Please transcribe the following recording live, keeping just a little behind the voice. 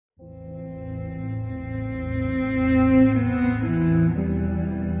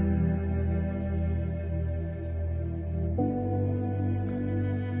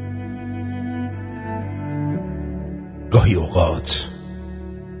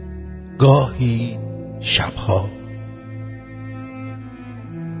گاهی شبها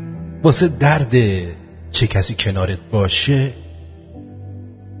واسه درد چه کسی کنارت باشه،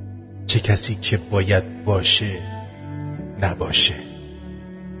 چه کسی که باید باشه نباشه.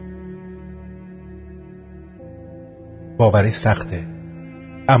 باورش سخته،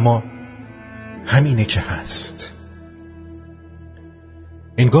 اما همینه که هست.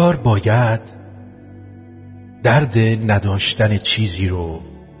 انگار باید درد نداشتن چیزی رو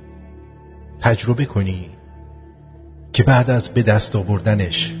تجربه کنی که بعد از به دست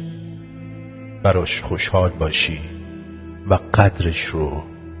آوردنش براش خوشحال باشی و قدرش رو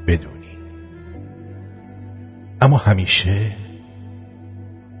بدونی. اما همیشه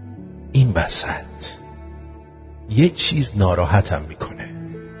این وسط یه چیز ناراحتم میکنه.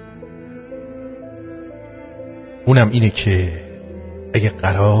 اونم اینه که اگه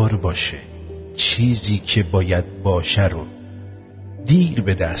قرار باشه چیزی که باید باشه رو دیر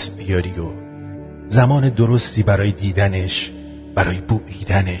به دست بیاری و زمان درستی برای دیدنش، برای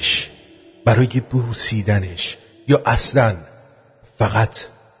بوییدنش، برای بوسیدنش یا اصلاً فقط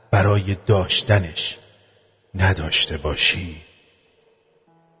برای داشتنش نداشته باشی،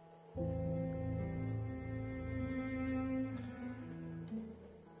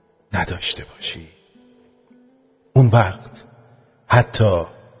 اون وقت حتی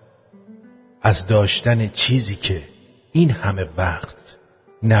از داشتن چیزی که این همه وقت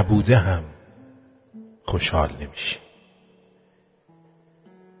نبوده هم خوشحال نمیشی.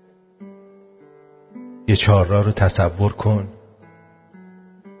 یه چهارراه رو تصور کن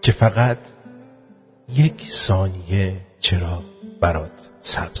که فقط 1 ثانیه چراغ برات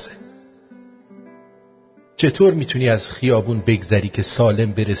سبزه. چطور میتونی از خیابون بگذری که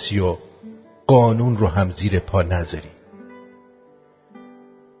سالم برسی و قانون رو هم زیر پا نذاری؟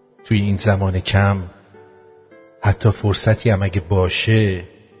 توی این زمان کم حتی فرصتی هم اگه باشه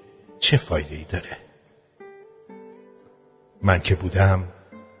چه فایده ای داره؟ من که بودم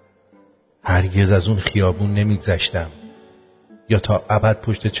هرگز از اون خیابون نمیگذشتم، یا تا ابد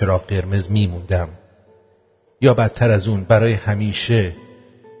پشت چراغ قرمز میموندم، یا بدتر از اون برای همیشه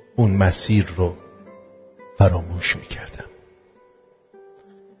اون مسیر رو فراموش میکردم.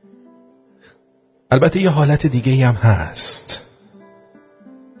 البته یه حالت دیگه هم هست،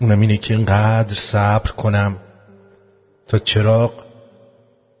 اونم اینه که اینقدر صبر کنم تا چراغ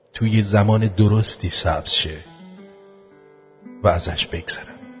توی زمان درستی سبز شه و ازش بگذرم.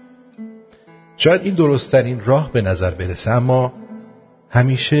 شاید این درست‌ترین راه به نظر برسه، اما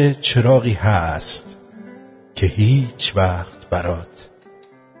همیشه چراغی هست که هیچ وقت برات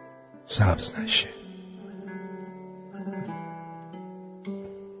سبز نشه.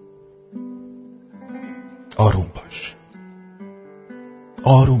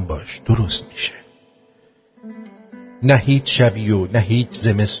 آروم باش، درست میشه. نه هیچ شبی و نه هیچ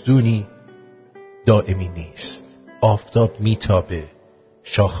زمستونی دائمی نیست. آفتاب میتابه،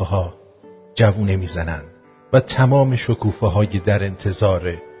 شاخه ها جوونه میزنن و تمام شکوفه های در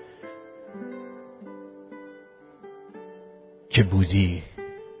انتظاره که بودی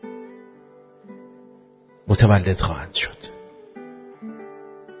متولد خواهند شد.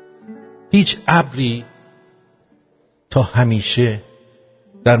 هیچ ابری تا همیشه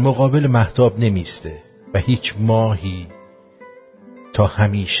در مقابل مهتاب نمیسته و هیچ ماهی تا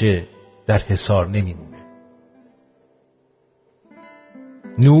همیشه در حصار نمیمونه.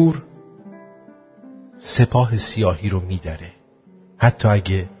 نور سپاه سیاهی رو میدره، حتی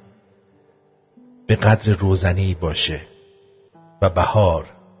اگه به قدر روزنه‌ای باشه، و بهار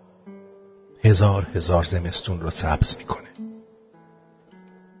هزار زمستون رو سبز میکنه.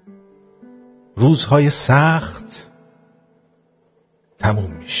 روزهای سخت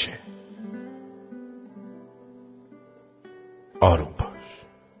تموم میشه. آروم باش.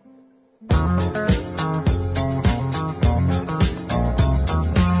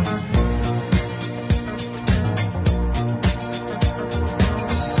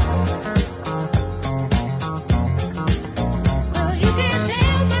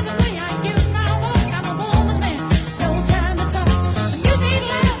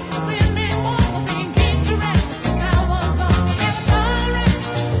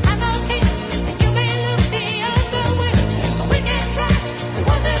 Try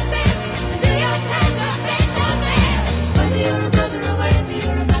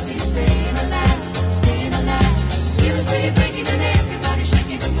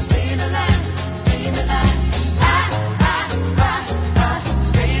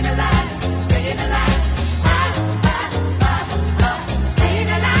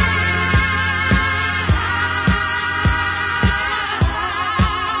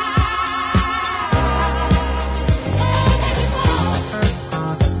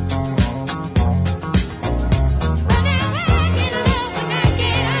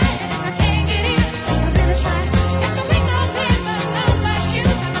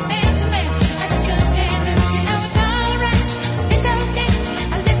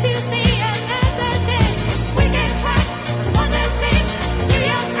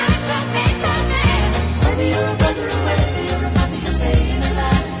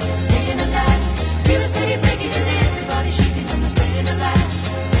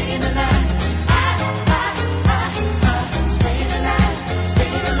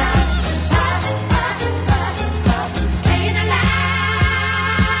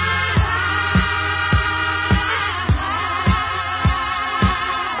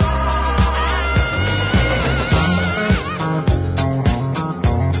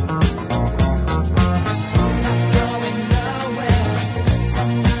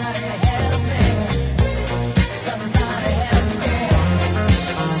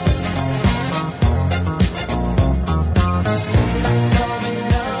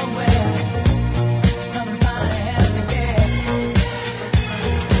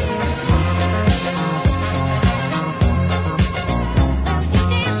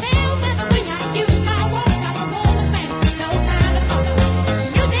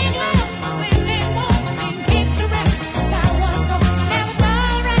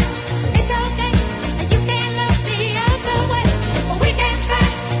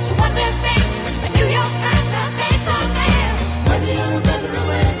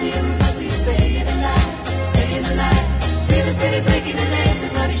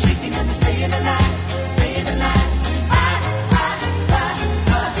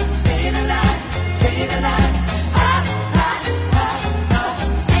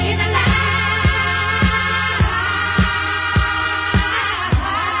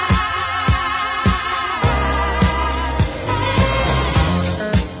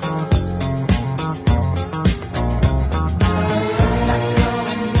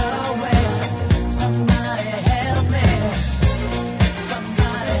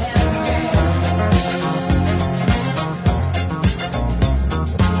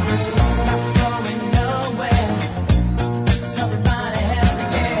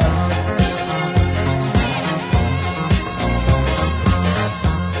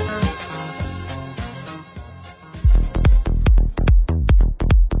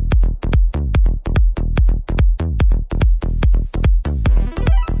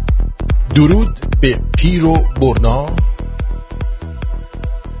درود به پیر و برنا.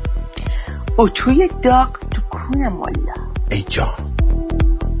 او توی داغ تو کون مالا. ای جان.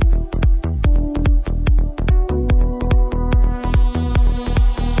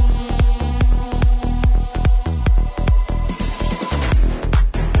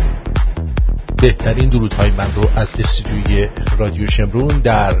 بهترین درودهای من رو از استودیوی رادیو شمرون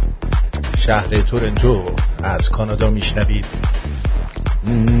در شهر تورنتو از کانادا میشنوید.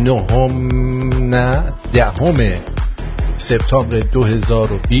 10 سپتامبر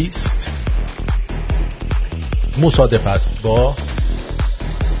 2020 مصادف است با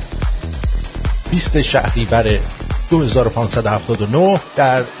 20 شهریور 2579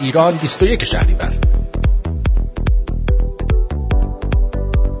 در ایران 21 شهریور.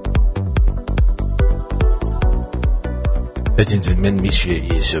 بدین من میشه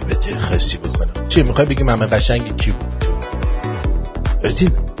یه صحبت خاصی بکنم. چی میخوای بگی محمد قشنگ کی بود؟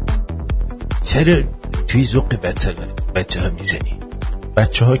 بدین چرا توی ذوق بچه ها میزنی؟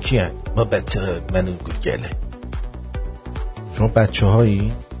 بچه ها کی هن؟ ما بچه ها منو گرگله. شما بچه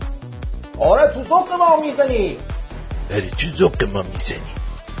هایی؟ آره تو ذوق ما میزنی. بله تو ذوق ما میزنی.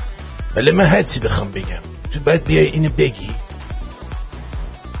 ولی من حدسی بخوام بگم تو باید بیای اینو بگی.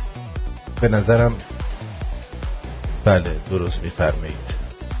 به نظرم بله درست میفرمایید.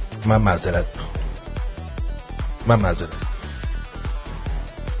 من معذرت میخوام.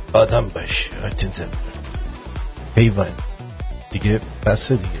 آدم باش آتنتم حیوان دیگه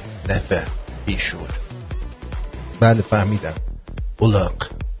بسه دیگه. نفهم بیشور. بله فهمیدم. اولاق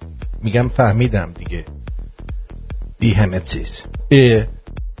میگم فهمیدم دیگه. بی همه چیز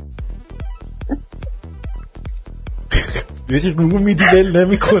بهش رو میدی بل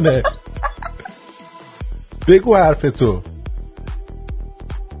نمی کنه. بگو حرف تو.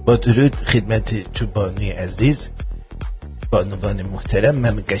 با درود خدمت تو بانوی عزیز، بانوان محترم.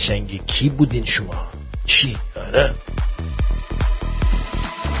 من قشنگی کی بودین شما؟ چی؟ آره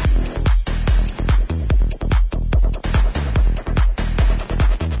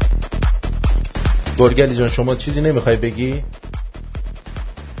گرگلی جان شما چیزی نمیخوای بگی؟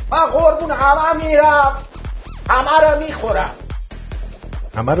 من قربون همه میرم، همه رو میخورم.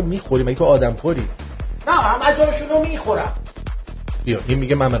 همه رو میخوری؟ مگه تو آدم خوری؟ نه همه جایشونو میخورم. بیا این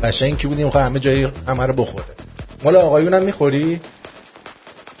میگه من قشنگ کی بودی میخوای همه جای همه رو بخوره. مال آقایونم میخوری؟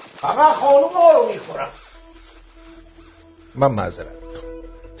 همه خانوم ها رو میخورم. من معذرت میخوام.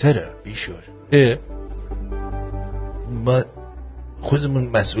 چرا بیشور؟ ما خودمون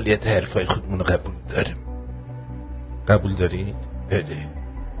مسئولیت حرفای خودمون رو قبول داریم. قبول دارید؟ بله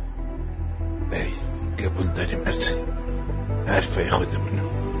قبول داریم از حرفای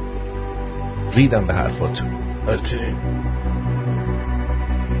خودمون. ریدم به حرفاتون. آره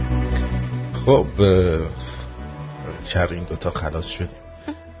خب شر این دوتا خلاص شدیم.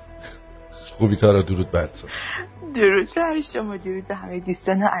 خوبی تارا؟ درود بر تو. درود بر شما، درود به همه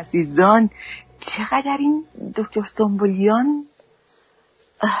دوستان و عزیزان. چقدر این دکتر سنبولیان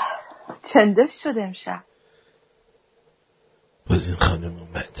چندش شده امشب. باز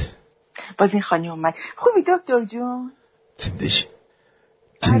این خانم اومد. خوبی دکتر جون؟ چندش شده.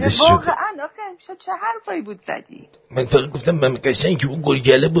 واقعا آخه امشب چه حرفایی بود زدی؟ من فقط گفتم من قشنگ که اون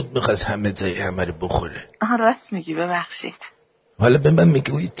گرگله بود میخواست همه جای همه رو بخوره. راست میگی، ببخشید. حالا به من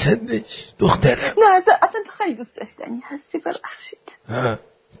میگه اوی چندش دخترم. نه اصلا تو خیلی دوست داشتنی هستی، ببخشید.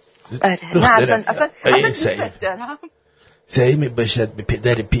 آره نه اصلا دوست دارم. صحیح میباشد به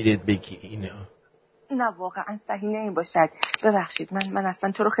پدر پیرت بگی اینو. نه واقعا صحیح نمیباشد، ببخشید. من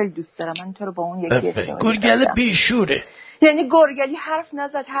اصلا تو رو خیلی دوست دارم. من تو رو با اون یکی اشتباه گرگله بیشوره. یعنی گرگلی حرف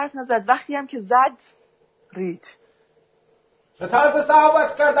نزد وقتی هم که زد رید. چه طرز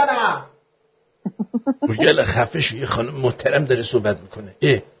صحبت کردنم؟ گرگله خفه شو، یه خانم محترم داره صحبت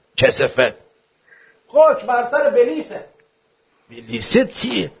میکنه. کثافت. خاک بر سر بلیسه. بلیسه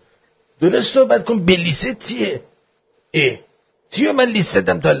چیه؟ درست صحبت کن. بلیسه چیه؟ چیه من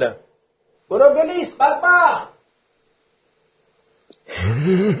لیستدم تالا؟ برو بلیس بدبخت.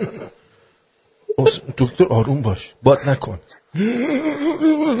 دکتر آروم باش، باد نکن.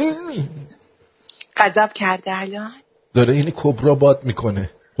 غضب کرده الان؟ داره این کبرا باد میکنه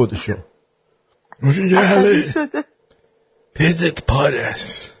خودشو. عصبی شده. پزت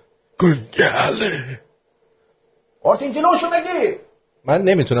پارس گرگله. آرتین جلوشو بگیر. من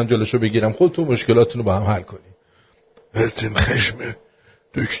نمیتونم جلوشو بگیرم. خودتون مشکلاتونو با هم حل کنی. ارتیم خشم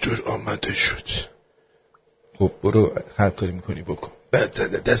دکتر آمده شد. خب برو هر کاری میکنی بکن.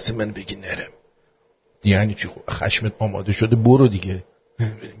 بعد دست من بگی نرم. یعنی چی؟ خب خشمت آماده شده برو دیگه.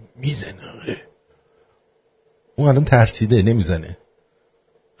 میزنه آقه. اون الان ترسیده نمیزنه.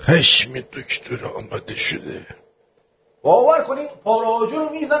 خشم دکتر آماده شده. باور کنی پاراجو رو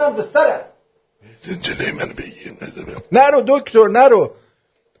میزنم به سرم. جلوی من بگیر نرو دکتر نرو.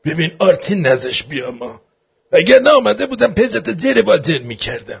 ببین آرتین نزش بیا ما. اگر نه آمده بودم پزت زیر واجر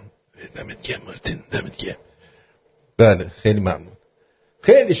میکردم. دمت گرم آرتین دمت گرم. بله خیلی ممنون.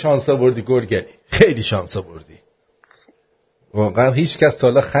 خیلی شانس آوردی گرگلی. خیلی شانس آوردی. واقعا هیچ کس تا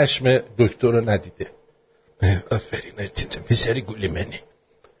حالا خشم دکتر رو ندیده. آفرین آرتین جان پسری گولی منی.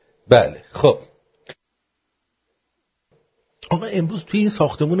 بله خب آقا امروز توی این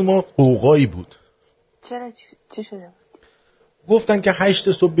ساختمون ما قوقایی بود. چرا چی شده بود؟ گفتن که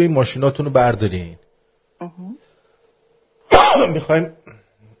 8 صبح بیاین ماشیناتون رو بردارین. میخوایم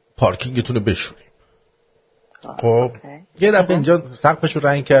پارکینگتون رو بشوریم. خب یه دفعه اینجا سقفش رو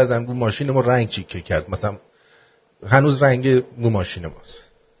رنگ کردن رو ماشین ما رنگ چیکه کرد مثلا هنوز رنگ رو ماشین ماست.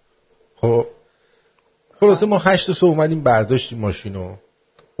 خب خلاصه ما 8 صبح اومدیم برداشتیم ماشینو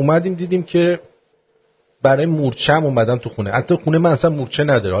اومدیم دیدیم که برای مورچه‌ام اومدن تو خونه. حتی خونه من اصلا مورچه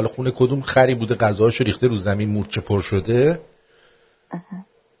نداره. حالا خونه کدوم خری بوده غذاشو ریخته رو زمین مورچه پر شده.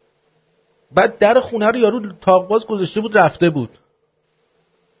 بعد در خونه رو یارو تاق باز گذاشته بود رفته بود.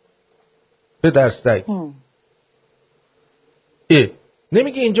 به درستگ.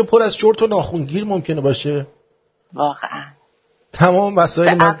 نمیگه اینجا پر از چرت و ناخونگیر ممکنه باشه؟ واقعا تمام وسایل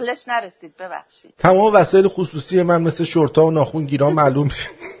به من عقلش نرسید ببخشید. تمام وسایل خصوصی من مثل شورتا و ناخونگیرا معلوم میشه.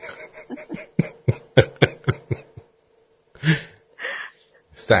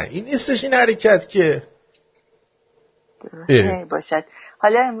 این نیستش این حرکت که درسته باشد.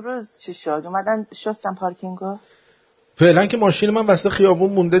 حالا امروز چی شد؟ اومدن شستن پارکینگو؟ فعلا که ماشین من وسط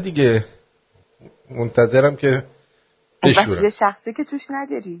خیابون مونده دیگه. منتظرم که بشورم. وسیله شخصی که توش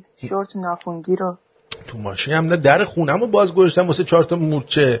نداری؟ شورت ناخونگی رو تو ماشین هم نه در خونه‌مو باز گذاشتم واسه 4 تا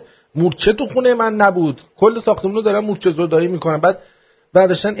مورچه تو خونه من نبود. کل ساختمون رو دارم مورچه زدایی میکنم. بعد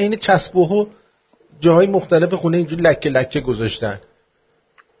برداشتن عین چسبوهو جاهای مختلف خونه اینجوری لکه لکه گذاشتن.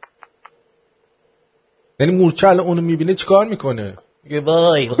 یعنی مورچه الان اونو میبینه چیکار میکنه؟ میگه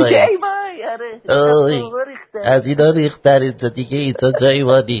وای آره از اینا ریختن اینجا دیگه اینجا جای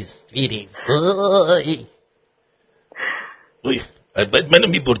ما نیست میریم. وای بعد منو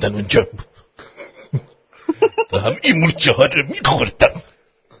میبردن اونجا تا هم این مورچه ها رو میخوردم.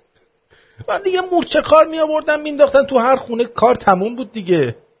 بعد دیگه مورچه کار میآوردن مینداختن تو هر خونه. کار تموم بود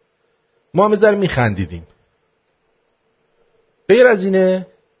دیگه. ما هم ذره میخندیدیم. غیر از اینه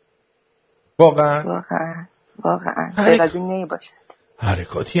واقعا غیر از این نمیباشد.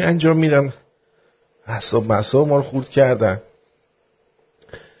 حرکاتی انجام میدم اعصاب ما رو خورد کردن.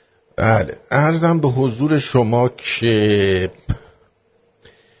 بله عرضم به حضور شما که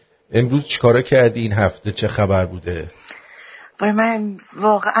امروز چیکارا کردی این هفته؟ چه خبر بوده؟ وای من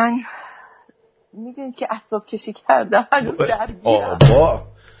واقعا میدونید که اسباب کشی کردم هنوز درگیرم.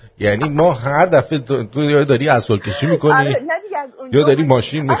 یعنی ما هر دفعه تو داری اسباب کشی میکنی یا داری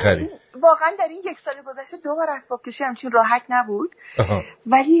ماشین میخری؟ واقعا در این 1 سال گذشته 2 بار اسباب کشی همچین راحت نبود.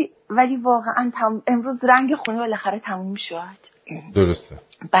 ولی واقعا امروز رنگ خونه بالاخره تموم شد. درسته.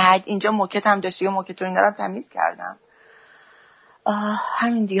 بعد اینجا موکت هم داشتی یا موکت رو اینا رو تمیز کردم.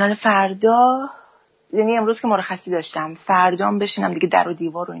 همین دیگه. حالا فردا یعنی امروز که مرخصی داشتم فردا هم بشینم دیگه در و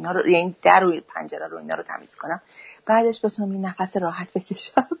دیوار و اینا رو یعنی در و پنجره رو اینا رو تمیز کنم. بعدش بتونم این نفس راحت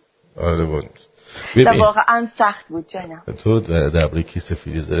بکشم. آره بود. واقعا سخت بود جانم. تو درباره کیسه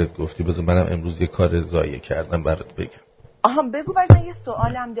فریزرت گفتی بذار منم امروز یه کار ضایع کردم برات بگم. بگو. بعد من یه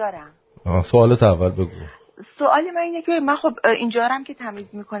سوالم دارم. سوالت اول بگو. سوال من اینه که من خب اینجا هم که تمیز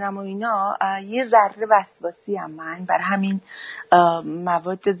میکنم و اینا یه ذره وسواسی ام من بر همین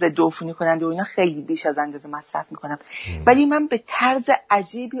مواد ضد عفونی کننده و اینا خیلی بیش از اندازه مصرف میکنم. ولی من به طرز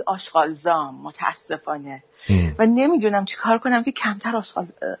عجیبی آشغالزام متاسفانه و نمیدونم چیکار کنم که کمتر آشغال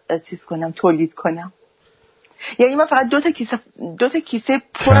تولید کنم. یعنی من فقط 2 تا کیسه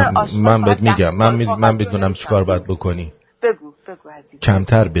پر آشغال. من بهت میگم من بدونم چیکار باید بکنی. بگو عزیزم.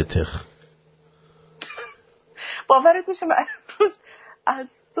 کمتر بتخ. باورت میشه من امروز از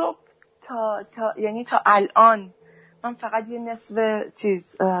صبح یعنی تا الان من فقط یه نصف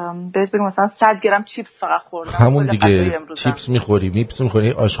بهت بگم مثلا 100 گرم چیپس فقط خوردم. همون دیگه چیپس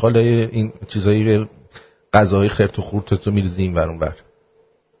میخوری آشغال این چیزایی غذاهای خرت و خورتتو میریزی این ور اون ور.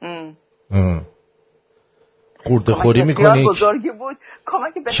 خورده خوری میکنی. بزرگی بود.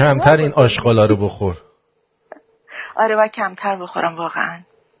 کمتر این آشغالا رو بخور. آره باید کمتر بخورم واقعا.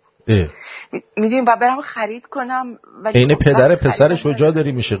 میدونیم باید برم خرید کنم. این پدر پسر شجاع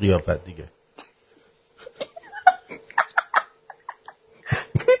داری میشه قیافت دیگه.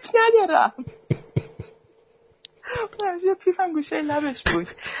 پیپ ندارم. یه پیپم گوشه لبش بود.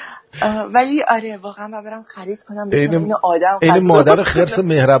 ولی آره واقعا باید برم خرید کنم. این مادر خرس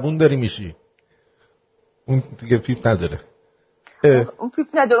مهربون داری میشی. اون دیگه پیپ نداره. اون پیپ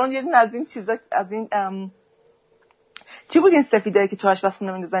نداره. اون یه دونه از این چیزا، از این چی بود این سفیدایی که تو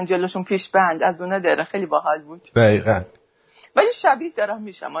آشپزخونه میندازن جلوشون پیش بند، از اونها داره. خیلی باحال بود. دقیقاً. ولی شبیه دارم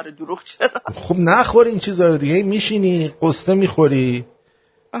میشم. آره دروغ چرا؟ خب نخور این چیزا رو دیگه. میشینی قصه میخوری،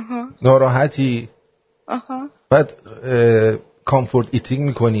 ناراحتی، بعد کامفورت ایتینگ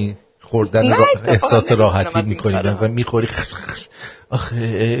میکنی، خوردن احساس راحتی میکنی، مثلا میخوری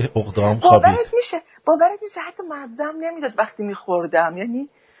آخه اقدام خوابید. باورت میشه حتی مزه‌ام نمیداد وقتی میخوردم. یعنی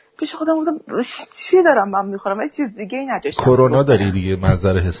پیش خودم بودم چی دارم من میخورم، ولی چیز دیگه ای نداشتم. کرونا داری دیگه،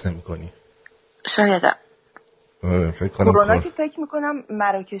 مزه رو حس نمیکنی. شایدم. فکر کنم کرونا که فکر میکنم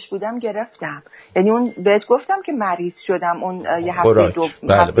مراکش بودم گرفتم. یعنی اون بهت گفتم که مریض شدم اون یه هفته دو.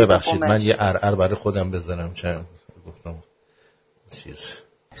 بله ببخشید من یه ارعر برای خودم بزنم. چند گفتم چیز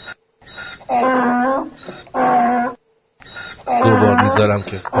دوبار میذارم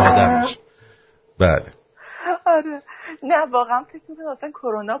که آدمش. بله آره نه واقعا فکر میکنم اصلا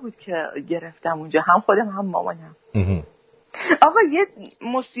کرونا بود که گرفتم اونجا، هم خودم هم مامانم. آقا یه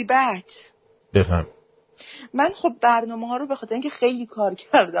مصیبت بفهم. من خب برنامه ها رو به خاطر اینکه خیلی کار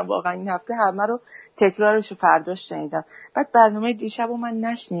کردم واقعا این هفته همه رو تکرارش رو فرداش شنیدم، بعد برنامه دیشب رو من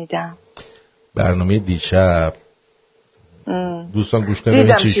نشنیدم. برنامه دیشب دوستان گوش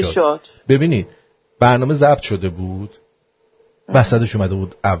کنید چی شد. ببینید برنامه ضبط شده بود، وسطش اومده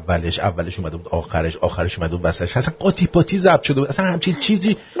بود اولش اومده بود آخرش اومده بود وسطش، اصلا قاطی پاتی ضبط شده بود، اصلا همچین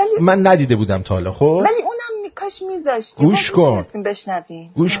چیزی من ندیده بودم تا حالا. خب ولی اونم کاش میذاشتی گوش کن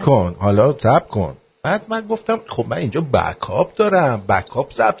بشنویم. گوش کن حالا ضبط کن. بعد من گفتم خب من اینجا بکاپ دارم،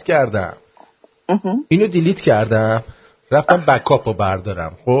 بکاپ ضبط کردم، اینو دیلیت کردم رفتم بکاپ رو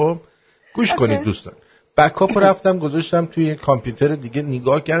بردارم. خب گوش کنید دوستان، بکاپ رو رفتم گذاشتم توی کامپیوتر دیگه،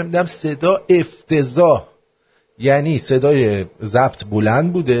 نگاه کردم دیدم صدا افتضاح، یعنی صدای ضبط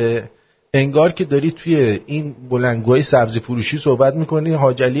بلند بوده، انگار که داری توی این بلندگوی سبزی فروشی صحبت میکنی.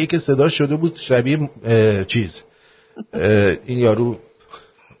 حاج علیه که صدا شده بود شبیه چیز این یارو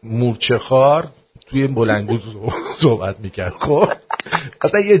مورچه خار توی بلندگو صحبت میکرد. خب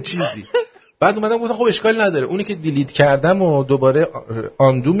اصلا یه چیزی. بعد اومدم گفتم خب اشکال نداره، اونی که دیلیت کردم و دوباره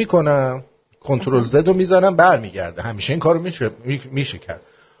آندو میکنم، کنترل زد رو میزنم برمیگرده. همیشه این کارو میشه کرد.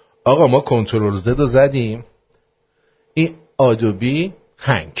 آقا ما کنترل زد رو زدیم، این آدوبی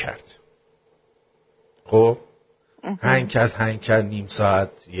هنگ کرد. خب هنگ کرد نیم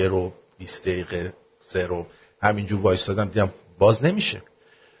ساعت، یه رو 20 دقیقه، 3 رو همینجور وایستادم دیدم باز نمیشه،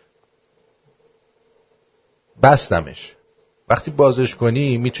 بستمش. وقتی بازش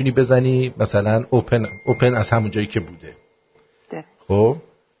کنی میتونی بزنی مثلا اوپن از همون جایی که بوده. خب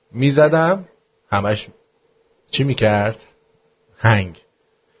میزدم همش چی میکرد؟ هنگ،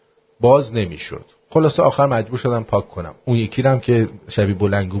 باز نمیشد. خلاصه آخر مجبور شدم پاک کنم. اون یکی رم که شبیه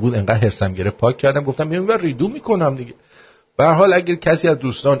بلنگو بود انقدر هرسم گرفت پاک کردم، گفتم میام ریدو میکنم دیگه. به هر حال اگر کسی از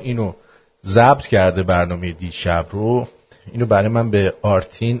دوستان اینو ضبط کرده برنامه دیشب رو، اینو برای من به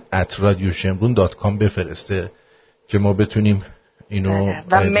artin@radioshemrun.com بفرسته که ما بتونیم اینو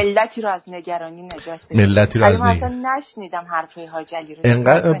و ملتی رو از نگرانی نجات بدیم. ملتی رو از اصلا نشنیدم حرفای حاج علی رو.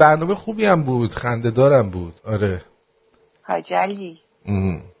 انقدر برنامه خوبی هم بود، خنده دارم بود. آره حاج علی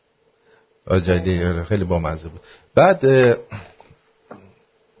آره خیلی بامزه بود.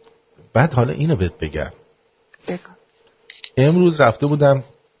 بعد حالا اینو بهت بگم. امروز رفته بودم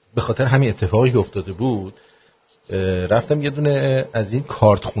به خاطر همین اتفاقی که افتاده بود، رفتم یه دونه از این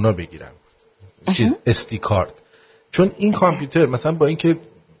کارت خونا بگیرم، چیز استی کارت. چون این کامپیوتر مثلا با اینکه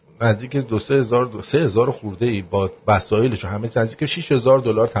نزدیک 3,000 خورده ای با وسایلش و همه نزدیک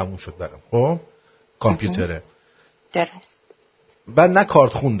 $6,000 تموم شد برام. خب کامپیوتره درست. بعد نه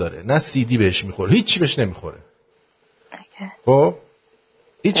کارت خون داره، نه سی دی بهش میخوره، هیچ چی بهش نمیخوره. خب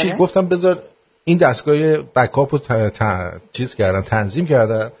هیچی. گفتم بذار این دستگاه بکاپ رو چیز کردم، تنظیم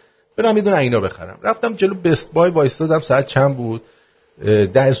کردم، برم یه دونه اینا بخرم. رفتم جلو بست بای وایستادم، ساعت چند بود؟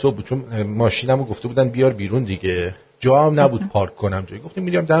 10 صبح بود، چون ماشینمو گفته بودن بیار بیرون دیگه، جا هم نبود پارک کنم جایی. گفتم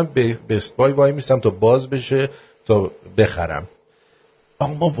میرم دم بست بای وای میستم تا باز بشه تا بخرم.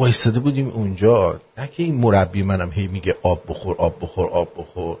 آقا ما وایستاده بودیم اونجا، نه که این مربی منم هی میگه آب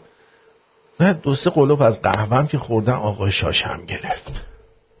بخور. نه 2-3 قلوب از قهوه‌ام که خوردم آقا شاشم گرفت.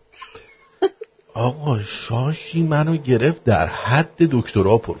 آقا شاشی منو گرفت در حد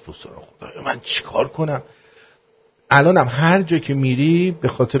دکترا پروفسور. خدایا من چیکار کنم؟ الانم هر جا که میری به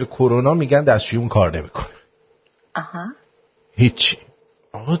خاطر کرونا میگن دستشویی کار نمیکنه. هیچی.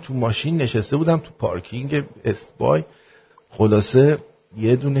 آقا تو ماشین نشسته بودم تو پارکینگ استبای، خلاصه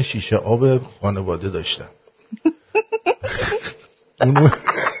یه دونه شیشه آب خانواده داشتم. اونو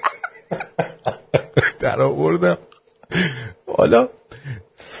در آوردم. حالا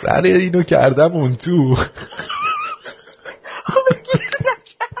سر اینو کردم اون تو.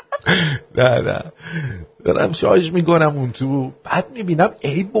 نه دارم شارژ میکنم اون تو، بعد میبینم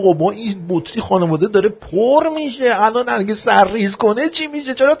ای بابا این بطری خانواده داره پر میشه، الان اگه سرریز کنه چی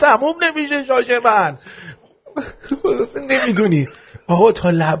میشه؟ چرا تموم نمیشه شارژ من؟ نمیدونی آقا تا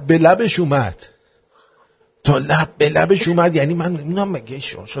لب به لبش اومد، یعنی من نمیدونم مگه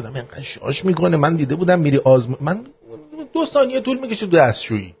شارژ شدم اینقدر شارژ میکنه. من دیده بودم میری من 2 ثانیه طول میکشه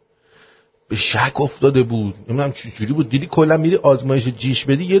دستشویی، به شک افتاده بود، نمیدونم چجوری بود. دیدی کلا میری آزمایش جیش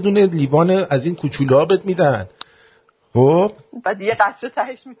بدی یه دونه لیوان از این کوچولوها بهت میدن، خب بعد یه قطره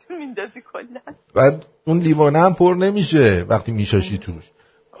تهش میتونی میندازی کلا، بعد اون لیوانه هم پر نمیشه وقتی میشاشی توش.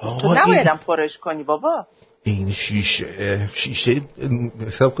 تو نبایدم پرش کنی بابا. این شیشه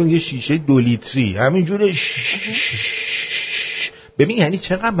حساب کن یه شیشه 2 لیتری همینجوره ببین یعنی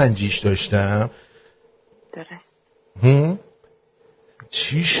چقدر من جیش داشتم. درست.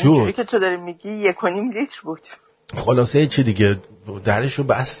 چی شد؟ اینجوری که تو داری میگی 1.5 لیتر بود. خلاصه چی دیگه، درشو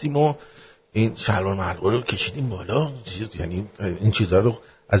بستیم و این شلوار ملوار رو کشیدیم بالا، یعنی این چیزا رو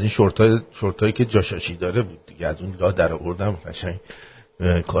از این شورتایی که جاشاشی داره بود دیگه، از اون لا در آوردم، قشنگ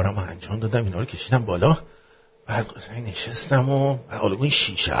کارم رو انجام دادم، اینا رو کشیدم بالا. بعد قشنگ نشستم و حالا این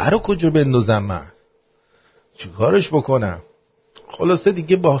شیشه رو کجا بندازم، من چی کارش بکنم؟ خلاصه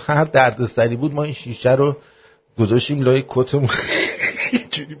دیگه با هر دردسری بود ما این شیشه رو گذاشتیم لای کتمون،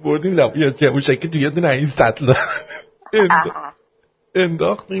 اینجوری بردیم لبوی که اون شکل توی یه دونه این سطلا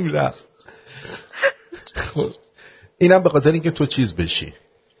انداختیم رفت. اینم به خاطر اینکه تو چیز بشی،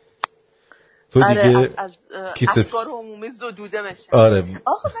 تو دیگه از افکار عمومی زدوده بشه. آره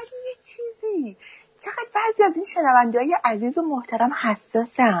آخه ولی یه چیزی، چقدر بعضی از این شنونده‌های عزیز و محترم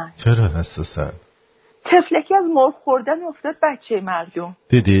حساسن. چرا حساسن؟ تفلکی از مرغ خوردن افتاد بچه مردم.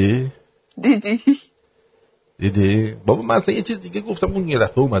 دیدی؟ بابا من اصلا یه چیز دیگه گفتم، اون یه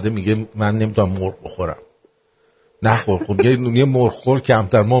دفعه اومده میگه من نمیتونم مرغ بخورم. نخور، خب یه مرغ خور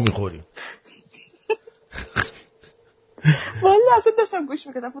کمتر ما میخوریم. والا اصلا داشتم گوش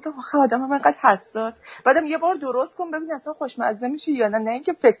میکردم، گفتم آخه آدم هم اینقدر حساس، بعدم یه بار درست کن ببین اصلا خوشمزه میشه یا نه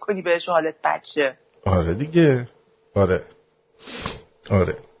اینکه فکر کنی بهش حالت بچه. آره دیگه، آره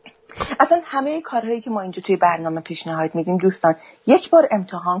اصلا همه کارهایی که ما اینجا توی برنامه پیشنهاد میدیم دوستان یک بار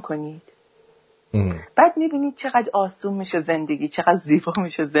امتحان کنید، بعد میبینید چقدر آسون میشه زندگی، چقدر زیبا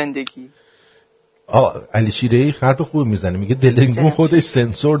میشه زندگی. علی شیره‌ای حرف خوب میزنه، میگه دلنگون خودش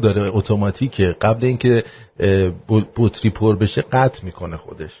سنسور داره اتوماتیکه، قبل اینکه بطری پر بشه قطع میکنه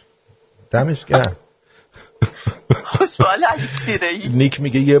خودش. دمش گرم. خوشحال علی شیره‌ای. نیک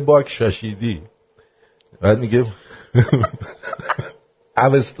میگه یه باک شاشیدی، بعد میگه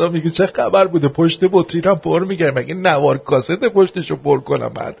اوستا میگه چه خبر بوده پشت بطری هم پر میگه، مگه نوار کاست پشتشو پر کنم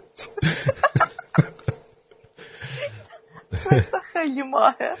بعد. خیلی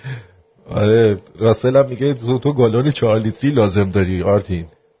ماهه. آره راسل هم میگه تو گالون 4 لیتری لازم داری آرتین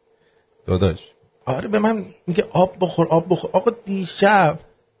داداش. آره به من میگه آب بخور. آقا دیشب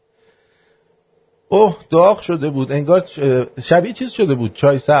داغ شده بود، انگار شبیه چیز شده بود،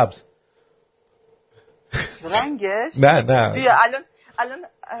 چای سبز. رنگش؟ نه بیا الان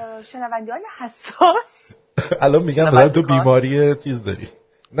شنوندگان حساس الان میگم مثلا تو بیماری چیز داری.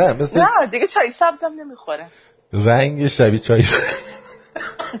 نه دیگه چای سبزم نمیخوره، رنگ شبیه چای سبز.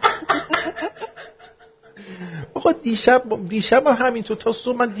 آقا دیشب همینطور تا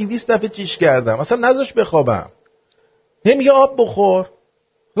صبح من 200 دفعه چیش کردم، اصلا نذاش بخوابم. نمیگه آب بخور،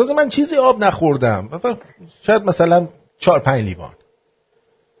 من چیزی آب نخوردم، شاید مثلا 4-5 لیوان.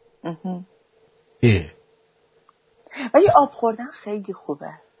 ولی آب خوردن خیلی خوبه،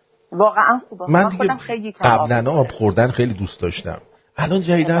 واقعا خوبه. من خودم خیلی قبلا آب خوردن خیلی دوست داشتم، الان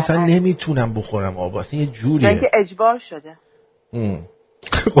جدیدا اصلا نمیتونم بخورم آب، اصلا یه جوریه یعنی که اجبار شده.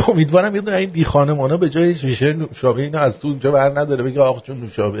 امیدوارم یه دونه این بی خانمانا به جای شیشه نوشابه اینو از تو اونجا بر نداره بگه آقا چون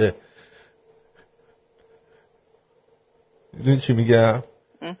نوشابه. میدونی چی میگم؟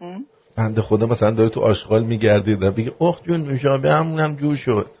 بنده خدا مثلا داره تو آشغال میگرده بگه جون نوشابه همونم جور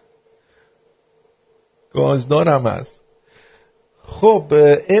شد، گازدارم هست. خب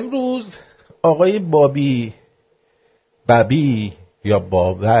امروز آقای بابی یا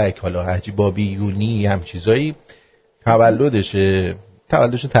بابک، حالا هرچی بابی یونی هم چیزایی،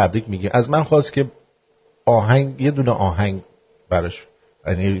 تولدشو تبریک میگه. از من خواست که یه دونه آهنگ براش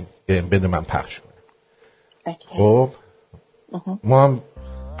یعنی بده من پخش کنم. خب ما هم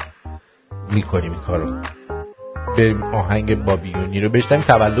میکنیم این کارو، بریم آهنگ بابی یونی رو بشنویم.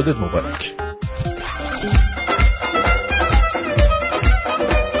 تولدت مبارک.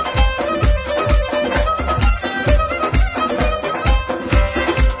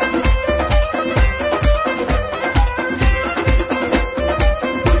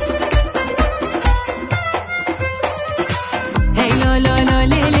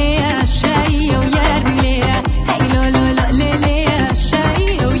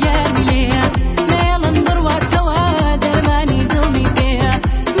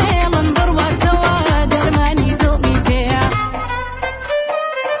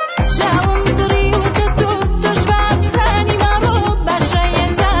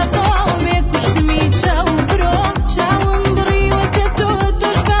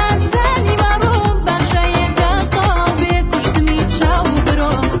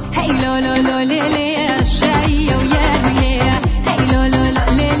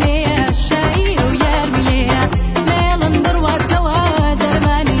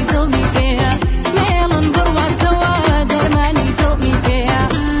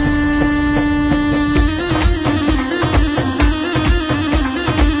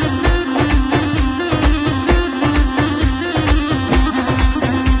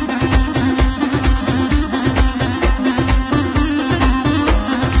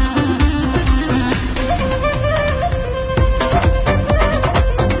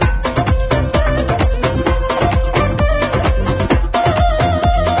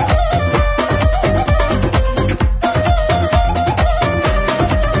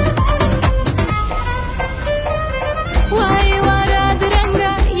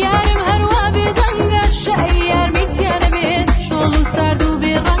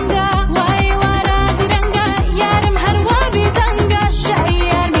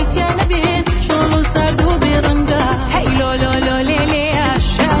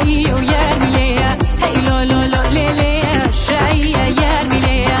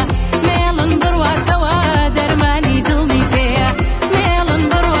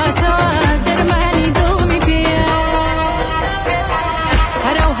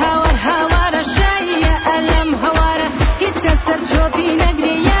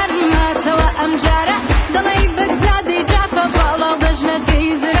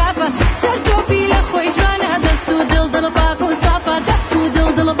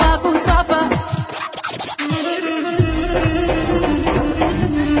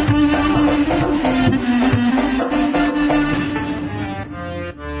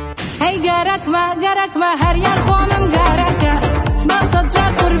 گرک ما هر یار خونم گرکه با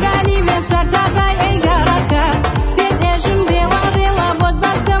صدجار قربانی به سرتا بای ای گرکه دیدشم دیواره بود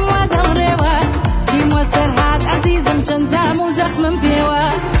بستم و دوره چی موسرهات عزیزم چند زم و زخمم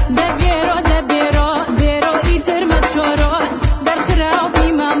بیوه دبیرو ایتر مچورو در خراو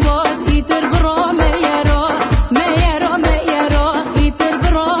بیمم بود ایتر برو میرو ایتر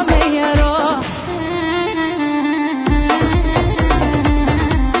برو میرو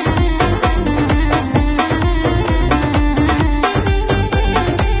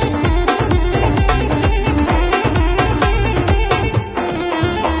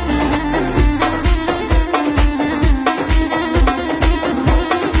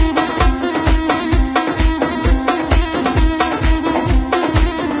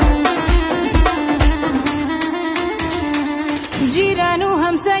جیران و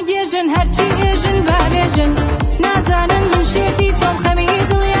همسایه‌جن هرچی ایجن بابیجن نازانن من شیتی تام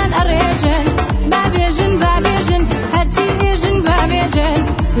خمید و یان اریجن بابیجن هرچی ایجن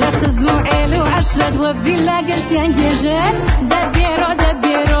بابیجن لخزم و عیل و عشرت و بیلا گشتیان گیجن دبیرو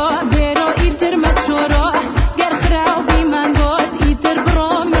ایتر مچورو گر خراو بیمان بود ایتر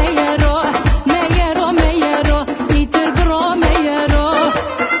برو میرو ایتر برو میرو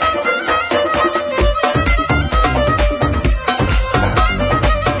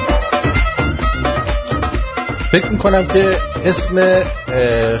فکر میکنم که اسم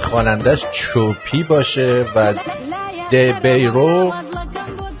خوانندش چوپی باشه و دبیرو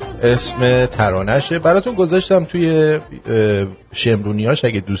اسم ترانشه. براتون گذاشتم توی شمرونیاش،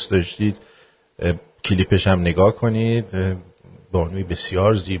 اگه دوست داشتید کلیپش هم نگاه کنید. بانوی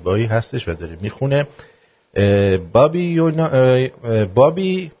بسیار زیبایی هستش و داره میخونه.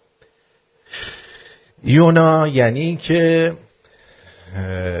 بابی یونا یعنی که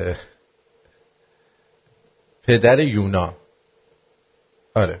پدر یونا.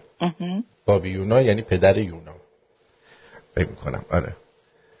 آره بابی یونا یعنی پدر یونا فکر میکنم. آره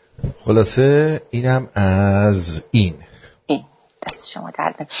خلاصه اینم از این دست شما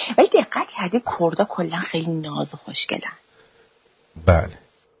دردن. ولی دقت کردی کردا کلا خیلی ناز و خوشگلن. بله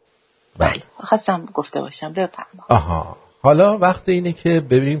خواستم گفته باشم. بفرما. آها حالا وقت اینه که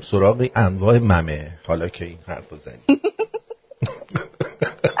ببینیم سراغ انواع ممه. حالا که این حرفو زنی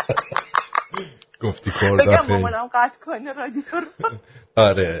گفتی کردا بگم مامانم قطع کنه رادیو رو.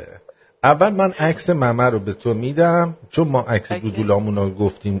 آره اول من عکس ممه رو به تو میدم، چون ما عکس گودولامون رو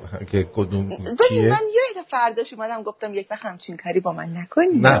گفتیم که کدوم کیه. من یه فرداش اومدم گفتم یک وقت همچین کاری با من نکنی.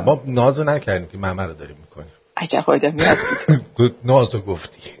 نه ما نازو نکردیم که ممه رو داریم میکنیم. عجب آدمی هستی تو. نازو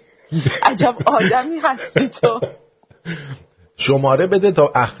گفتی. عجب آدمی هستی تو. شماره بده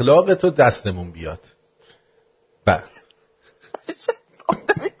تا اخلاق تو دستمون بیاد. بله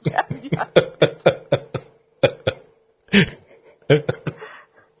آدمی گردی هستی.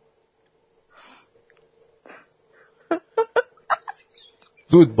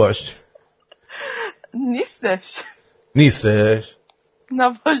 زود باش. نیستش؟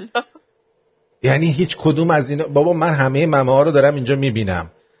 نه والا. یعنی هیچ کدوم از اینا؟ بابا من همه ممه ها رو دارم اینجا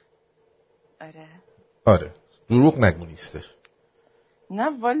میبینم. آره دروغ نگو نیستش. نه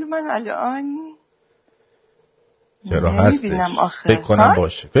والا من الان چرا هستش؟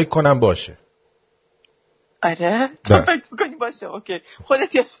 فکر کنم باشه. آره تو فکر میکنی باشه؟ اوکی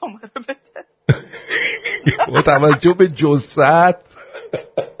خودت یه شماره بده. با توجه به جثت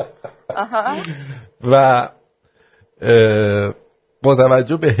و با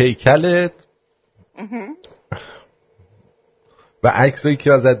توجه به هیکلت و عکسایی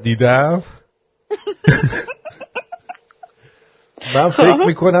که ازت دیدم من فکر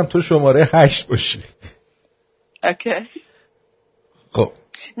میکنم تو شماره 8 باشی. اوکی خب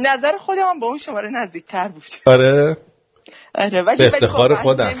نظر خودم با اون شماره نزدیکتر بود. آره ولی به افتخار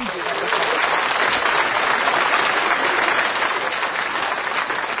خودم.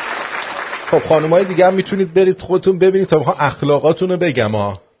 خب خانمای دیگه هم میتونید برید خودتون ببینید تا بخوام اخلاقاتون رو بگم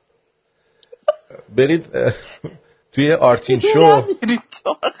ها. برید توی آرتین شو.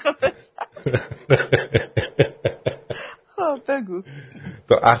 خب بگو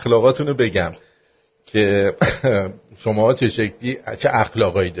تا اخلاقاتون رو بگم که شما چه شکلی چه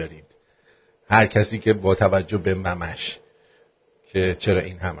اخلاقایی دارید. هر کسی که با توجه به ممش که چرا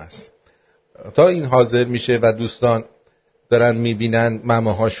این هم است تا این حاضر میشه و دوستان دارن میبینن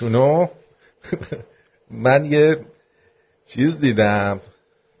ممه هاشونو. من یه چیز دیدم،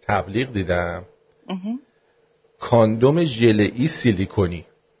 تبلیغ دیدم، کاندوم ژله‌ای سیلیکونی.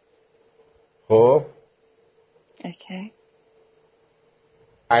 خب اوکی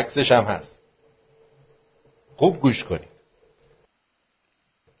عکسش هم هست، خوب گوش کنید.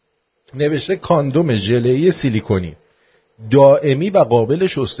 نوشته کاندوم ژله‌ای سیلیکونی دائمی و قابل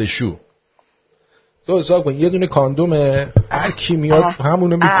شستشو، تو حساب کن یه دونه کاندومه، هر کی میاد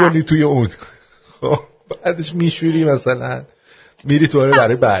همونو میکنی توی اون، بعدش میشوری مثلا میری تو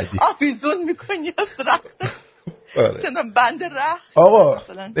برای بعدی آویزون میکنی از رفته چندان بند رخت. آقا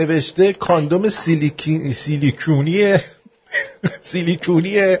نوشته کاندوم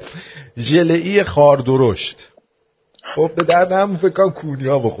سیلیکونی ژلئی خار درشت. خب به درد هم فکر کنم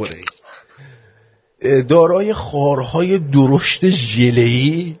کونیا بخوره. دارای خارهای درشت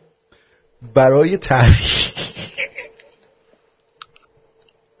ژلئی برای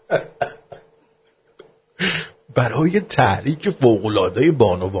تحریک فوق‌العاده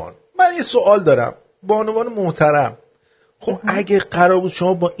بانوان. من یه سوال دارم بانوان محترم، خب اگه قرار بود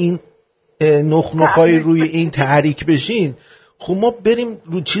شما با این نخنخ‌های روی این تحریک بشین، خب ما بریم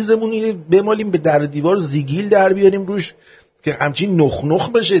رو چیزمون بمالیم به در دیوار زیگیل در بیاریم روش که همچین نخنخ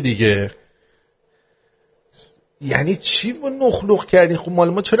بشه دیگه. یعنی چی با نخنخ کردین؟ خب مال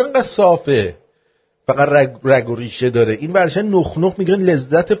ما چرا انقدر صافه؟ فقط رگ و ریشه داره. این ورشه نخنخ میگن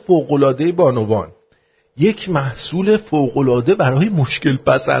لذت فوق‌العاده بانوان، یک محصول فوق‌العاده برای مشکل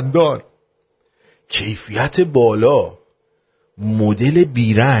پسندان، کیفیت بالا، مدل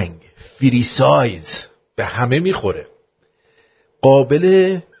بیرنگ، فری سایز، به همه میخوره،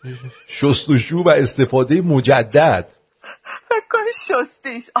 قابل شستشو و استفاده مجدد. فکر کنی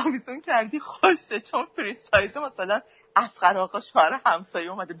شستیش آویزون کردی خوشه، چون فری سایز مثلا اصغر آقا شوهر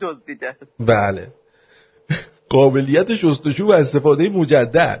همسایه اومده دزدیده. بله، قابلیت شستشو و استفاده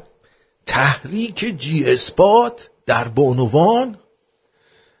مجدد، تحریک جی اسپات در بانوان.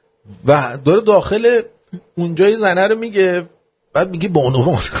 و داره داخل اونجای زنه رو میگه، بعد میگه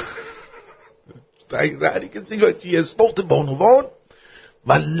بانوان تحریک جی اسپات بانوان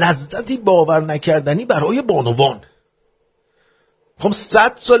و لذتی باور نکردنی برای بانوان. خب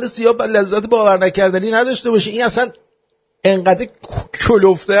 100 سال سیاه لذت باور نکردنی نداشته باشه، این اصلا انقدر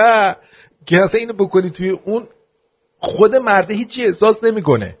کلفته که اصلا اینو بکنی توی اون خود مرده هیچی احساس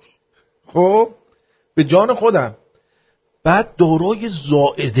نمیکنه. خب به جان خودم. بعد دارای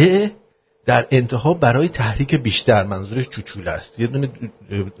زائده در انتها برای تحریک بیشتر، منظورش چوچوله است، یه دونه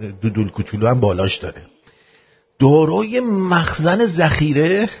دودول کوچولو هم بالاش داره. دارای مخزن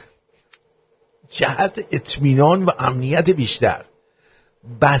ذخیره جهت اطمینان و امنیت بیشتر،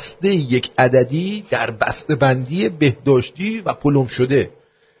 بسته یک عددی در بسته بندی بهداشتی و پلم شده،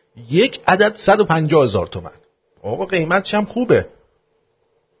 یک عدد 150,000 تومان. آقا قیمتش هم خوبه،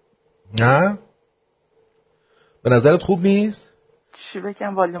 نه؟ به نظرت خوب نیست؟ چی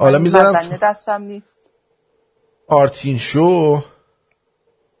بگم والا، حالا میذارم دستم نیست. آرتین شو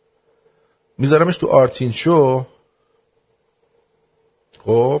میذارمش تو آرتین شو.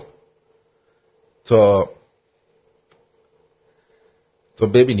 خب تا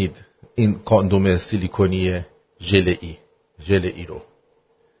ببینید این کاندوم سیلیکونی ژلئی رو.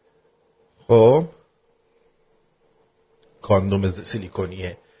 خب کاندوم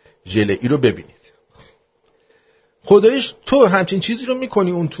سیلیکونی ژلئی رو ببینید. خدایش تو همچین چیزی رو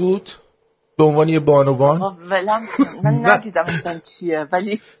میکنی اون توت به عنوان یه بانوان؟ ولم من ندیدم اصلا چیه،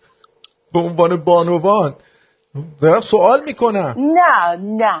 ولی به عنوان بانوان دارم سوال میکنم.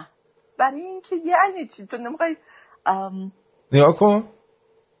 نه برای اینکه یعنی چی تو نمیخوای نگاه کن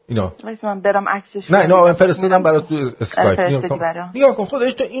اینا. وایس من برم عکسش. نه اینا فرستادم برات تو اسکایپ. نگاه کن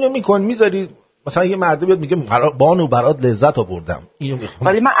خودش تو اینو میکن میذاری مثلا یه مرد بیاد میگه بانو برات لذت آوردم، اینو میخوام.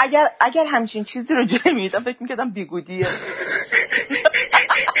 ولی من اگر همچین چیزی رو جای میدم فکر میکردم بیگودیه.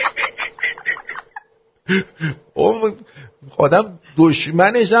 آدم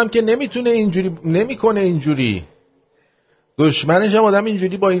دشمنش هم که نمیتونه اینجوری نمیکنه، اینجوری دشمنش هم آدم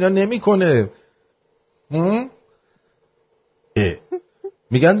اینجوری با اینا نمیکنه.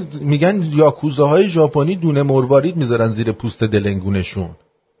 میگن یاکوزاهای ژاپنی دونه مروارید میذارن زیر پوست دلنگونشون.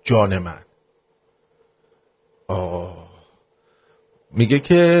 جان من. میگه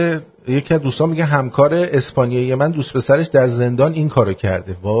که یکی از دوستان میگه همکار اسپانیایی من دوست پسرش در زندان این کارو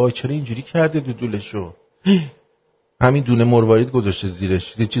کرده. وای چرا اینجوری کرده دودولشو؟ همین دونه مروارید گذاشته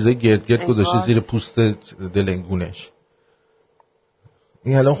زیرش، یه چیزای گرد گذاشته زیر پوست دلنگونش.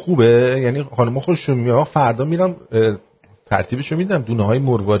 این الان خوبه؟ یعنی خانم‌ها خوششون میاد؟ فردا میرم ترتیبشو میدم، دونه های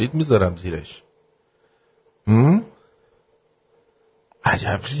مروارید میذارم زیرش.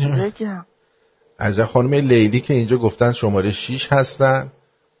 عجب خانم لیلی که اینجا گفتن شماره 6 هستن.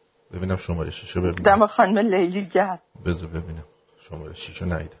 ببینم شماره 6 رو ببینم. دم خانم لیلی گرد. بذار ببینم شماره 6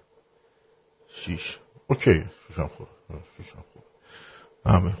 رو ندیدم. 6 اوکی، 6 هم خوبه.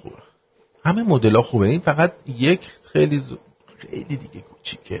 همه خوبه، همه مدل‌ها خوبه. این فقط یک خیلی دیگه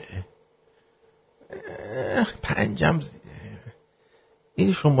کوچیکه. 5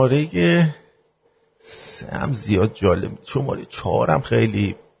 این شماره 3 هم زیاد جالب، شماره 4 هم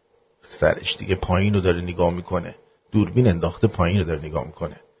خیلی سرش دیگه پایین رو داره نگاه میکنه، دوربین انداخته پایین رو داره نگاه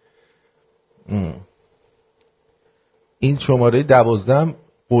میکنه. این شماره 12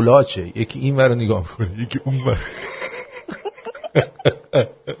 قلاچه، یکی این ور رو نگاه میکنه یکی اون ور.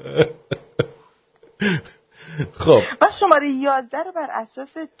 خب و شماره 11 رو بر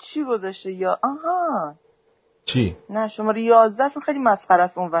اساس چی گذاشته؟ یا آها چی؟ نه شماره 11 اصلا خیلی مسخره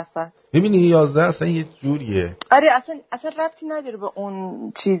است اون وسط. ببینی 11 اصلا یه جوریه. آره اصلا ربطی نداره به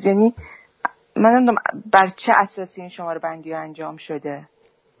اون چیز. یعنی من نمیدونم بر چه اساسی این شماره بندی انجام شده.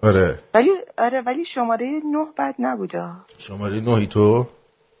 آره ولی شماره 9 بد نبوده. شماره 9 تو؟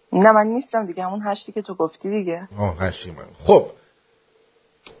 نه من نیستم دیگه، همون 8 که تو گفتی دیگه. 8 من. خب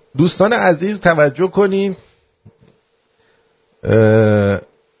دوستان عزیز توجه کنین،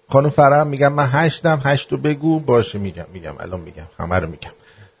 خانم فرهم میگم من 8 رو بگو. باشه میگم الان میگم، همه رو میگم.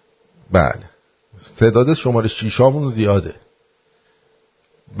 بله تعداد شماره 6 زیاده.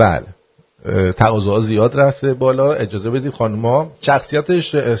 بله تقاضاها زیاد رفته بالا. اجازه بدید خانوما،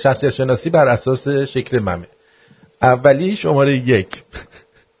 شخصیت شناسی بر اساس شکل ممه. اولی شماره 1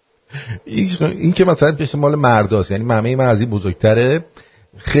 این که مثلا پیش مال مرداست، یعنی ممه من از این بزرگتره.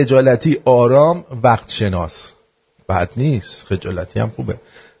 خجالتی، آرام، وقت شناس. بد نیست، خجالتی هم خوبه.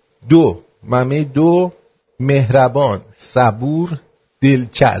 2 ممه 2 مهربان، صبور،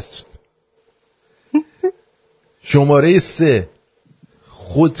 دلچسب. شماره 3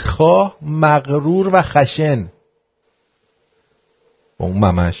 خودخواه، مغرور و خشن با اون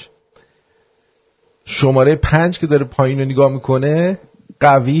ممش. شماره 5 که داره پایین رو نگاه میکنه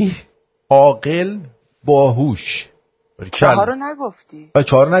قوی، عاقل، باهوش. 4 رو نگفتی؟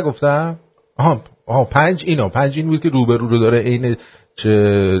 4 نگفتم؟ آها 5 این بود که روبرو رو داره عین چه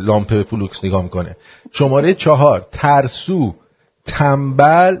لامپ فلوکس نگاه میکنه. شماره 4 ترسو،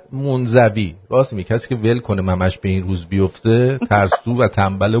 تنبل، منزوی. راست میگه، کسی که ول کنه ممش به این روز بیفته ترسو و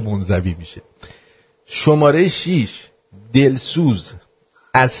تنبل و منزوی میشه. شماره 6 دلسوز،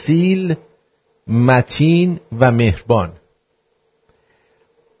 اصیل، متین و مهربان.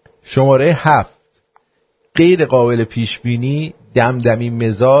 شماره 7 غیر قابل پیش بینی، دمدمی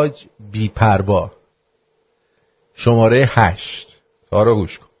مزاج، بی‌پروا. شماره 8 تارا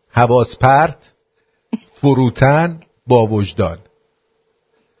گوش کن، حواس پرت، فروتن، با وجدان.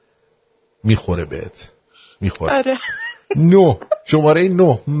 میخوره بهت، میخوره. آره. 9 شماره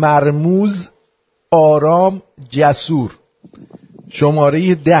 9 مرموز، آرام، جسور.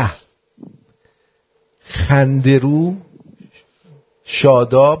 شماره 10 خندرو،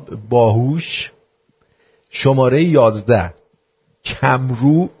 شاداب، باهوش. شماره 11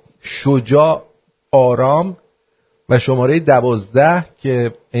 کمرو، شجاع، آرام. و شماره 12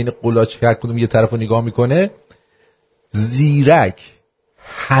 که این قلاچ هر کدوم یه طرف رو نگاه میکنه زیرک،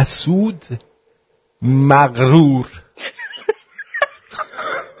 حسود، مغرور.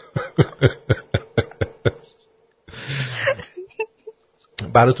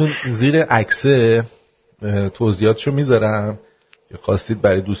 براتون زیر عکسه توضیحاتشو میذارم که خواستید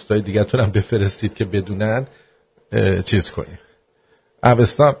برای دوستای دیگه‌تون هم بفرستید که بدونن چیز کنید.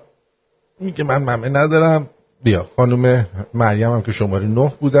 اوستا میگه من ممه ندارم. بیا خانم مریم هم که شماره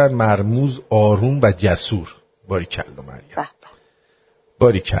 9 بودن، مرموز، آروم و جسور. باریکلا مریم،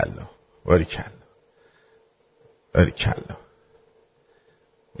 باریکلا.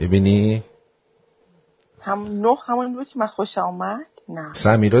 ببینی همون 9 همون بود که من خوشم اومد. نه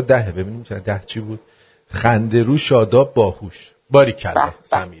سمیرا 10. ببینیم چه 10 چی بود. خندرو، شاداب، باهوش. باریکلا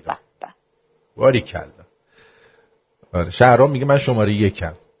سمیرا، باریکلا. آره شهرام میگه من شماره 1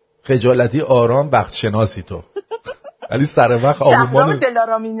 خجالتی، آرام، وقت شناسی تو. ولی سر وقت آرومان. شهرام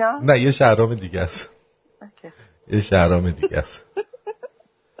دلارامینا؟ نه یه شهرام دیگه است. یه شهرام دیگه است.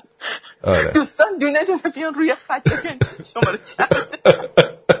 آره دوستان دونه بیان روی خط بگن شماره چند.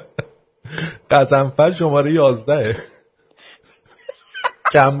 قزنفر شماره 11.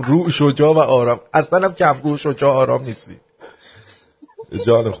 کمرو، شجاع و آرام. اصلا هم کمرو، شجاع، آرام نیستی.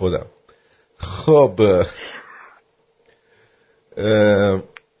 جان خودم. خب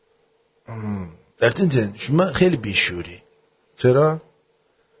درتین شما خیلی بیشوری. چرا؟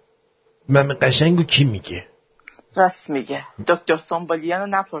 من قشنگو کی میگه؟ راست میگه. دکتر سنبالیان رو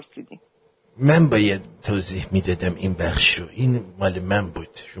نپرسیدیم. من باید توضیح میدادم این بخش رو. این مال من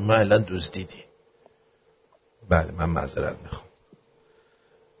بود، شما الان دزدیدی. بله من معذرت میخوام.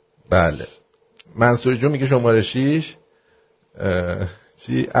 بله منصور جون میگه شماره 6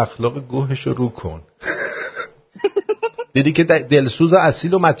 چی اخلاق گوهش رو کن. دیدی که دلسوز و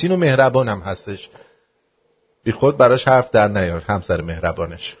اصیل و متین و مهربانم هستش. بی خود براش حرف در نیار همسر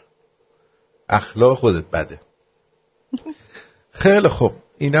مهربانش. اخلاق خودت بده. خیلی خوب.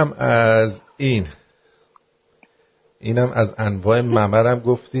 اینم از انواع ممرم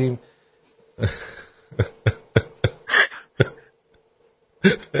گفتیم.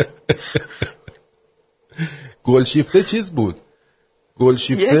 گلشیفته چیز بود.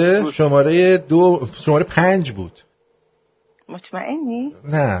 گلشیفته شماره 5 بود. مطمئنی؟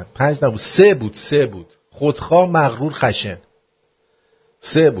 نه 5 نبود، 3 بود. خودخواه مغرور خشن.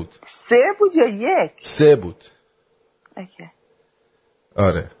 3 بود. 3 بود یا 1؟ 3 بود. اوکی.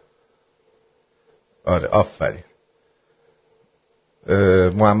 آره آفرین.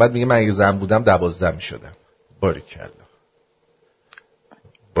 محمد میگه من اگه زن بودم 12 میشدم. باریکلا.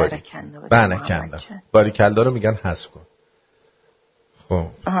 باریکلا رو میگن حذف کن. خب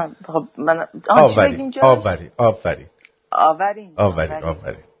من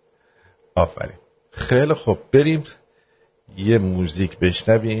آفرین. خیلی خب بریم یه موزیک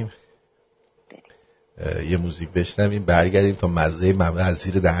بشنویم برگردیم تا مزه ممه از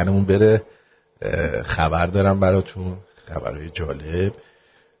زیر دهنمون بره. خبر دارم براتون، خبرهای جالب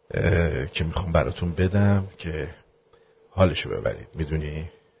که میخوام براتون بدم که حالشو ببرید. میدونی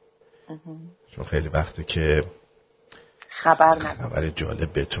چون خیلی وقته که خبر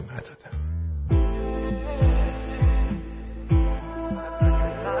جالب بهتون ندادم.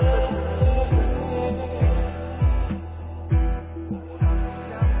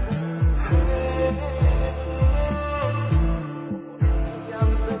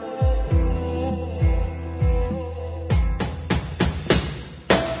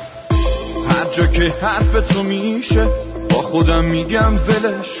 هر جا که حرف تو میشه با خودم میگم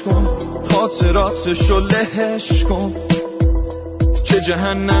ولش کن، خاطراتشو لهش کن. چه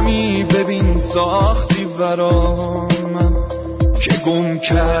جهنمی ببین ساختی برا من که گم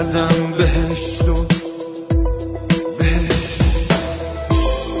کردم بهشتو.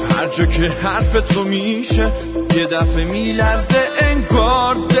 هر جا که حرف تو میشه یه دفعه میلرزه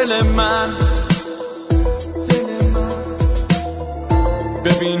انگار دل من.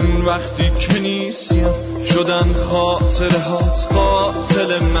 ببین وقتی که نیستیم شدن خاطره هات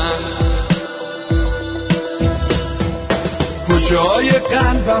قاتل من. کجای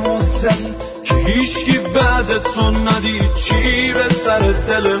قلبمو زدی که هیچکی بعد تو ندید چی به سر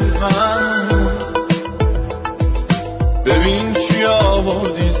دل من. ببین چی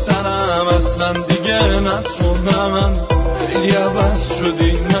آوردی سرم اصلا دیگه نتونم، من خیلی عوض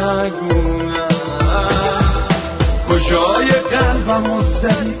شدی نگونم. کجای قلبمو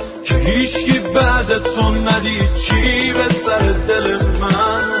زدی که هیچکی بعد تو ندید چی به سر دل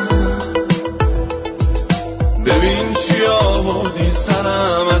من. ببین چی آوردی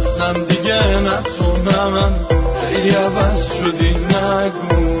سرم اصلا دیگه نتونم، من خیلی عوض شدی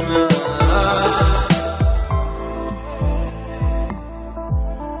نگونم.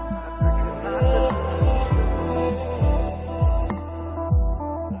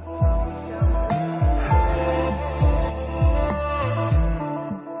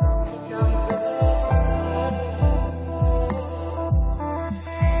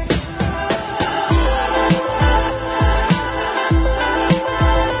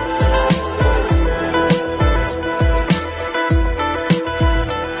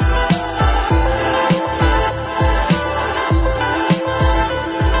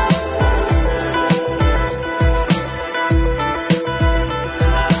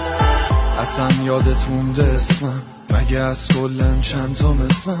 یادت مونده اسمم مگه از کلن چند تا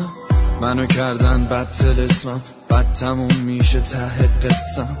اسمم؟ منو کردن بدتل اسمم بد تموم میشه ته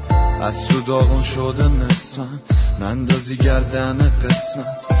قسم. از تو داغون شده نسمم نندازی گردن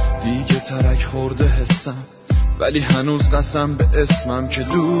قسمت دیگه ترک خورده حسم. ولی هنوز قسم به اسمم که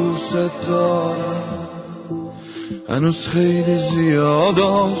دوست دارم هنوز خیلی زیاد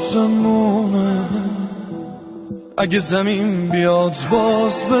آسمونه. اگه زمین بیاد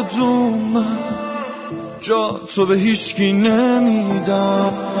باز بدونم جا تو به هیچکی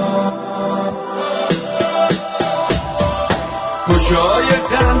نمیدم. کجای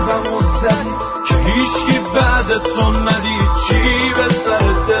قلبمو زدی که هیچکی بعد تو ندید چی به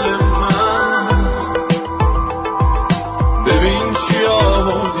سر دل من. ببین چی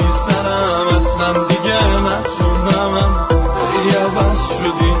آوردی سرم اصلا دیگه نتونم، من خیلی عوض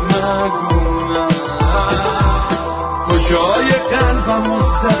شدی نگونم. کجای قلبمو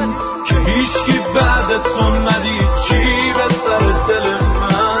زدی که هیچکی بعد تو ندید چی به سر دل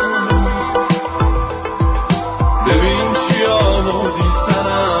من. ببین چی آوردی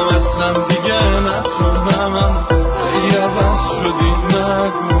سرم اصلا دیگه نتونم، من خیلی عوض شدی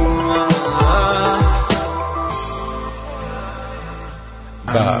نگونم.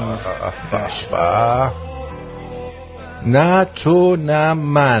 نه تو نه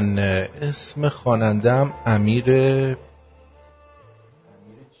من. اسم خوانندم امیر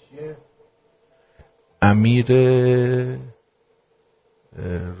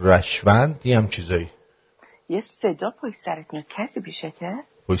رشوند یه هم چیزایی. یه صدا پشت سرت میاد، کسی پیشته؟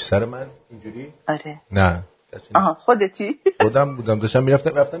 پشت سر من اینجوری؟ آره. نه. آها خودتی؟ خودم بودم، داشتم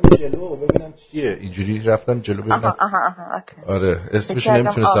میرفتم جلو ببینم چیه، اینجوری رفتم جلو ببینم. اوکی. آره اسمشو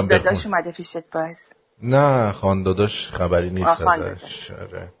نمیتونستم بخونم. داداش اومده پیشت باز؟ نه خانداداش خبری نیست ازش.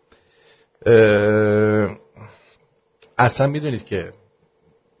 آره. اصلا میدونید که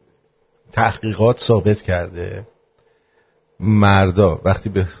تحقیقات ثابت کرده مردا وقتی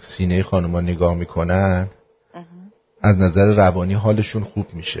به سینه خانوما نگاه میکنن از نظر روانی حالشون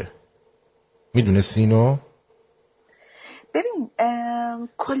خوب میشه. میدونستی اینو؟ ببین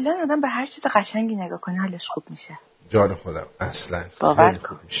کلا آدم به هر چیز قشنگی نگاه کنه حالش خوب میشه. جان خودم اصلا خیلی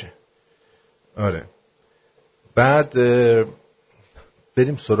خوب میشه. آره. بعد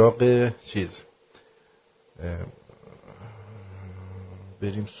بریم سراغ چیز،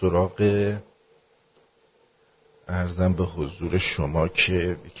 بریم سراغ عرضم به حضور شما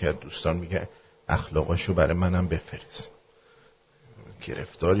که یکی از دوستان میگه اخلاقاشو برای منم بفرست.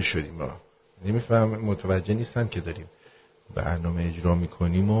 گرفتاری شدیم ما، نمیفهم، متوجه نیستن که داریم برنامه اجرا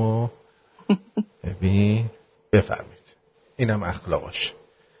میکنیم و ببین بفرمید اینم اخلاقاش،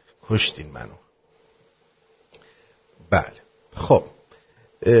 کشتین منو. بله خب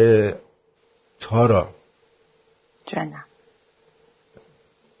تارا جانم،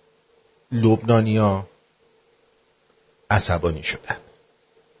 لبنانیا عصبانی شدن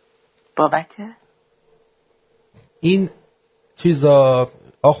بابت این چیزا.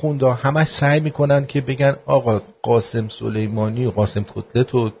 آخوندا همش سعی میکنن که بگن آقا قاسم سلیمانی و قاسم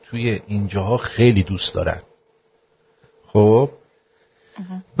کتلت رو توی اینجاها خیلی دوست دارن. خب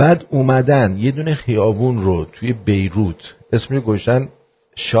بعد اومدن یه دونه خیابون رو توی بیروت اسمش گذاشتن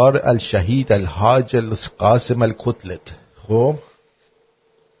شارع الشهید الحاج القاسم الکتلت. خب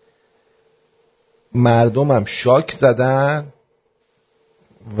مردم هم شاک زدن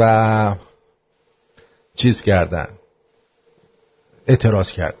و چیز کردن،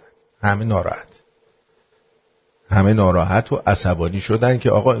 اعتراض کردن. همه ناراحت و عصبانی شدن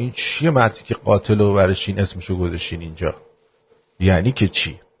که آقا این چیه مردی که قاتل و برشین اسمشو گذاشتین اینجا، یعنی که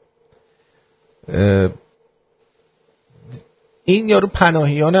چی؟ این یارو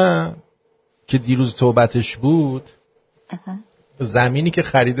پناهیانه که دیروز توبتش بود زمینی که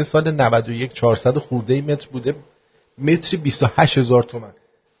خریده سال 91 400 خورده متر بوده، متری 28000 تومان،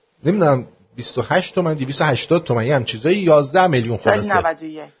 نمیدونم 28 تومن 280 تومن یه هم چیزایی، 11 میلیون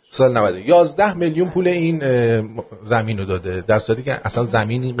خلاصه سال 91 11 میلیون پول این زمین رو داده، در صورتی که اصلا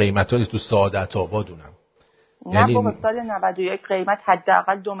زمین این قیمتا تو سعادت آباد اونم. نه بابا سال 91 قیمت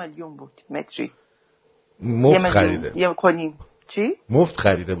حداقل 2 میلیون بود متری. مفت خریده. یه کنیم چی؟ مفت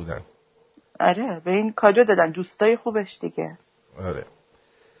خریده بودن. آره به این کادو دادن دوستای خوبش دیگه.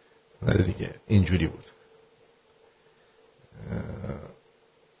 آره دیگه اینجوری بود.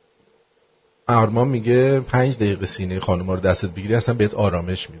 آرمان میگه 5 دقیقه سینه خانوما رو دستت بگیری اصلا بهت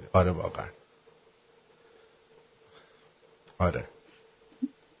آرامش میده. آره واقعا. آره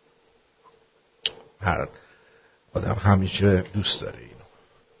هر آدم همیشه دوست داره اینو.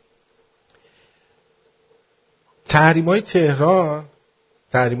 تحریم‌های تهران،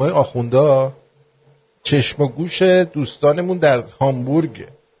 تحریم‌های آخوندا، چشم و گوش دوستانمون در هامبورگ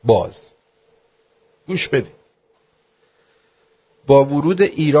باز. گوش بدید. با ورود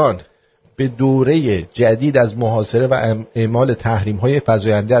ایران به دوره جدید از محاصره و اعمال تحریم‌های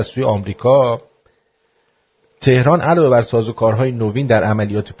فزاینده از سوی آمریکا، تهران علاوه بر سازوکارهای نوین در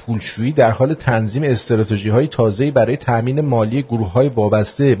عملیات پولشویی در حال تنظیم استراتژی‌های تازه‌ای برای تأمین مالی گروه‌های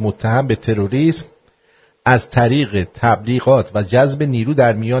وابسته متهم به تروریسم از طریق تبلیغات و جذب نیرو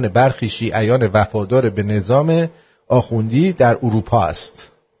در میان برخی شیعیان وفادار به نظام آخوندی در اروپا است.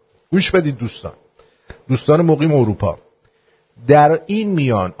 گوش بدید دوستان مقیم اروپا. در این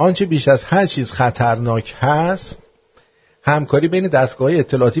میان آنچه بیش از هر چیز خطرناک هست همکاری بین دستگاه‌های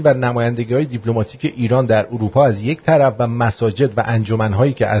اطلاعاتی و نمایندگی‌های دیپلماتیک ایران در اروپا از یک طرف و مساجد و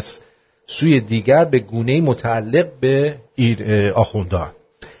انجمن‌هایی که از سوی دیگر به گونه‌ای متعلق به آخوندان.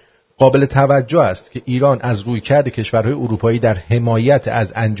 قابل توجه است که ایران از رویکرد کشورهای اروپایی در حمایت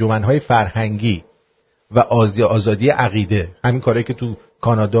از انجمن‌های فرهنگی و آزادی عقیده، همین کاری که تو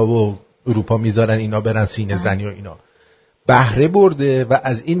کانادا و اروپا میذارن اینا برن سینه زنی و اینا، بهره برده و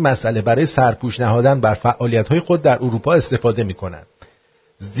از این مسئله برای سرپوش نهادن بر فعالیت‌های خود در اروپا استفاده می‌کنند.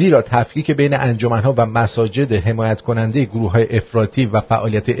 زیرا تفکیک بین انجمن‌ها و مساجد حمایت کننده گروه‌های افراطی و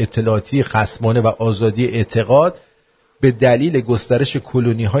فعالیت اطلاعاتی خصمانه و آزادی اعتقاد به دلیل گسترش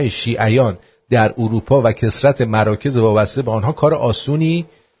کلونی‌های شیعیان در اروپا و کثرت مراکز وابسته به آنها کار آسونی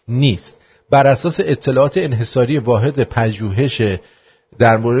نیست. بر اساس اطلاعات انحصاری واحد پژوهش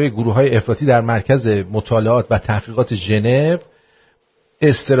در مورد گروه‌های افراطی در مرکز مطالعات و تحقیقات ژنو،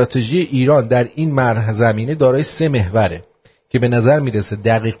 استراتژی ایران در این زمینه دارای 3 محوره که به نظر میرسه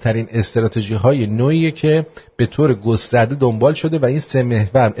دقیق ترین استراتژی های نوعیه که به طور گسترده دنبال شده و این 3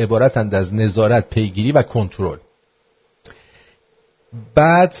 محور عبارتند از نظارت، پیگیری و کنترل.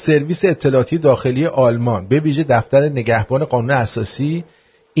 بعد سرویس اطلاعاتی داخلی آلمان به ویژه دفتر نگهبان قانون اساسی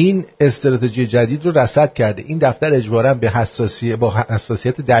این استراتژی جدید رو رصد کرده. این دفتر اجباراً با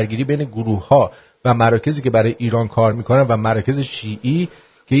حساسیت درگیری بین گروه‌ها و مراکزی که برای ایران کار میکنن و مراکز شیعی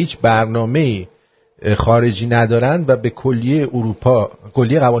که هیچ برنامه‌ای خارجی ندارن و به کلیه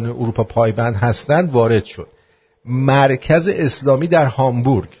قوانین اروپا پایبند هستند وارد شد. مرکز اسلامی در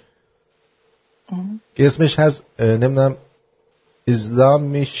هامبورگ که اسمش هست نمیدونم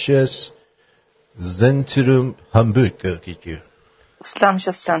اسلامیشس زنتروم هامبورگ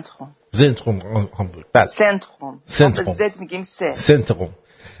اسلامیشس زنتروم هامبورگ. بس سنتروم زد میگیم سنتروم.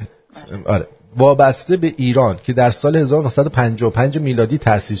 آره، وابسته به ایران که در سال 1955 میلادی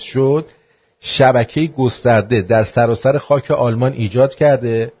تأسیس شد، شبکه‌ای گسترده در سراسر خاک آلمان ایجاد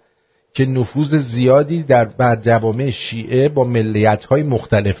کرده که نفوذ زیادی بر جوامع شیعه با ملیت‌های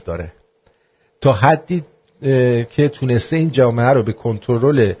مختلف داره، تا حدی که تونسته این جامعه رو به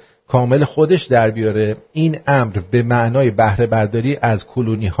کنترل کامل خودش در بیاره. این امر به معنای بهره برداری از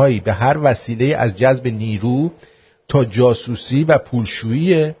کلونی‌هایی به هر وسیله از جذب نیرو تا جاسوسی و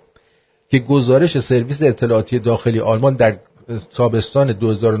پولشویی که گزارش سرویس اطلاعاتی داخلی آلمان در تابستان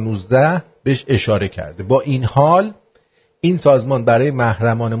 2019 بهش اشاره کرده. با این حال این سازمان برای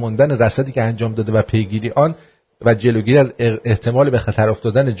محرمانه ماندن رصدی که انجام داده و پیگیری آن و جلوگیری از احتمال به خطر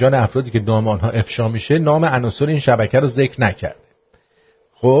افتادن جان افرادی که نام آنها افشا میشه، نام عناصر این شبکه رو ذکر نکرده.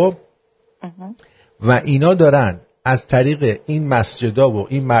 خب و اینا دارن از طریق این مسجدها و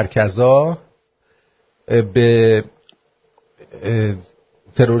این مرکزها به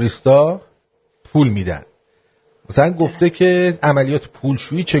تروریستا پول میدن. مثلا گفته که عملیات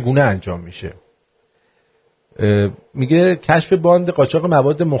پولشویی چگونه انجام میشه. میگه کشف باند قاچاق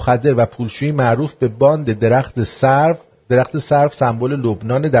مواد مخدر و پولشویی معروف به باند درخت سرو سمبل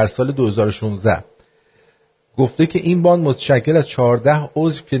لبنان در سال 2016. گفته که این باند متشکل از 14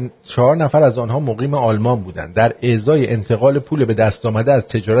 عضو که 4 نفر از آنها مقیم آلمان بودند. در ازای انتقال پول به دست آمده از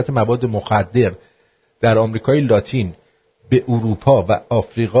تجارت مواد مخدر در آمریکای لاتین به اروپا و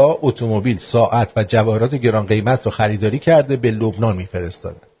آفریقا اتومبیل، ساعت و جواهرات گران قیمت را خریداری کرده به لبنان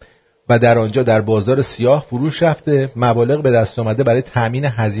می‌فرستاد و در آنجا در بازار سیاه فروش رفته. مبالغ به دست آمده برای تامین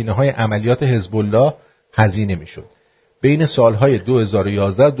هزینه‌های عملیات حزب الله هزینه می‌شد. بین سالهای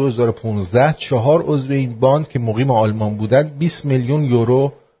 2011 و 2015 4 عضو این باند که مقیم آلمان بودند 20 میلیون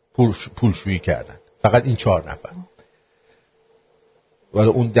یورو پولشویی کردند. فقط این 4 نفر. ولی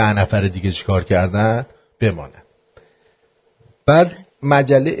اون 10 نفر دیگه چیکار کردن؟ بمانه. بعد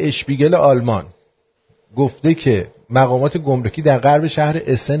مجله اشپیگل آلمان گفته که مقامات گمرکی در غرب شهر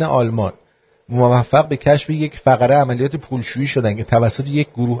اسن آلمان موفق به کشف یک فقره عملیات پولشویی شدند که توسط یک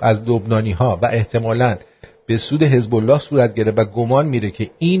گروه از لبنانی‌ها و احتمالاً به سود حزب الله صورت گرفت و گمان میره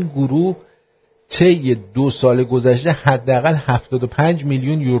که این گروه طی 2 سال گذشته حداقل 75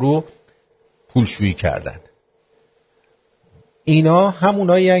 میلیون یورو پولشویی کردند. اینا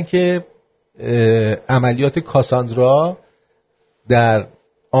همونایی هستند که عملیات کاساندرا در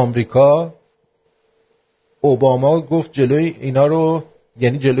آمریکا اوباما گفت جلوی اینا رو،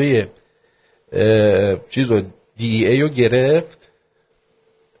 یعنی جلوی DEA رو گرفت،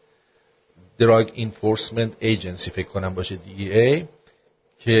 Drug Enforcement Agency فکر کنم باشه DEA،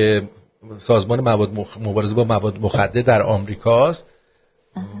 که سازمان مبارزه با مواد مخدر در آمریکاست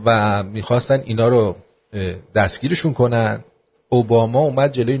و میخواستن اینا رو دستگیرشون کنن. اوباما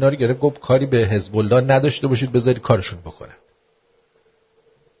اومد جلوی اینا رو گرفت، گفت کاری به حزب الله نداشته باشید، بذارید کارشون بکنن.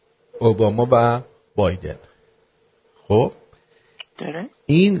 اوباما و بایدن. خب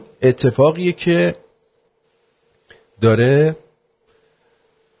این اتفاقیه که داره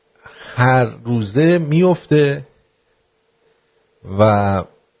هر روزه میفته و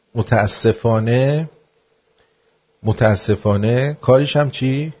متاسفانه کاریش هم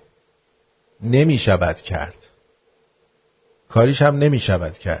چی؟ نمیشود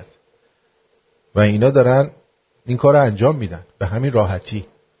کرد و اینا دارن این کار رو انجام میدن به همین راحتی.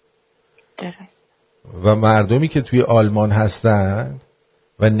 درست. و مردمی که توی آلمان هستن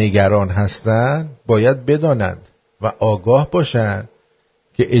و نگران هستن باید بدانند و آگاه باشند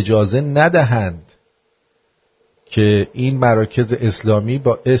که اجازه ندهند که این مراکز اسلامی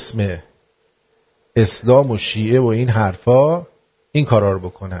با اسم اسلام و شیعه و این حرفا این کارا رو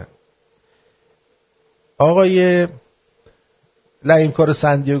بکنن. آقای لئیمکار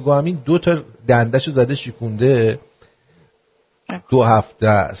سندیاگو همین 2 تا دندشو زده شکونده 2 هفته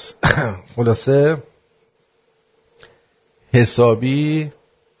است. خلاصه حسابی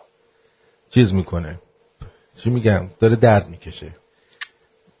چیز میکنه، چی میگم، داره درد میکشه.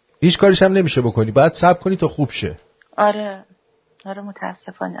 هیچ کارش هم نمیشه بکنی، باید صبر کنی تا خوب شه. آره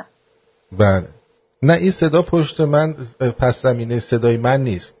متاسفانه. بله. نه این صدا پشت من پس زمینه صدای من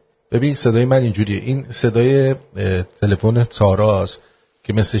نیست. ببین صدای من اینجوریه، این صدای تلفن تاراست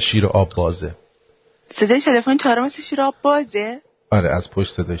که مثل شیر آب بازه. صدای تلفن تارا مثل شیر آب بازه؟ آره از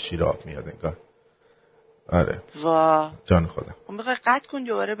پشت صدای شیر آب میاد انگار. آره وا جان خودم. اون بخوای قطع کن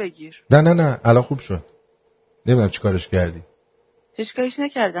دوباره بگیر. نه الان خوب شد. نمیدونم چی کارش کردی. هیچ کارش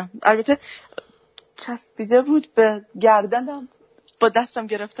نکردم، البته چسبیده بود به گردنم، با دستم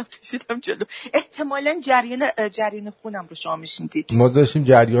گرفتم کشیدم جلو. احتمالاً جریان خونم رو شما میشنیدید. ما داشتیم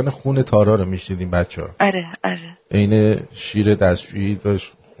جریان خون تارا رو میشنیدیم بچه‌ها. آره عین شیر دستشویی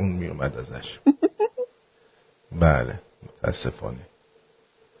داشت خون میومد ازش. بله متاسفانه.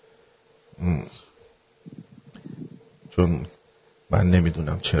 چون من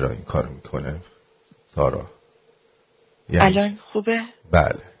نمیدونم چرا این کارو میکنه تارا. یعنی الان خوبه؟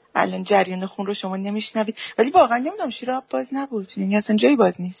 بله الان جریان خون رو شما نمیشنوید، ولی واقعا نمیدونم شیر آب باز نبود، یعنی اصلا جایی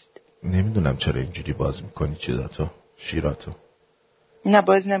باز نیست. نمیدونم چرا اینجوری باز میکنی چیزاتو، شیراتو. نه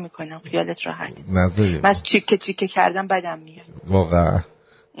باز نمیکنم، خیالت راحت. نذاری من از چیکه کردم بدم میاد واقعا.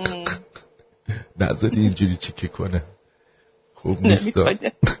 نذاری اینجوری چیکه کنه، خوب نیست.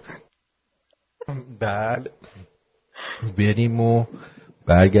 بله بریم و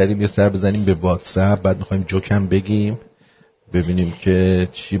برگردیم یه سر بزنیم به واتساپ، بعد میخوایم جوکم بگیم، ببینیم که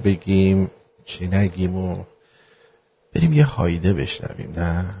چی بگیم چی نگیم و بریم یه هایده بشنویم.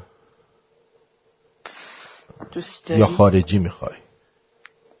 نه دوست داری؟ یا خارجی میخوای؟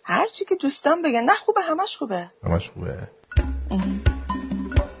 هر چی که دوستان بگن. نه خوبه، همش خوبه.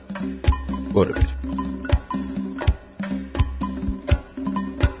 برو بریم.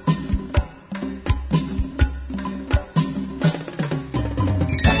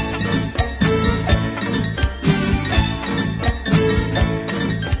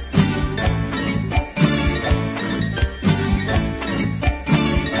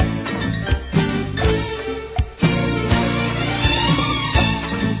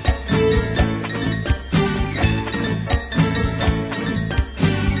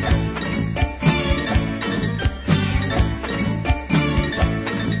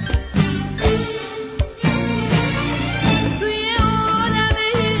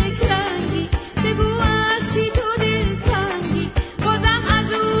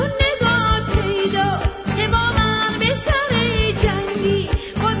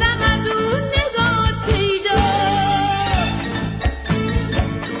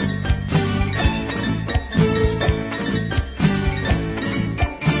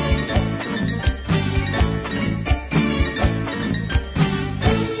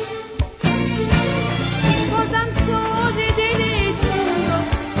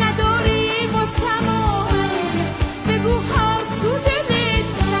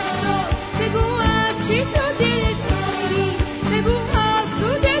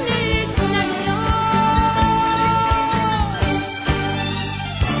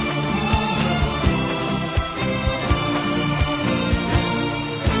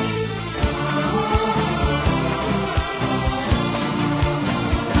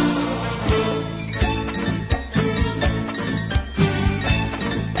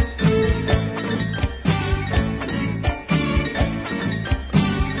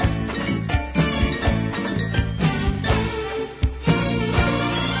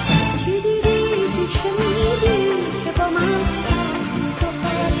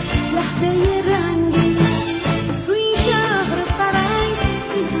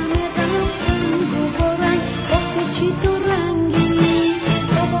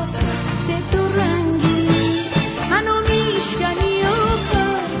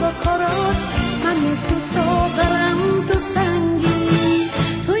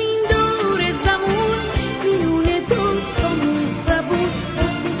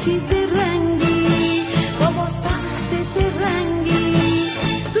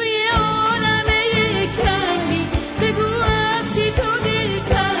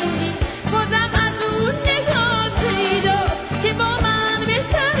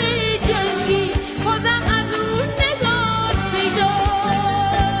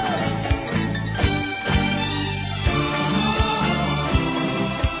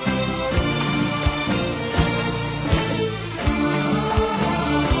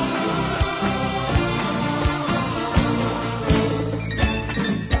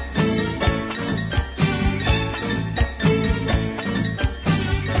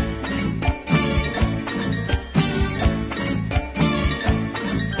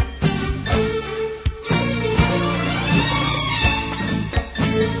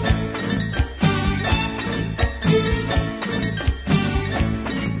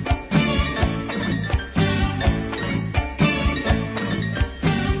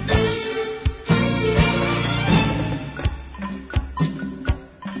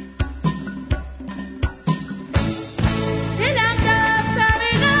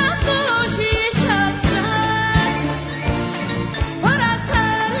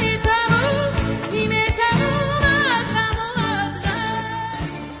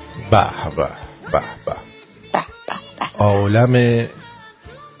 عالم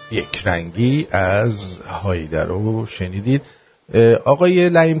یک رنگی از هایده رو شنیدید. آقای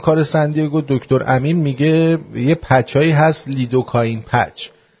لعیم کار سندیگو دکتر امین میگه یه پچایی هست لیدوکاین پچ،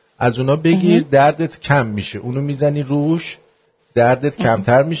 از اونا بگیر دردت کم میشه، اونو میزنی روش دردت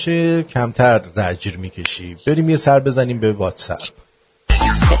کمتر میشه، کمتر زجر میکشی. بریم یه سر بزنیم به واتساپ.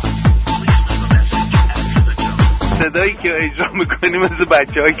 صدایی که اجرا میکنی مثل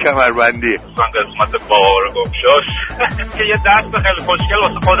بچه‌های کمربندی. من قسمت بار گمشاش که یه دست خیلی خوشگل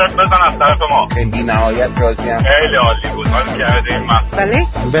واسه خودت بزن از طرف ما. بی نهایت راضیم. خیلی عالی بود. حال کردیم من.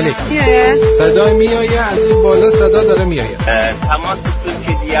 بله. صدا میایه از این بالا، صدا داره میایه. تماس تو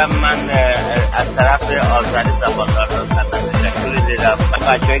کلیه من از طرف آذر زباندار هستم. تشکر دیدم.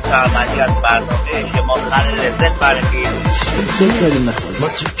 بچه‌های کارمندی از برنامه شما خیلی لذت بردیم. چه کلمه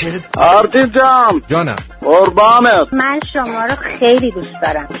خود؟ آرتین جانم. قربانت. من شما رو خیلی دوست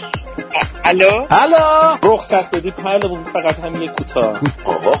دارم. الو رخصت بدی پهلوون، فقط هم یک کوتاه.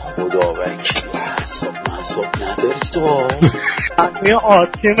 آقا خدا وکیل حساب نداری تو. اسمی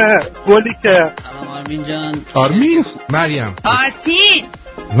آرتینه گلی که سلام آرمین جان. آرمین مریم آرتین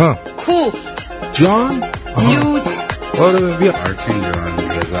ها کوفت جان یوز. آره بیا آرتین جان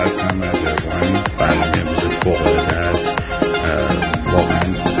رضا هستم از روان. برنامه امروز فوق‌العاده است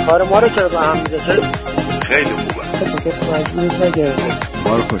واقعا. کار ما رو چرا با هم میذاره؟ خیلی خوبه.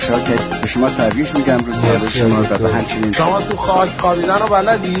 ما رو خوشحال کرد. به شما تبریک میگم روز زیبای شما و به همچنین شما تو خاک خوابیدن رو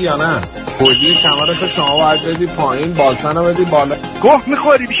بلدی یا نه؟ کلی کمرشو شما باید بدی پایین، بالشن رو بدی بالا. گوه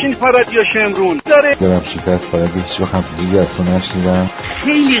میخوری بشین فراد یا شمرون داره. دارم شکست فرادی هیچ وقت هم دیگه از تو نشنیدم.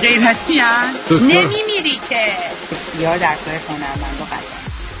 خیلی غیر هستی هست نمیمیری که. بسیار در کار هنرمند و قدم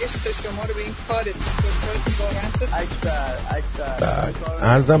عشق شما رو به این کارت اکبر.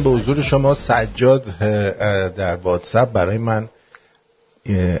 عرضم به حضور شما سجاد در واتساپ برای من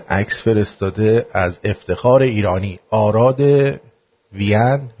عکس فرستاده از افتخار ایرانی آراد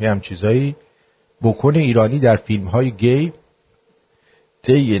وین یا هم چیزایی، بکن ایرانی در فیلم های گی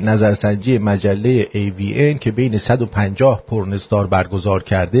طی نظرسنجی مجله AVN که بین 150 پورنستار برگزار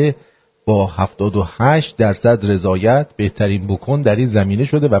کرده با 78% رضایت بهترین بکن در این زمینه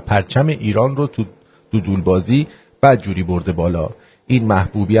شده و پرچم ایران رو تو دودولبازی بدجوری برده بالا. این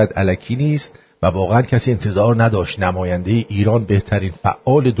محبوبیت الکی نیست و واقعا کسی انتظار نداشت نماینده ایران بهترین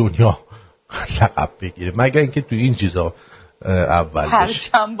فعال دنیا لقب بگیره، مگر اینکه تو این چیزا اول بشه.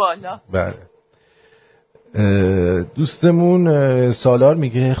 پرچم بالا. بله. دوستمون سالار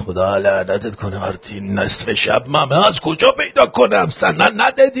میگه خدا لعنتت کنه آرتین، نصف شب ممه از کجا پیدا کنم؟ سنن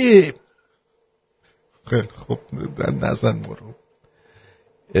ندادی. خیلی خوب نزن مرو.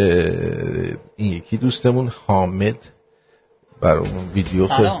 این یکی دوستمون حامد برامون ویدیو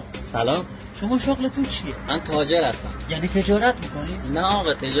سلام شما شغلتون چیه؟ من تاجر هستم. یعنی تجارت میکنی؟ نه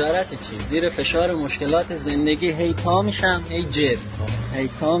آقا تجارت چی؟ زیر فشار مشکلات زندگی هی تا میشم هی جر میکنم، هی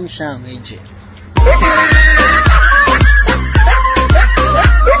تا میشم هی جر.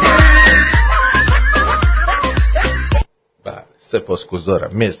 بله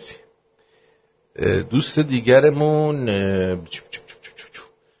سپاسگزارم، مرسی. دوست دیگرمون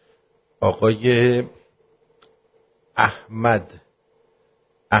آقای احمد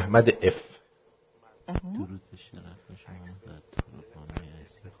اف.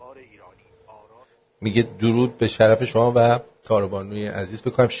 میگه درود به شرف شما و تارا بانوی عزیز.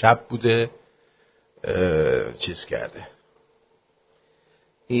 بکنم شب بوده چیز کرده.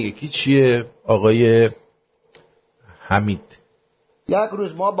 این یکی چیه؟ آقای حمید. یک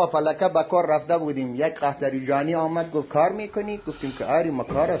روز ما با فلکه به کار رفته بودیم، یک قهدری جانی آمد گفت کار میکنی؟ گفتیم که آری ما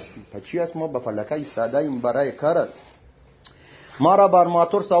کار هستیم. پس چی است؟ ما با فلکه ایستاده ایم برای کار است. ما را بر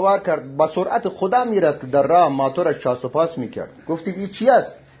موتور سوار کرد، با سرعت خدا میرفت در راه موتورش چاسپاس میکرد. گفتیم این چی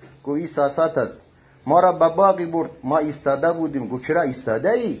است؟ گفت این ساسات است. ما را به باغی برد، ما ایستاده بودیم. گفت چرا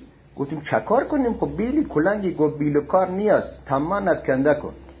ایستاده ای؟ گفتیم چه کار کنیم؟ خب بیلی کلنگی. گفت بیل کار نیست، تمانت کنده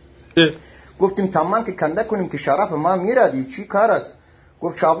کن. گفتیم تمام که کنده کنیم که شرف ما میرادی، چی کار است؟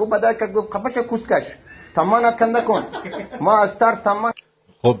 گفت چاقو بده کرد. گفت قفش کوسکش، تمانت کنده کن. ما از ترس تمان.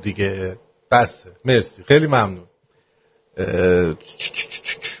 خب دیگه بس، مرسی، خیلی ممنون.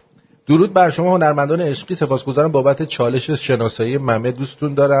 درود بر شما هنرمندان عشقی، سپاسگزارم بابت چالش شناسایی ممه.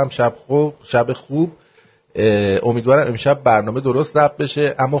 دوستون دارم. شب خوب. امیدوارم امشب برنامه درست ضبط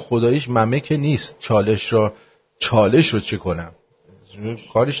بشه، اما خداییش ممه که نیست. چالش رو چه کنم؟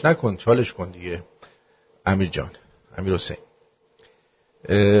 کارش نکن، چالش کن دیگه. امیر جان، امیر حسین.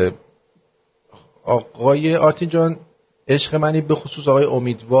 آقای آرتین جان عشق منی، به خصوص آقای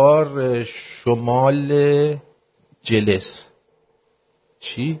امیدوار شمال جلس.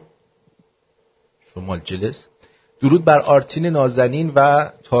 چی؟ شمال جلس. درود بر آرتین نازنین و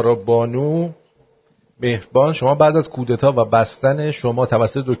تارا بانو مهربان، شما بعد از کودتا و بستن شما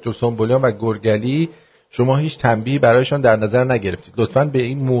توسط دکتر سنبولیان و گرگلی شما هیچ تنبیهی برایشان در نظر نگرفتید. لطفاً به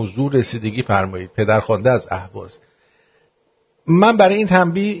این موضوع رسیدگی فرمایید. پدرخوانده از اهواز. من برای این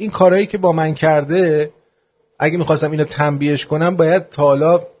تنبیه، این کارهایی که با من کرده، اگه میخواستم اینو تنبیهش کنم باید تا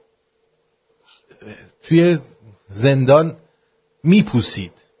حالا توی زندان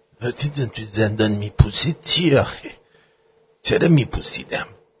میپوسید. توی زندان میپوسید چی آخه؟ چرا میپوسیدم؟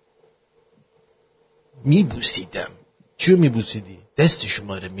 میبوسیدم. چیو میبوسیدی؟ دست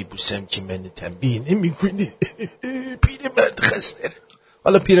شما رو میبوسم که من تنبیه نمیکنی. پیرمرد خسته.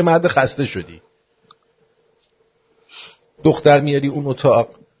 حالا پیرمرد خسته شدی، دختر میاری اون اتاق،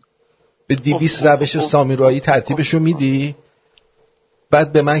 به 200 روش سامورایی ترتیبشو میدی،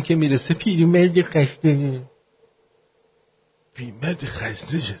 بعد به من که میرسه پیرمرد خسته. پیرمرد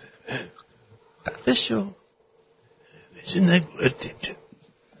خسته شده. خفشو چه نگوردیم چه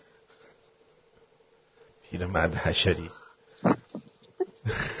پیرمرد حشری.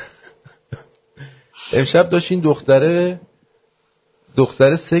 امشب داشت این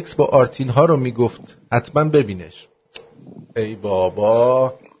دختره سکس با آرتین ها رو میگفت، حتما ببینش. ای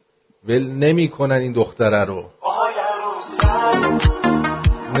بابا، ول نمی کنن این دختره رو.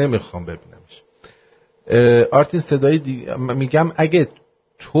 نمیخوام ببینمش. آرتین صدای میگم اگه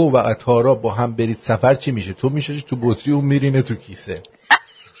تو و تارا با هم برید سفر چی میشه؟ تو میشه تو بطری، اون میرینه تو کیسه.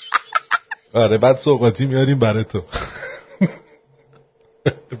 آره، بعد سوغاتی میاریم برای تو.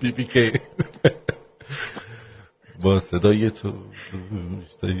 بی بی کی با صدای تو،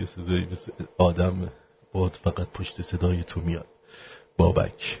 صدای مثل آدم باد، فقط پشت صدای تو میاد.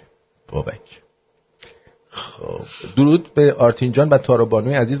 بابک. خب، درود به آرتین جان و تارا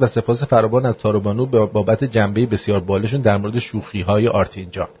بانوی عزیز و سپاس فراوان از تارا بانو بابت جنبه بسیار بالشون در مورد شوخی های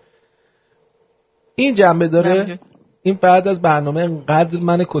آرتین جان. این جنبه داره. این بعد از برنامه انقدر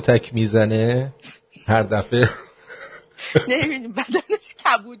من کتک میزنه هر دفعه. نمیبینیم بدنش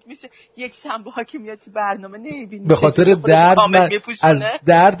کبود میشه یک شنبه ها که میاد تو برنامه. نمیبینیم به خاطر درد از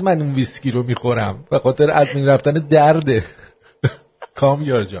درد من اون ویسکی رو میخورم، به خاطر از این رفتن درده.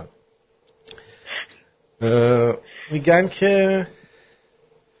 کامیار جان میگن که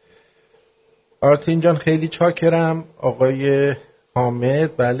آرتین جان خیلی چاکرم. آقای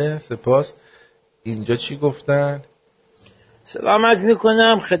حامد، بله سپاس. اینجا چی گفتن؟ سلام عرض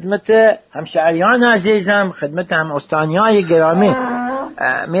میکنم خدمت همشهریان عزیزم، خدمت هم استانیای گرامی.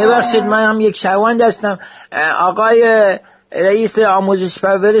 میبخشید من هم یک شهروند هستم. آقای رئیس آموزش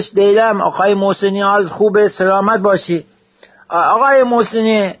پرورش دیلم، آقای محسنی، حال خوبه؟ سلامت باشی. آقای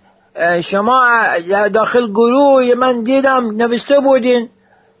محسنی، شما داخل گروه من دیدم نوشته بودین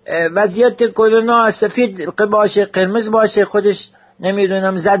وضعیت کرونا سفید باشه قرمز باشه، خودش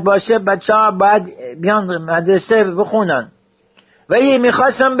نمیدونم زد باشه، بچه ها باید بیان مدرسه بخونن. ولی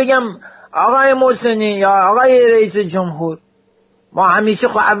میخواستم بگم آقای محسنی یا آقای رئیس جمهور، ما همیشه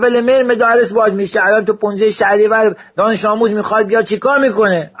خب اول میر مدارس باز میشه. الان تو 15 شهریور دانش آموز میخواد بیا چیکار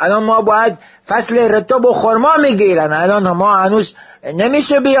میکنه؟ الان ما باید فصل رطب و خرما میگیرن، الان ما هنوز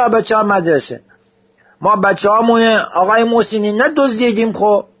نمیشه بیا بچه ها مدرسه. ما بچه هامون آقای محسنی ندزدیدیم،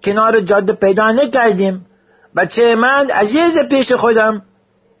 خب کنار جاده پیدا نکردیم. بچه من عزیز پیش خودم،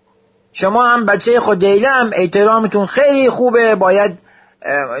 شما هم بچه خودیلم، احترامتون خیلی خوبه، باید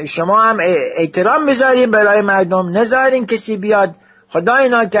شما هم احترام بذاریم برای مردم، نذارین کسی بیاد خدای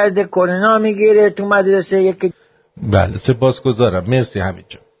نکرده کرونا میگیره تو مدرسه یکی. بله سپاسگزارم، مرسی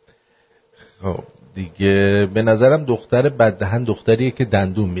همینجا. خب دیگه به نظرم دختر بددهن دختریه که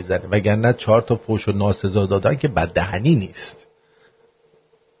دندون میزنه، وگرنه 4 تا فوش و ناسزا دادن که بددهنی نیست.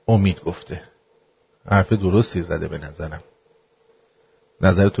 امید گفته حرف درستی زده به نظرم.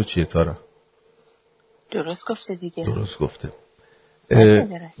 نظر تو چیه تارا؟ درست گفته دیگه. درست گفته.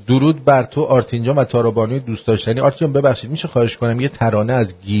 درود بر تو آرتین جان و تارا بانوی دوست داشتنی. آرتین جان ببخشید میشه خواهش کنم یه ترانه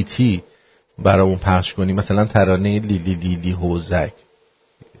از گیتی برامون پخش کنی، مثلا ترانه لیلی لیلی هوزک.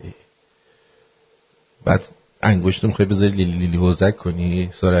 بعد انگشتم میخوای بذاری لیلی لیلی هوزک کنی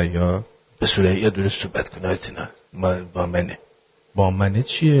سریا؟ به سریا درست صحبت کن آرتینا. با منه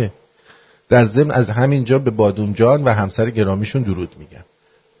چیه؟ در ضمن از همینجا به بادوم جان و همسر گرامیشون درود میگم.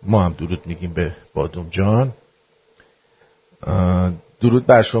 ما هم درود میگیم به بادوم جان. درود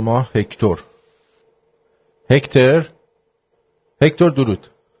بر شما هکتور درود.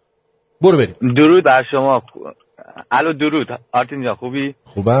 برو بریم. درود بر شما. الو درود آرتین جان، خوبی؟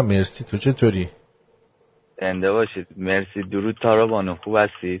 خوبم مرسی، تو چطوری؟ زنده باشید. مرسی. درود تارا بانو، خوب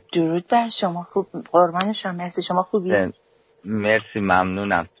هستی؟ درود بر شما، خوب قربان شما، مرسی. شما خوبی؟ مرسی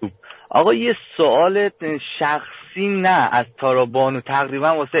ممنونم. آقا یه سوال شخصی نه از تارا بانو،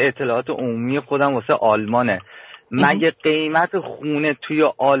 تقریبا واسه اطلاعات عمومی خودم، واسه آلمانه. مگه قیمت خونه توی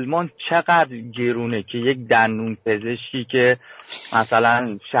آلمان چقدر گرونه که یک دندون پزشکی که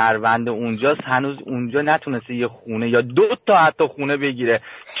مثلا شهروند اونجاست هنوز اونجا نتونسته یه خونه یا 2 تا حتی خونه بگیره.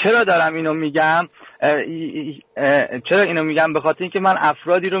 چرا دارم اینو میگم؟ به خاطر اینکه من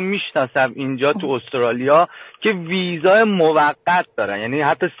افرادی رو میشناسم اینجا تو استرالیا که ویزای موقت دارن، یعنی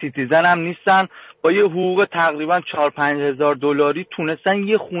حتی سیتیزن هم نیستن، با یه حقوق تقریبا 4-5 هزار دلاری تونستن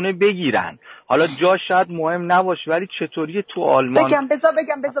یه خونه بگیرن. حالا جا شاید مهم نباشه ولی چطوریه تو آلمان؟ بذار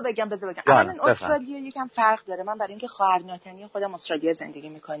بگم الان استرالیا یکم فرق داره. من برای اینکه خواهر ناتنی خودم استرالیا زندگی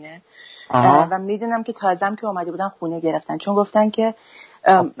میکنه و میدونم که تازم که اومده بودن خونه گرفتن، چون گفتن که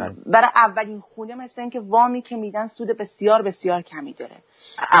برای اولین خونه مثلا اینکه وامی که میدن سود بسیار بسیار کمی داره.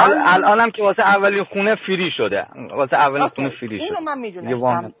 الانم که واسه اولین خونه فری شده، واسه اولین خونه فری شده. اینو من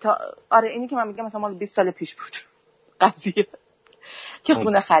میدونستم آره اینی که من میگم مثلا مال 20 سال پیش بود قضیه که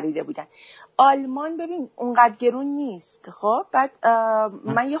خونه خریده بودن. آلمان ببین اونقدر گرون نیست. خب بعد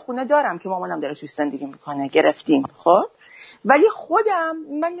من یه خونه دارم که مامانم داره توش زندگی میکنه، گرفتیم. خب ولی خودم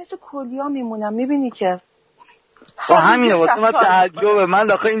من مثل کلیا میمونم. میبینی که همینه واسه من تعجبه. من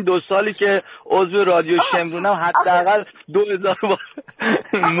داخل این 2 سالی که عضو رادیو شمرونم حداقل 2000 بار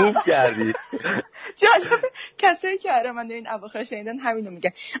موو کردی. جالبه کسایی که آره من این اواخر شنیدن همینو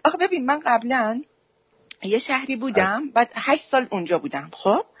میگن. آخه ببین من قبلا یه شهری بودم، بعد 8 سال اونجا بودم.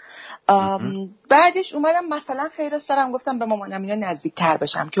 خب بعدش اومدم مثلا خیر سرم گفتم به مامانم اینا نزدیک‌تر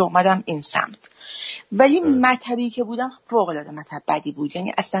بشم که اومدم این سمت. ولی مطبی که بودم فوق‌العاده مطب بدی بود،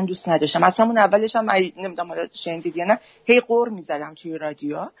 یعنی اصلا دوست نداشتم. اصلا اون اولش هم نمیدونم حالا شنیدید یا نه، هی قور می‌زدم توی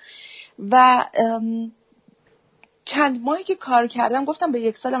رادیو و چند ماهی که کار کردم گفتم به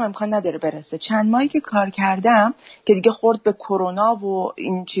 1 سالم امکان نداره برسه. چند ماهی که کار کردم که دیگه خورد به کرونا و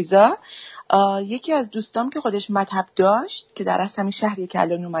این چیزا، یکی از دوستام که خودش مطب داشت که در اصل همین شهری که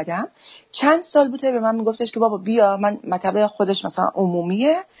الان اومدم چند سال بوده به من میگفتش که بابا بیا، من مطب خودش مثلا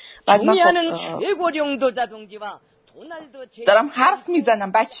عمومیه. بعد من دارم حرف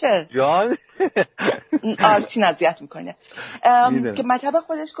میزنم بچه جان آرتین اذیت میکنه که مطب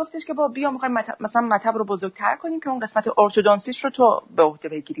خودش گفتش که بابا بیا میخوایم مثلا مطب رو بزرگتر کنیم که اون قسمت ارتودانسیش رو تو به عهده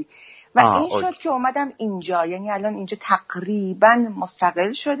بگیری. و این شد که اومدم اینجا، یعنی الان اینجا تقریبا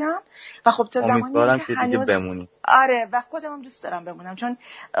مستقل شدم و خب تا زمانی که هنوز بمونی. آره و خودم هم دوست دارم بمونم، چون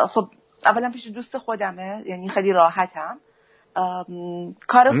خب اولا پیش دوست خودمه، یعنی خیلی راحتم.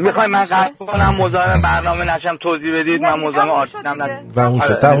 کار میخوای من قطع کنم مزاحم برنامه نشم توضیح بدید؟ من مزاحم آرتینم ندید. و اون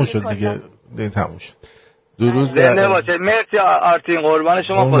شد تموم شد دیگه تموم شد. درود زنده باشه. مرسی آرتین، قربان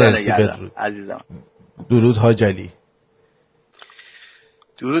شما، خدا نگهدار عزیزم. درود حاج علی.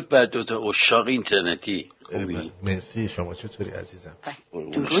 درود بر 2 تا عشاق اینترنتی. مرسی. شما چطوری عزیزم؟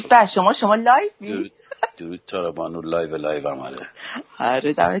 درود بر شما لایو. درود تارا بانو لایو عمله.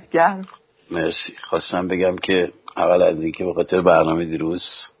 آره دمت گرم. مرسی. خواستم بگم که اول از اینکه به خاطر برنامه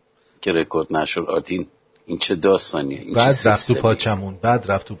دیروز که رکورد نشد آرتین این چه داستانیه. بعد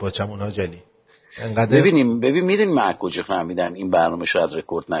رفت تو پاچمون حاج علی. ببین میدونی من کجا فهمیدم این برنامه شاید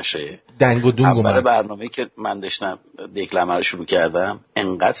رکورد نشه؟ دنگ و دونگ اول برنامه که من داشتم دکلمه رو شروع کردم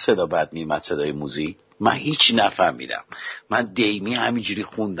انقدر صدا بد میومد، صدای موزیک، من هیچی نفهمیدم. من دیمی همینجوری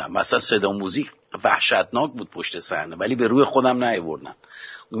خوندم، مثلا صدا موزیک وحشتناک بود پشت صحنه، ولی به روی خودم نیاوردم.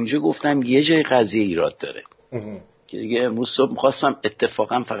 اونجا گفتم یه جای قضیه ایراد داره که دیگه امروز صبح می‌خواستم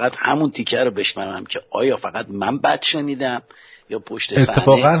اتفاقا فقط همون تیکه رو بشنوم که آیا فقط من بد شنیدم یا پشت صحنه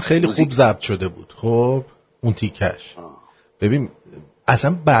اتفاقا خیلی خوب ضبط شده بود. خب اون تیکش ببین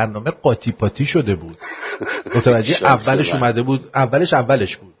اصلا برنامه قاطی پاتی شده بود. متوجه اولش اومده بود،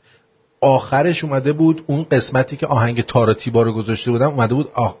 اولش بود، آخرش اومده بود اون قسمتی که آهنگ تارا تیبا رو گذاشته بودم اومده بود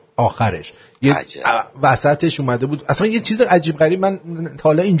آخرش، یه وسطش اومده بود. اصلا یه چیز عجیب غریب، من تا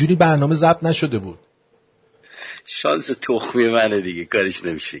حالا اینجوری برنامه ضبط نشده بود. شانس تخمی منه دیگه، کارش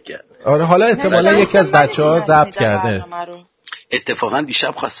نمیشه کرد. آره حالا احتمالا یکی از بچه‌ها ضبط کرده. اتفاقا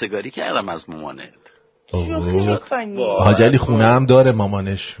دیشب خواستگاری کردم از مامانت. حاج علی خونه هم داره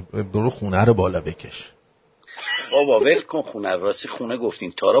مامانش، برو خونه رو بالا بکش. بابا ول کن خونه. راستی خونه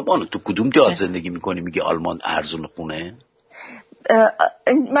گفتین تارا بانو تو کدوم دهات زندگی میکنی؟ میگی آلمان ارزون خونه؟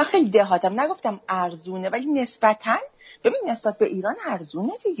 من خیلی دهاتم، نگفتم ارزونه ولی نسبتاً ببین نسبت به ایران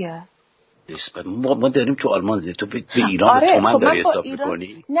ارزونه دیگه. نسبت ما داریم تو آلمان، تو به ایران تومن داری حساب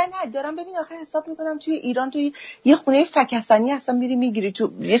میکنی؟ نه دارم ببین آخه حساب میکنم توی ایران توی یه خونه فکستانی اصلا میگیری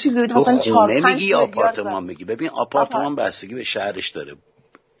تو یه چیزی بود مثلا 4-5 میگی آپارتمان میگی. ببین آپارتمان بستگی به شهرش داره.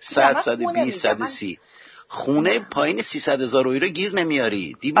 100 120 130 خونه پایین 300,000 یورو گیر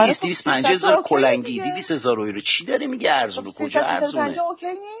نمیاری. 250,000 کلنگی 200,000 یورو چی داره میگه ارزونه؟ کجا ارزونه؟ اوکی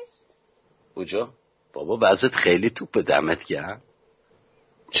نیست؟ کجا؟ بابا وضعت خیلی توپ، دمت گرم.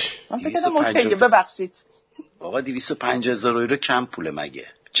 من فکر کنم اوکیه، ببخشید. آقا 250,000 یورو کم پوله مگه؟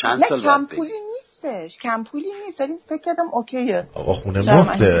 چند سال کم پولی نیستش، کم پولی نیست، ولی فکر کردم اوکیه. آقا خونه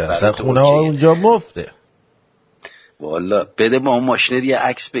مفته، اصلا خونه ها اونجا مفته. والا بده ما اون ماشین دیگه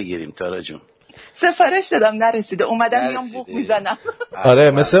عکس بگیریم تارا جون. سفارش دادم نرسیده، اومدم میام بوق میزنم.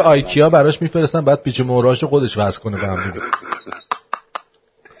 آره مثل آیکیا براش میفرستن بعد پیچ مهراشو خودش وصل کنه به هم دیگه.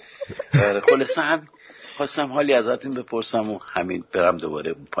 آره خلاصه هم خواستم حالی ازتون بپرسم و همین برم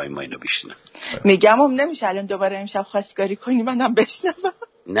دوباره پای ما اینو بشنم. میگم نمیشه الان دوباره امشب خواستگاری کنی منم بشنم.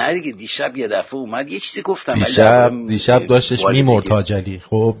 نه دیگه دیشب یه دفعه اومد یه چیزی گفتم. دیشب داشتش میمرد تاجلی،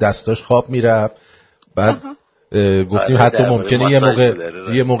 خب دستاش خواب میرفت، بعد گفتیم حتی ممکنه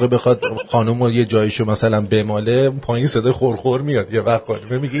یه موقع بخواد خانومو یه جایشو مثلا بماله، پایین صدای خورخور میاد، یه وقت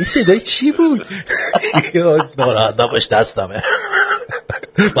خانومه میگه این صدای چی بود؟ ناراحت نباش دستمه.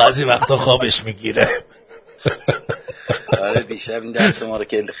 بعضی وقتا خوابش میگیره. آره دیشب این دست ما رو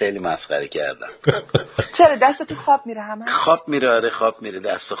که خیلی مسخره کردم. چرا دست تو خواب میره همه؟ خواب میره، آره خواب میره،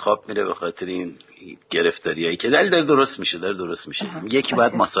 دست خواب میره به خاطر این گرفتاریایی که داره درست میشه. یکی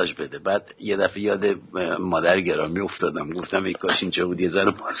بعد ماساژ بده. بعد یه دفعه یاد مادر گرامی افتادم، گفتم ای کاش اینجا بود یه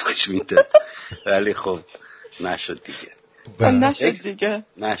ذره ماساژ میده، ولی خب نشد دیگه.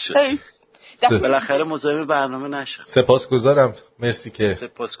 بالاخره مزاحم برنامه نشد. سپاسگزارم، مرسی که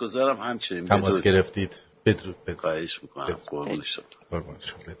سپاسگزارم همچنین تماس گرفتید. بدرود. خواهش میکنم. قربون شما.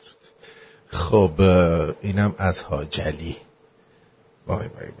 بدرود. خب اینم از حاجلی. وای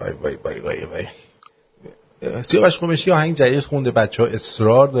وای وای وای وای وای. سیاوش قمیشی آهنگ جدید خونده، بچه‌ها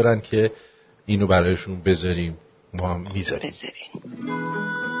اصرار دارن که اینو برایشون بذاریم، ما هم میذاریم.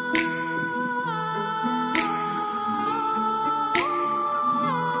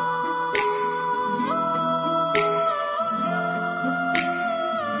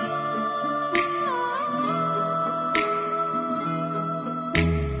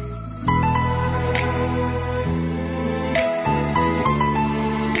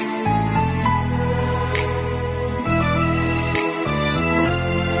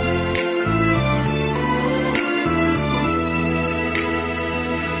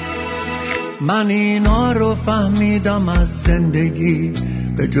 من اینا رو فهمیدم از زندگی،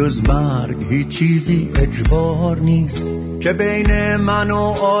 به جز مرگ هیچ چیزی اجبار نیست، که بین من و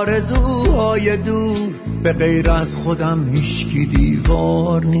آرزوهای دور به غیر از خودم هیچکی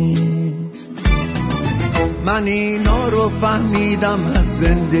دیوار نیست. من اینا رو فهمیدم از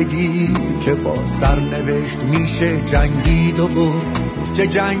زندگی، که با سرنوشت میشه جنگید و برد، که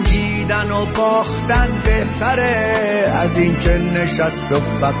جنگیدن و باختن بهتره از این که نشست و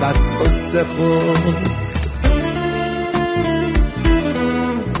فقط قصه خورد.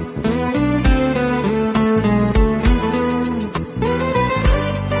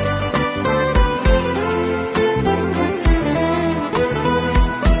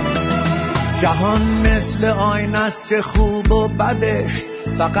 جهان مثل آینه است که خوب و بدش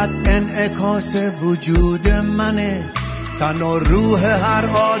فقط انعکاس وجود منه، تن و روح هر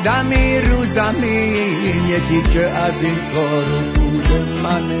آدمی رو زمین یکی که از این کار بود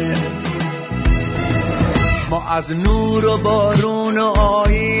منه. ما از نور و بارون و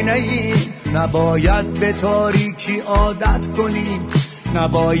آینه ایم، نباید به تاریکی عادت کنیم،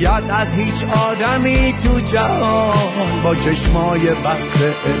 نباید از هیچ آدمی تو جهان با چشمای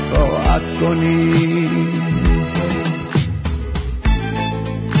بسته اطاعت کنیم.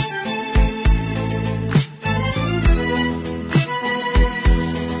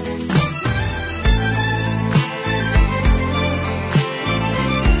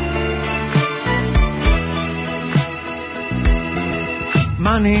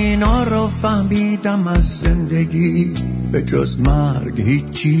 من اینا رو فهمیدم از زندگی، به جز مرگ هیچ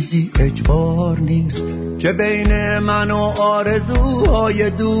چیزی اجبار نیست، که بین من و آرزوهای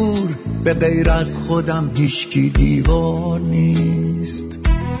دور به غیر از خودم هیچکی دیوار نیست.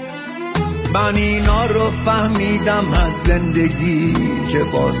 من اینا رو فهمیدم از زندگی، که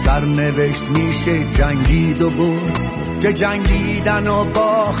با سرنوشت میشه جنگید و برد، که جنگیدن و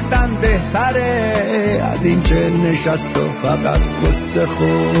باختن بهتره از این که نشست و فقط قصه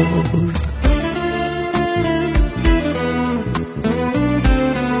خورد.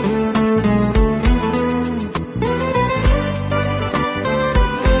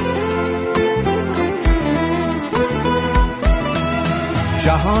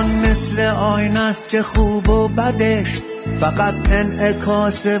 جهان مثل آینه است که خوب و بدش فقط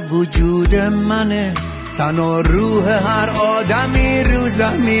انعکاس وجود منه، تن و روح هر آدمی رو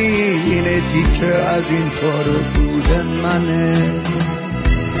زمین تیکه از این کار بود منه.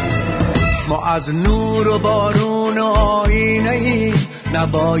 ما از نور و بارون و آینه ایم،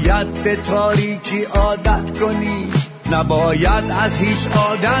 نباید به تاریکی عادت کنیم، نباید از هیچ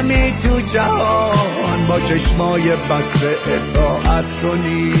آدمی تو جهان با چشمای بسته اطاعت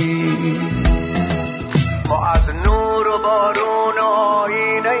کنی. ما از نور و بارون و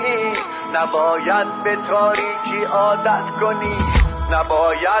آینه ای، نباید به تاریکی عادت کنی.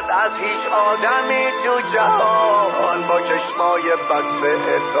 نباید از هیچ آدمی تو جهان با چشمای بسته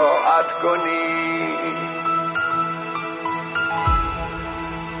اطاعت کنی.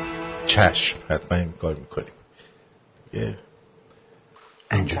 چشم، حتما این کار میکنیم.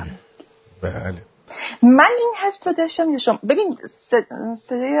 انجام. بله. من این حس رو داشتم یا شما ببین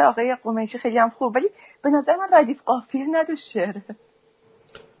صدای آقای قمیشی خیلی هم خوب، ولی به نظر من ردیف قافیه نداشت شعره.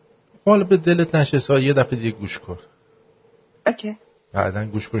 حالا به دلت نشسته یه دفعه دیگه گوش کن. اوکی. بعدن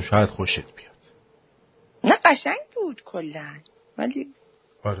گوش کن شاید خوشت بیاد. نه قشنگ بود کلا، ولی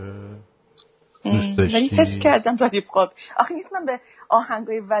آره دوست داشتی. ولی حس کردم ردیف قافیه. آخه نیست من به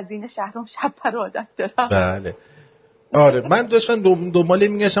آهنگای وزین شهرام شب پر عادت دارم. بله. آره من داشتم دنباله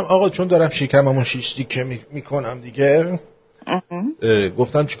میگشتم آقا چون دارم شکممو شیش تیکه میکنم دیگه.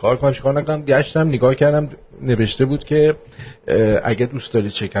 گفتم چیکار نکنم. گشتم نگاه کردم نوشته بود که اگه دوست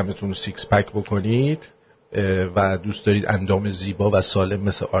دارید شکمتون رو سیکس پک بکنید و دوست دارید اندام زیبا و سالم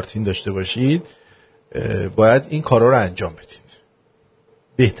مثل آرتین داشته باشید باید این کارا رو انجام بدید.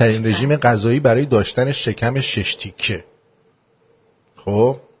 بهترین رژیم غذایی برای داشتن شکم شش تیکه.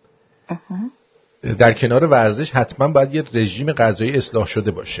 خب در کنار ورزش حتما باید یه رژیم غذایی اصلاح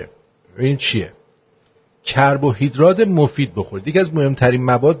شده باشه. این چیه؟ کربوهیدرات مفید بخورید. یکی از مهمترین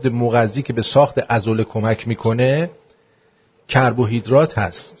مواد مغذی که به ساخت عضله کمک میکنه کربوهیدرات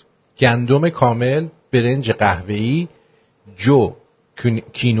هست. گندم کامل، برنج قهوه‌ای، جو،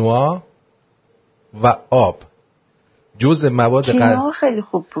 کینوا و آب جزء مواد خیلی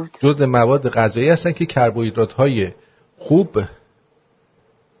خوب بود. جزء مواد غذایی هستن که کربوهیدرات های خوب،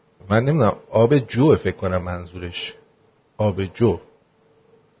 من نمیدونم آب جو فکر کنم منظورش آب جو،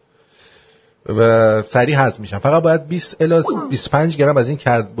 و سریع هضم میشن. فقط باید 20 الی 25 گرم از این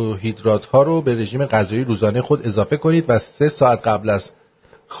کربوهیدرات ها رو به رژیم غذایی روزانه خود اضافه کنید و 3 ساعت قبل از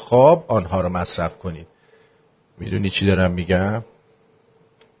خواب آنها رو مصرف کنید. میدونی چی دارم میگم؟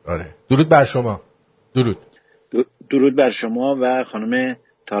 آره. درود بر شما. درود بر شما و خانم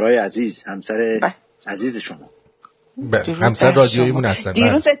تارای عزیز، همسر عزیز شما. همسر رادیوییمون هستن.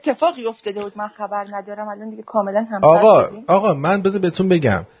 دیروز اتفاقی افتاده بود من خبر ندارم، الان دیگه کاملا همسر شدیم. آقا من بذار بهتون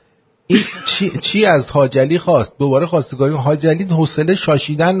بگم این چی از حاجلی خواست؟ دوباره خواستگاری. حاجلی حوصله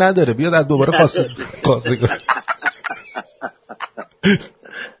شاشیدن نداره، بیاد از دوباره خواستگاری.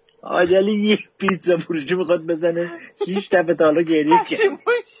 حاجلی یه پیتزا فروشی میخواد بزنه 6 دفعه تا حالا گریه کرد.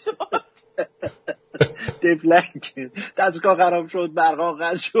 تفلک دستگاه خراب شد، برقا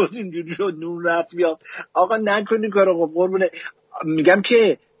قطع شد، اینجوری شد، نون رفت بیاد. آقا نکنی کارو. خب قربونه میگم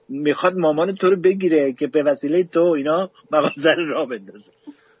که میخواد مامان تو رو بگیره که به وسیله تو اینا مغازه راه بندازه.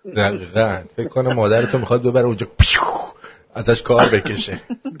 دقیقاً فکر کنم مادر تو میخواد ببره اونجا ازش کار بکشه.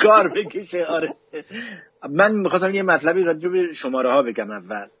 آره. من میخواستم یه مطلبی راجع به شماره ها بگم.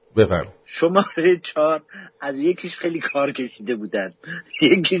 اول بفرم. شماره 4 از یکیش خیلی کار کشیده بودن،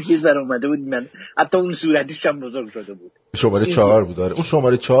 یکیش یه ذره اومده بود، من حتی اون صورتیش هم بزرگ شده بود. شماره 4 بود. آره اون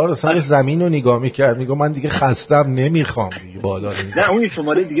شماره 4 اصلا زمین رو نگاه میکرد میگم من دیگه خستم نمیخوام دیگه بالا. نه اون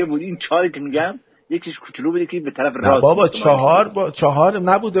شماره دیگه بود. این 4 که میگم یکیش کوچولو بود، یکی به طرف راست. بابا 4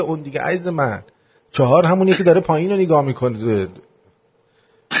 نبوده اون دیگه عزیز من. 4 همونی که داره پایین رو نگاه میکنه.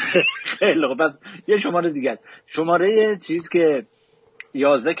 خیلی خب پس یه شماره دیگه، شماره چیز که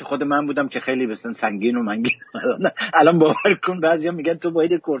 11 که خود من بودم که خیلی بسن سنگین و منگین. الان باور کن بعضیا میگن تو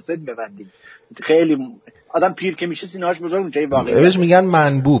باید کورست ببندی. خیلی آدم پیر که میشه سینه‌اش بزرگ میشه. واقعا بهش میگن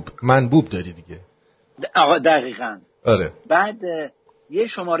منبوب داری دیگه. آقا دقیقاً. آره. بعد یه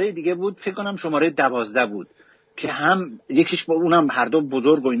شماره دیگه بود فکر کنم شماره 12 بود که هم یکیش با اونم هر دو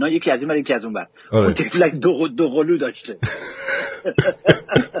بزرگ و اینا، یکی از این ور یکی از اون ور. اون تفلک دو قلو داشته.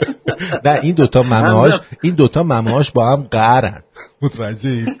 نه این دوتا ممهاش با هم قهرن.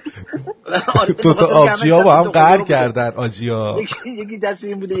 متوجهی؟ دوتا آبجی‌ها با هم قهر کردن. آجی‌ها یکی دست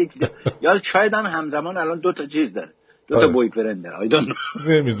این بوده یکی یا شاید هم همزمان الان دوتا چیز داره، دوتا بویفرند داره.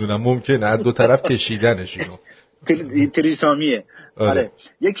 نمیدونم، ممکنه از دو طرف کشیدنش اینو. تریسامیه. آره.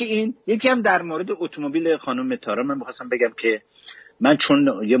 یکی هم در مورد اتومبیل خانم تارا من می‌خواستم بگم که من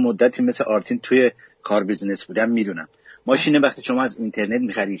چون یه مدتی مثل آرتین توی کار بیزنس بودم میدونم ماشین وقتی شما از اینترنت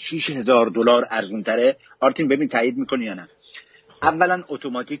می‌خری $6,000 ارزان‌تره. آرتین ببین تایید می‌کنی یا نه؟ اولا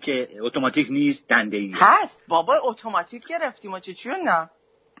اتوماتیک نیست، دنده‌ای هست. بابا اتوماتیک گرفتیم و چیو نه.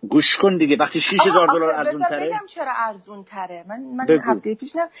 گوش کن دیگه وقتی $6,000 ارزان‌تره. بگم چرا ارزان‌تره. من هفته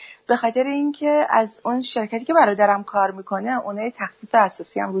پیش نه به خاطر اینکه از اون شرکتی که برادرم کار میکنه اونها تخفیف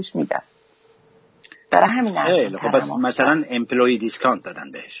اساسی هم روش میدن. برای همین ارزون خب بس مثلا امپلوی دیسکانت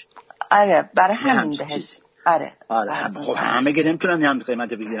دادن بهش. آره برای همین بهش. آره خب همه که نمیتونن هم قیمت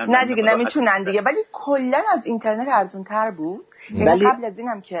بگیرن. نه دیگه نمیتونن دیگه، ولی کلا از اینترنت ارزون تر بود. یعنی قبل از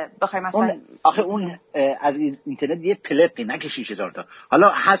اینم که بخوای مثلا آخه اون از اینترنت یه پلپی نه که 6000 تا حالا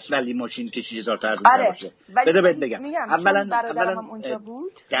هست، ولی ماشین که 6000 تا ارزون تر باشه. بذار بهت بگم اولا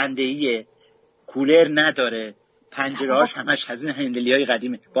دنده‌ای کولر نداره، پنجره‌هاش همش از این هندلیای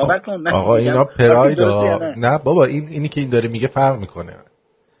قدیمه. باور کن آقا اینا پراید نه بابا اینی که این داره میگه فرق میکنه.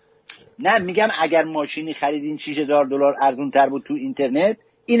 نه میگم اگر ماشینی خریدین $6000 ارزون تر بود تو اینترنت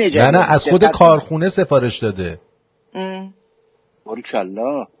این اجازه نه از خود کارخونه سفارش داده.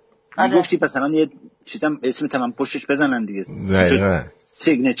 باریکالله. میگفتی مثلا یه چیزام اسم تمام پشتش بزنن دیگه. نه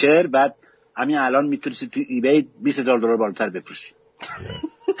سیگنچر، بعد همین الان میتونی تو ای بی $20000 بالاتر بفروشی.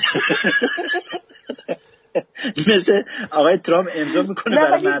 مثل آقای ترامپ امضا میکنه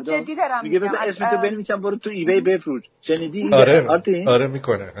برای مردم، میگه مثلا اسمتو بنویسم برو تو ای بی بفروش. شنیدی؟ آره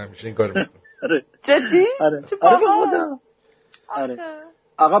میکنه، همیشه این کارو میکنه. جدی؟ آره خدا. آره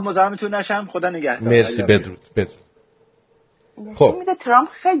آقا مزاحمتون نشم، خدا نگهدار. مرسی، بدرود. خب میگه ترامپ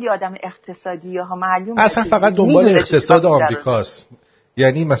خیلی آدم اقتصادیه ها، معلومه اصلا فقط دنبال اقتصاد آمریکاست.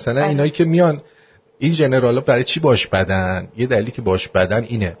 یعنی مثلا اینایی که میان این ژنرالا برای چی باش بدن؟ یه دلیلی که باش بدن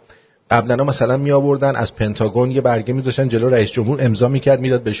اینه، قبلا مثلا می آوردن از پنتاگون یه برگه میذاشتن جلو رئیس جمهور، امضا میکرد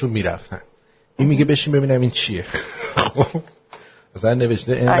میداد بهشون میرفتن. این میگه بشین ببینم این چیه. مثلا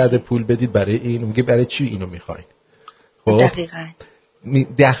نوشته اینقدر پول بدید برای این، میگه برای چی اینو میخواین؟ خب دقیقاً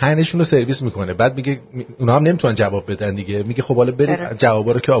دهنشون رو سرویس میکنه. بعد میگه اونا هم نمیتونن جواب بدن دیگه، میگه خب حالا برید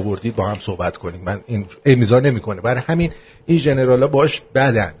جوابا رو که آوردید با هم صحبت کنیم. من این امضا نمیکنه. برای همین این ژنرالا باش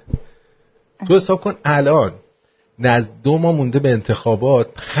بدن. تو حساب کن الان نزد 2 ماه مونده به انتخابات،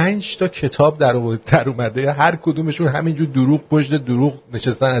 5 تا کتاب در اومده، هر کدومشون همینجور دروغ پشت دروغ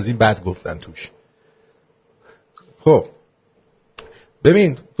نشستن، از این بد گفتن توش. خب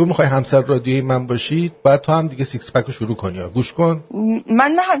ببین تو میخوای همسر رادیویی من باشی، باید تو هم دیگه سیکس پک رو شروع کنی. گوش کن،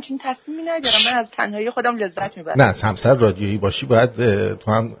 من همچین تصمیمی ندارم، من از تنهایی خودم لذت میبرم. نه همسر رادیویی باشی باید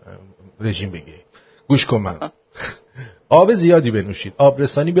تو هم رژیم بگیری. گوش کن من. آب زیادی بنوشید.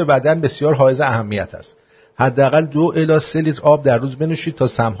 آبرسانی به بدن بسیار حائز اهمیت است. حداقل 2 الی 3 لیتر آب در روز بنوشید تا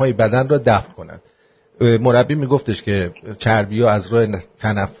سمهای بدن را دفع کنند. مربی میگفتش که چربی‌ها از راه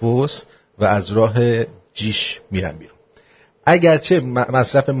تنفس و از راه جیش میرن بیرون. اگرچه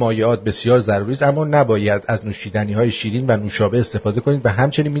مصرف مایعات بسیار ضروری است، اما نباید از نوشیدنی‌های شیرین و نوشابه استفاده کنید و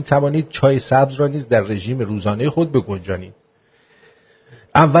همچنین می‌توانید چای سبز را نیز در رژیم روزانه خود بگنجانید.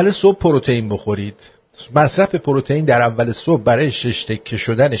 اول صبح پروتئین بخورید. مصرف پروتئین در اول صبح برای 6 تکه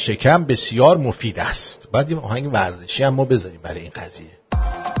شدن شکم بسیار مفید است. بعد یه آهنگ ورزشی هم ما بذاریم برای این قضیه.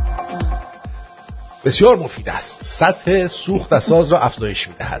 بسیار مفید است. سطح سوخت ساز را افزایش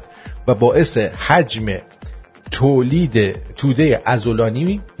می‌دهد و باعث حجم تولید توده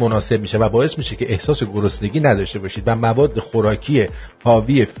عضلانی مناسب میشه و باعث میشه که احساس گرسنگی نداشته باشید و مواد خوراکی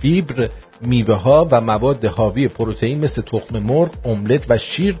حاوی فیبر، میوه‌ها و مواد حاوی پروتئین مثل تخم مرغ، املت و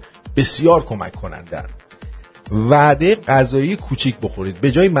شیر بسیار کمک کنندند. وعده غذایی کوچیک بخورید.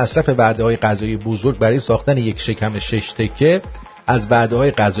 به جای مصرف وعده‌های غذایی بزرگ برای ساختن یک شکم 6 تکه، از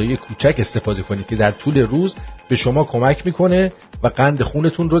وعده‌های غذایی کوچک استفاده کنید که در طول روز به شما کمک میکنه و قند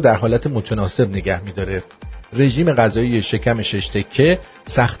خونتون رو در حالت متناسب نگه میداره. رژیم غذایی شکم 6 تکه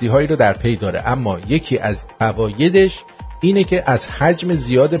سختی‌هایی رو در پی داره، اما یکی از فوایدش اینه که از حجم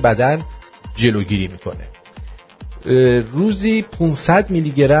زیاد بدن جلوگیری میکنه. روزی 500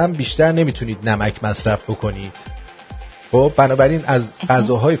 میلی گرم بیشتر نمیتونید نمک مصرف بکنید. خب بنابراین از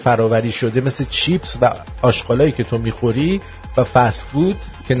غذاهای فراوری شده مثل چیپس و آشغالایی که تو میخوری و فست فود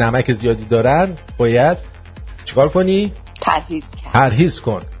که نمک زیادی دارن باید چیکار کنی؟ پرهیز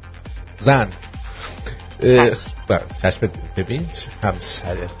کن. زن چشم ببین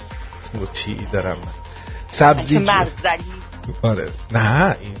همسر مطیعی دارم من. سبزی آره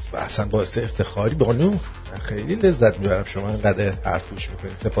نه این اصلا باعث افتخاری بانو، خیلی لذت میبرم شما اینقدر حرف گوش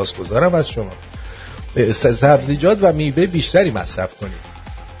میکنید، سپاسگزارم از شما. سبزیجات و میوه بیشتری مصرف کنید.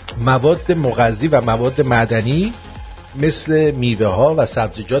 مواد مغذی و مواد معدنی مثل میوه ها و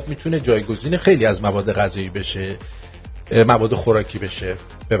سبزیجات میتونه جایگزین خیلی از مواد غذایی بشه، مواد خوراکی بشه.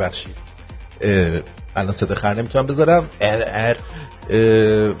 ببخشید الان صدا خر نمیتونم بذارم.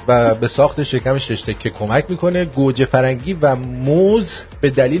 و به ساخت شکم 6 تکه کمک میکنه. گوجه فرنگی و موز به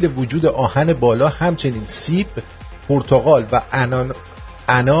دلیل وجود آهن بالا، همچنین سیب، پرتقال و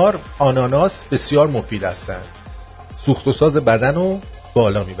انار، آناناس بسیار مفید هستند. سوخت و ساز بدن رو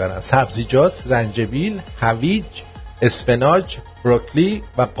بالا میبرن. سبزیجات، زنجبیل، هویج، اسفناج، بروکلی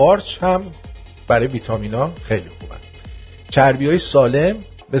و قارچ هم برای ویتامینا خیلی خوبن. چربی‌های سالم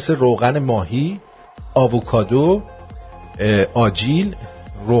مثل روغن ماهی، آووکادو، آجیل،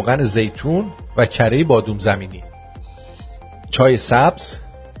 روغن زیتون و کره بادوم زمینی. چای سبز.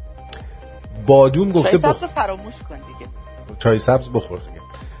 بادوم گفته چای سبز فراموش کن دیگه. چای سبز بخور دیگه.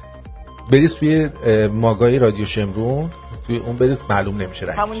 بریز توی ماگای رادیو شمرون، توی اون بریز، معلوم نمیشه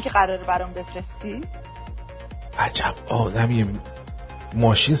رنگش. همونی که قراره برام بفرستی. عجب آدمی،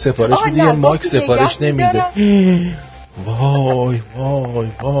 ماشین سفارش میده یا ماک سفارش نمیده. وای وای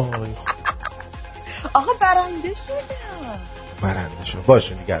وای. آقا برنده شدم. برنده شد.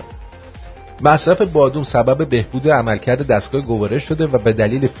 باشه نگرد. مصرف بادوم سبب بهبود عملکرد دستگاه گوارش شده و به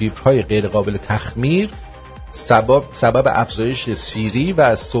دلیل فیبرهای غیر قابل تخمیر سبب افزایش سیری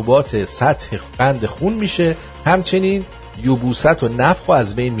و ثبات سطح قند خون میشه. همچنین یبوست و نفخ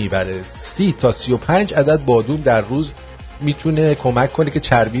از بین میبره. 30 تا 35 عدد بادوم در روز میتونه کمک کنه که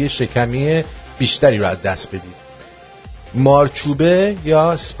چربی شکمی بیشتری رو از دست بدید. مارچوبه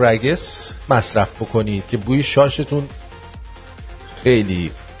یا اسپرگس مصرف بکنید که بوی شاشتون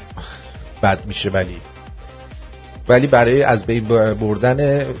خیلی بد میشه، ولی برای از بین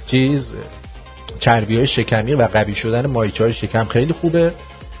بردن چربی‌های شکمی و قوی شدن مایچه‌های شکم خیلی خوبه.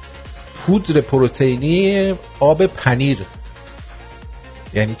 پودر پروتئینی آب پنیر.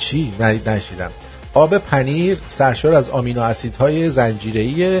 یعنی چی؟ نشیدم. آب پنیر سرشار از آمینو اسیدهای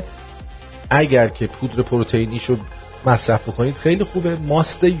زنجیره‌ای. اگر که پودر پروتئینیشو مصرف بکنید خیلی خوبه.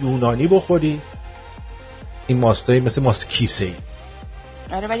 ماست یونانی بخورید. این ماستایی مثل ماست کیسه‌ای.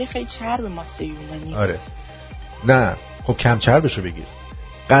 آره ولی خیلی چرب ماست یونانی. آره نه خب کم چربشو بگیر.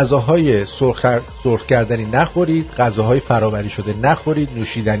 غذاهای سرخ کردنی نخورید. غذاهای فرآوری شده نخورید.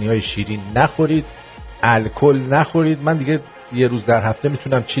 نوشیدنی‌های شیرین نخورید. الکل نخورید. من دیگه یه روز در هفته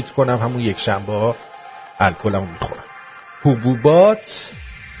میتونم چیت کنم، همون یک شنبه ها الکلمو میخورم. حبوبات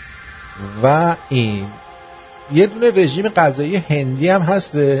و این یه دونه رژیم غذایی هندی هم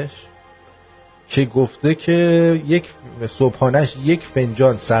هستش که گفته که یک صبحانش 1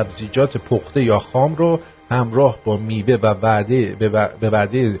 فنجان سبزیجات پخته یا خام رو همراه با میوه و به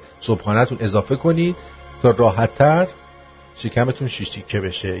وعده صبحانه‌تون اضافه کنید تا راحت‌تر شکمتون شیش تیکه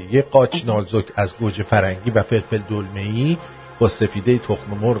بشه. یه قاچ نازک از گوجه فرنگی و فلفل دلمه‌ای با سفیده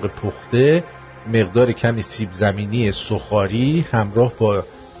تخم مرغ پخته، مقدار کمی سیب زمینی سوخاری همراه با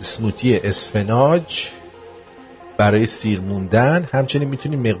اسموتی اسفناج برای سیر موندن. همچنین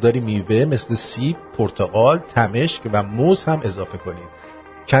میتونید مقداری میوه مثل سیب، پرتقال، تمشک و موز هم اضافه کنید.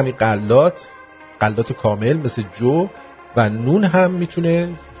 کمی غلات کامل مثل جو و نون هم میتونه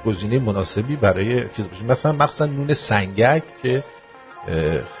گزینه مناسبی برای چیز باشه، مثلا نون سنگک که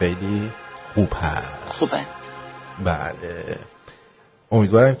خیلی خوب هست. خوبه. بله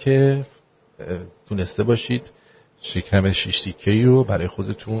امیدوارم که تونسته باشید شکم شیش تیکه‌ای رو برای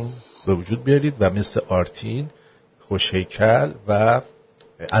خودتون به وجود بیارید و مثل آرتین خوش‌هیکل و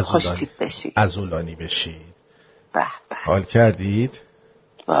عضلانی بشید. به به. حال کردید؟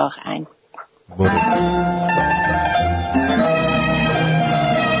 واقعا.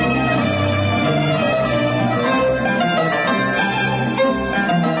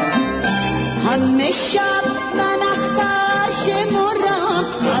 همه شب من اختر شمرم،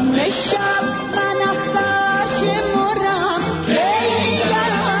 همه شب من اختر شمرم که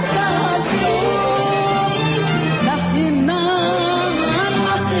گردد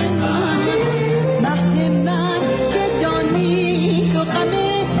مهد من که دانی تو غم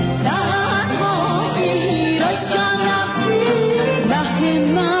تنهایی را جانم، مهد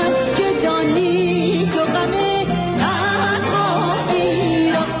من که دانی تو غم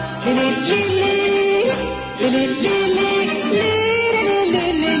تنهایی را.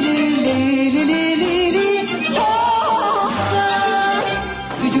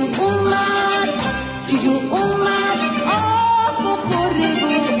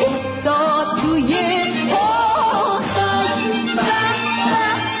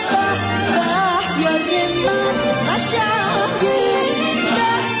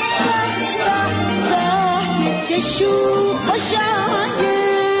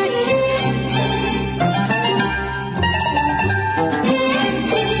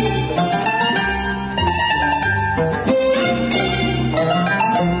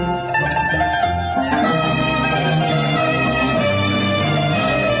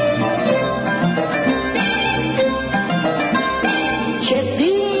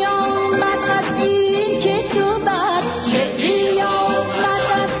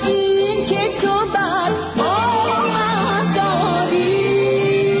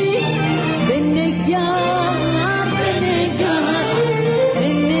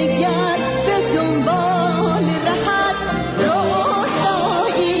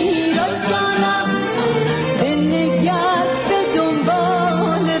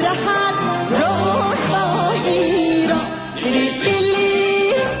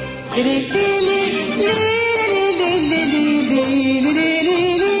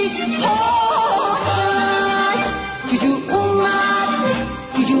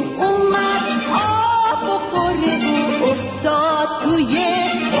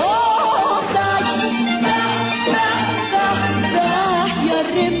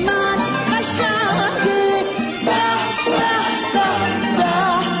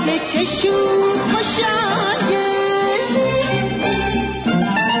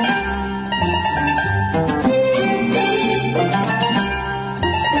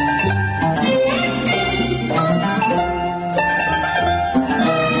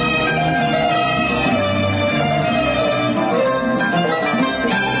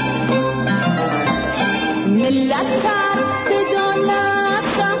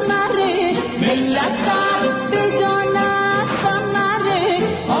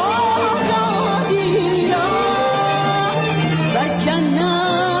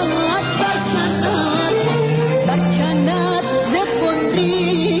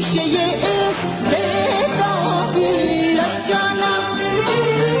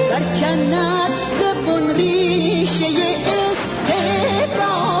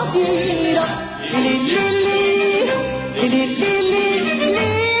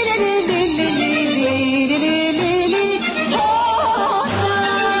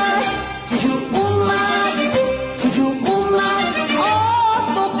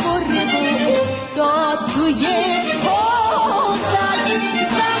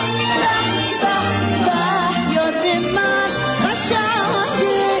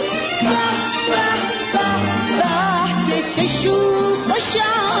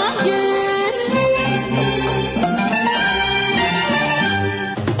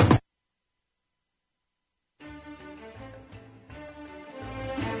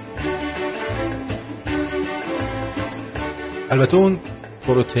 البته اون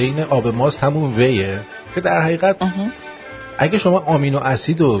پروتئین آب ماست همون ویه که در حقیقت اگه شما آمینو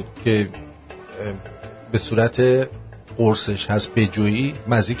اسیدو که به صورت قرصش هست بجویی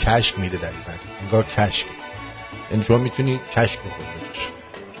مزی کشک میده دقیقا انگار کشک، یعنی شما میتونی کشک بکنی بجوش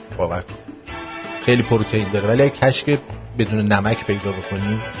باور کن خیلی پروتئین داره، ولی اگه کشک بدون نمک پیدا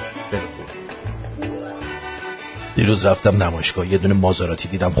بکنی خیلی خوب. دیروز رفتم نمایشگاه یه دونه مازراتی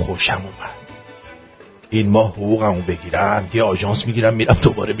دیدم خوشم اومد. این ماه حقوقمو بگیرم یه آژانس میگیرم میرم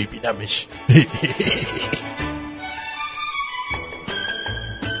دوباره میبینمش.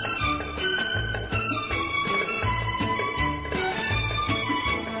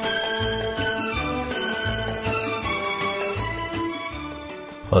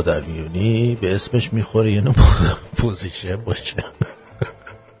 پادرمیونی به اسمش میخوره یه نوع پوزیشن باشه.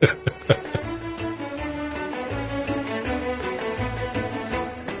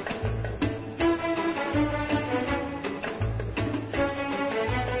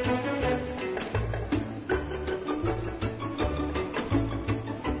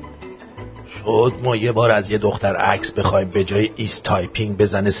 شد ما یه بار از یه دختر عکس بخوایم به جای ایست تایپینگ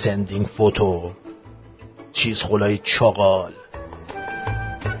بزنه سندینگ فوتو، چیز خلای چاقال.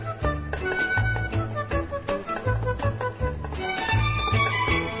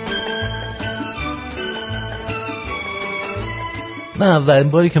 من اولین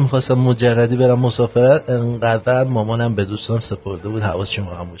باری که میخواستم مجردی برم مسافرت انقدر مامانم به دوستام سپرده بود حواس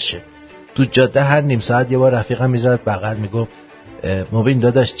شما هم باشه. تو جاده هر نیم ساعت یه بار رفیقم میزد بغل میگفت مبین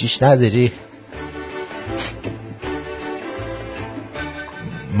داداش جیش نداری؟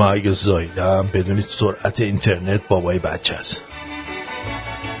 ما اگه زایدم بدونید سرعت اینترنت بابای بچه هست.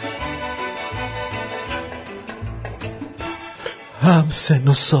 هم سن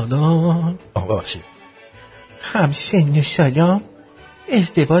و سالان هم سن و سالان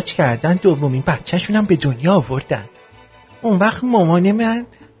ازدواج کردن، دومین بچه‌شونم به دنیا آوردن. اون وقت مامان من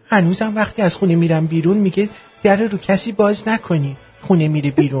هنوزم وقتی از خونه میرم بیرون میگه در رو کسی باز نکنی، خونه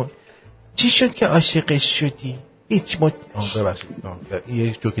میره بیرون. چی شد که عاشقش شدی؟ هیچ ببخشید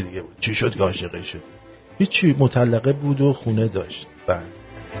یه جوک دیگه بود. چی شد که عاشقش شدی؟ هیچی، مطلقه بود و خونه داشت. بله.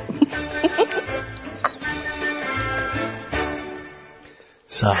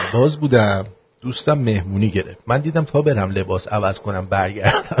 سرباز بودم، دوستم مهمونی گرفت. من دیدم تا برم لباس عوض کنم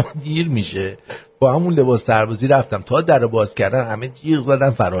برگردم دیر میشه، با همون لباس سربازی رفتم. تا در باز کردن همه جیغ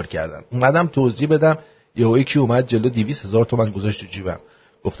زدن فرار کردن. اومدم توضیح بدم، یکی اومد جلو 200,000 تومان گذاشت تو جیبم.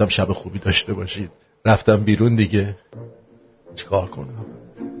 گفتم شب خوبی داشته باشید. رفتم بیرون دیگه. چیکار کنم؟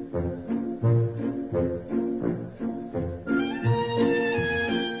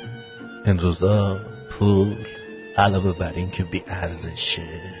 این روزا پول علاوه بر این که بی ارزشه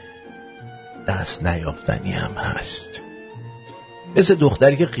دست نیافتنی هم هست. مثل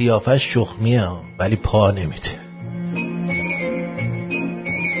دختری که قیافش شخمیه ولی پا نمیده.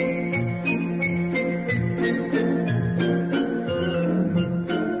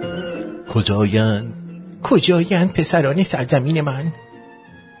 کجایند پسران سرزمین من؟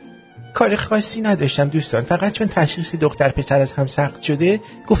 کار خاصی نداشتم دوستان، فقط چون تشخیص دختر پسر از هم سخت شده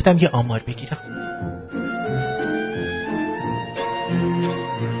گفتم یه آمار بگیرم.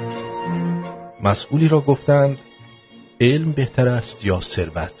 مسئولی را گفتند علم بهتر است یا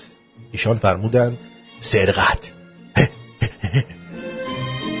ثروت؟ ایشان فرمودند سرقت.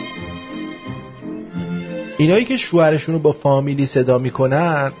 اینایی که شوهرشون رو با فامیلی صدا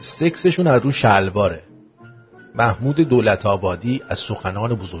میکنن سکسشون از رو شلواره. محمود دولت آبادی از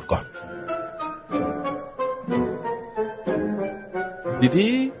سخنان بزرگان.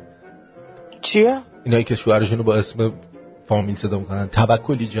 دیدی؟ چیه؟ اینایی که شوهرشون رو با اسم فامیل صدا میکنن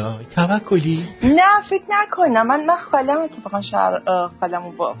توکلی جان توکلی. نه فکر نکنم، من خالم اتفاقا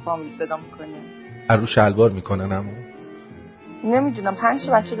خالمو با فامیل صدا میکنه. از رو شلوار میکنن همون؟ نمیدونم 5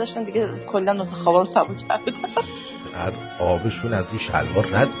 بچه داشتن دیگه کلا اتاق خوابا رو سبو کردن. بعد آبشون از رو شلوار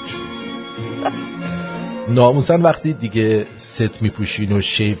نداشت. ناموسن وقتی دیگه ست میپوشین و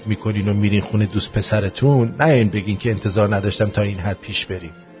شیو میکنین و میرین خونه دوست پسرتون نه این بگین که انتظار نداشتم تا این حد پیش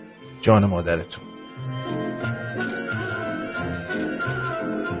بریم. جان مادرتون.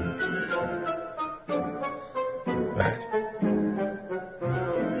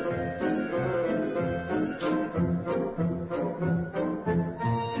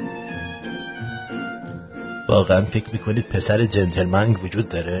 واقعا فکر میکنید پسر جنتلمن وجود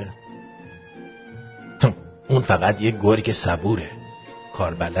داره؟ اون فقط یه گرگ صبوره،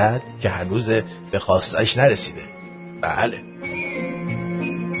 کاربلد که هنوز به خواستش نرسیده. بله.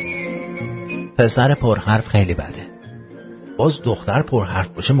 پسر پرحرف خیلی بده. باز دختر پرحرف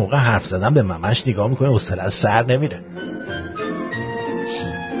باشه موقع حرف زدن به ممش نگاه میکنه حوصله از سر نمیره.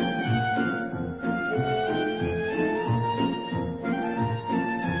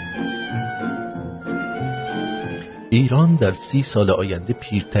 ایران در 30 سال آینده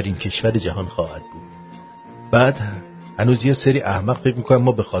پیرترین کشور جهان خواهد بود. بعد هنوز یه سری احمق فکر میکنن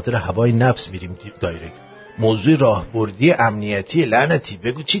ما به خاطر هوای نفس میریم دایرکت. موضوع راهبردی امنیتی لعنتی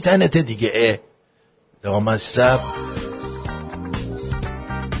بگو چی تنته دیگه. لامصب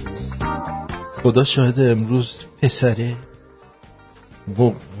خدا شاهد امروز پسره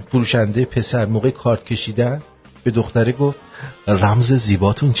فروشنده پسر موقع کارت کشیدن به دختره گفت رمز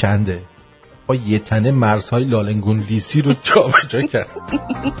زیباتون چنده؟ با یه تنه مرزهای لالنگون لیسی رو جابجا کرد.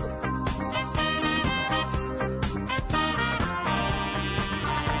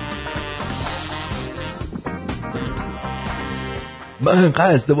 من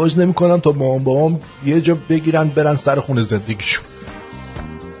اینقدر ازدواج نمی کنم تا مامان بابام یه جا بگیرن برن سر خونه زندگیشون.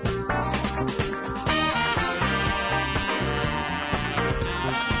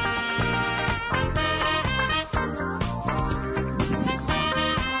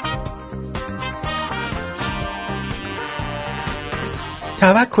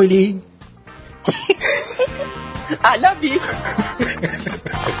 توکلی علابی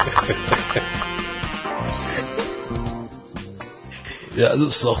یه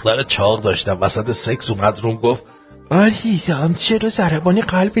دوست دختر چاق داشتم وسط سکس اومد روم گفت عزیزم چرا ضربان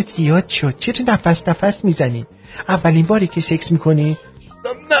قلبت زیاد شد؟ چرا نفس میزنی؟ اولین باری که سکس میکنی؟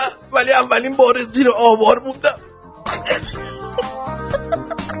 نه ولی اولین بار زیر آوار موندم.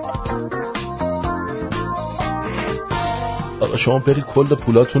 حالا شما برید کل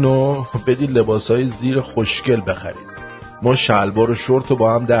پولاتون رو بدید لباسای زیر خوشگل بخرید. ما شلوار و شورت رو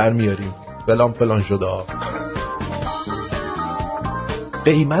با هم در میاریم. فلان شده ها.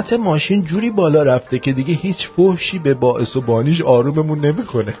 قیمت ماشین جوری بالا رفته که دیگه هیچ فحشی به باعث و بانیش آروممون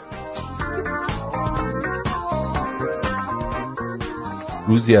نمیکنه.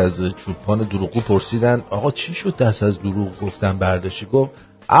 روزی از چوپان دروغگو پرسیدن آقا چی شد دست از دروغ گفتن برداشتی؟ گفت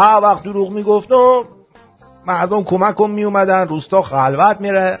وقت دروغ میگفتم مردم کمکم میومدن، روستا خلوت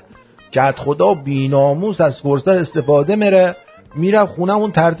میره، کت خدا بیناموس از فرصت استفاده میرم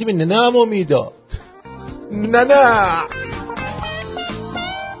خونمون ترتیب ننه‌مو میداد. نه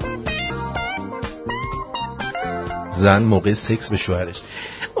زن موقع سکس به شوهرش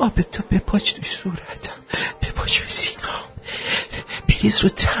آب تو بپاچ تو صورتم، بپاچ به سینام، بریز رو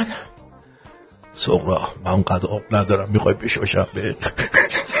تنم. سغرا من اونقدر آب ندارم میخوای بشاشم به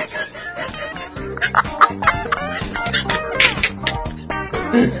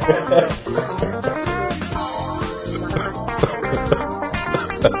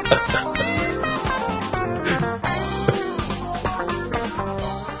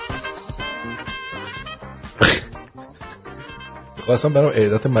خواستم برام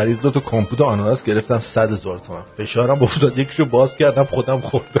عیادت مریض 2 تا کامپوت آناناس گرفتم 100,000 تومان. فشارم افتاد یکیشو باز کردم خودم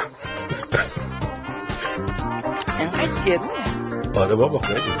خوردم. اینقدر گرونه؟ آره بابا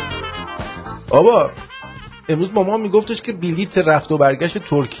خیلی. بابا امروز مامان میگفتش که بلیت رفت و برگشت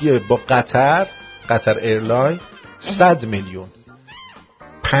ترکیه با قطر ایرلاین 100 میلیون،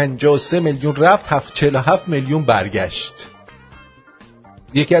 53 میلیون رفت، 47 میلیون برگشت.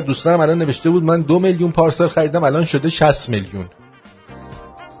 یکی از دوستانم الان نوشته بود من 2 میلیون پارسل خریدم الان شده 60 میلیون.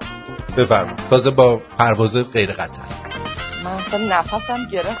 بفرمایید. تازه با پرواز غیر قطر. من اصلا نفسم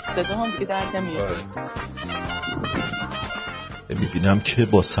گرفت، صدام دیگه در نمیاد. میبینم که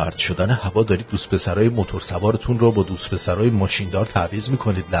با سرد شدن هوا دارید دوست پسرای موتور سوارتون رو با دوست پسرای ماشیندار تعویض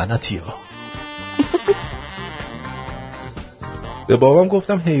میکنید. لعنتی ها. به بابام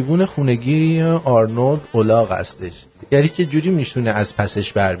گفتم حیوان خونگی آرنولد الاغ هستش. یعنی چه جوری میشونه از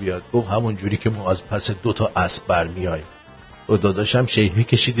پسش بر بیاد؟ گفت همون جوری که ما از پس 2 تا اسب بر میاییم. و داداشم شیهه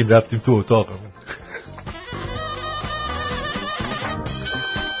کشیدیم رفتیم تو اتاقمون.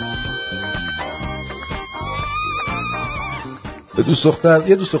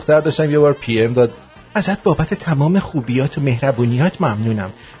 یه دوست دختر داشتم یه بار پی ام داد ازت بابت تمام خوبیات و مهربونیات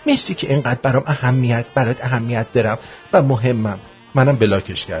ممنونم، مرسی که اینقدر برات اهمیت دارم و مهمم. منم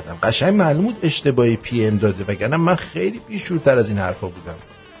بلاکش کردم. قشنگ معلوم بود اشتباهی پی ام داده، وگرنه من خیلی بیشورتر از این حرفا بودم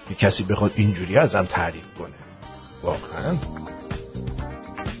که کسی بخواد اینجوری ازم تعریف کنه. واقعا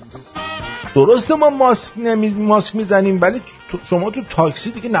درسته ما ماسک میزنیم، ولی شما تو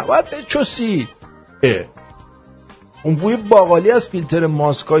تاکسی دیگه نباید بچوسی. اون بوی باقالی از فیلتر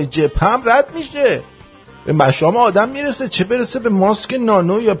ماسکای جپ هم رد میشه، به مشام آدم میرسه، چه برسه به ماسک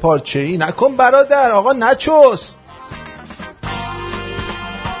نانو یا پارچه‌ای. نکن برادر، آقا نچوس.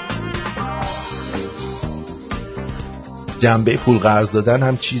 جنبه پول قرض دادن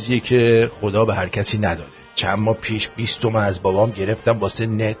هم چیزیه که خدا به هر کسی نداده. چند ماه پیش 20 تومن از بابام گرفتم واسه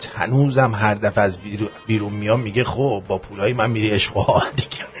نت. هنوزم هر دفعه از بیرون میام میگه خب با پولای من میری عشق و حال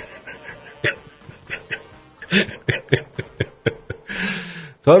دیگه.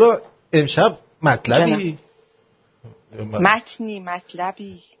 تارا امشب مطلبی؟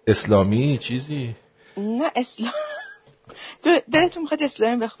 مطلبی اسلامی چیزی؟ نه اسلام. دلتون میخواد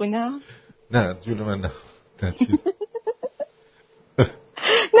اسلامی بخونم؟ نه جلو من نه.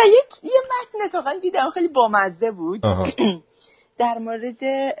 نه یه متن اتفاقا دیدم خیلی بامزه بود. در مورد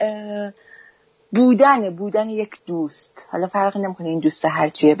بودن یک دوست. حالا فرقی نمیکنه این دوست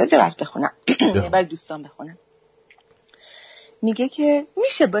هرچیه. بذار بخونم. یه بار دوستان بخونم. میگه که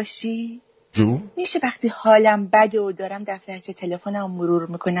میشه باشی؟ میشه وقتی حالم بده و دارم دفترچه تلفنم مرور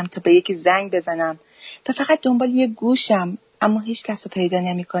میکنم تا به یکی زنگ بزنم تا فقط دنبال یه گوشم اما هیچ کس رو پیدا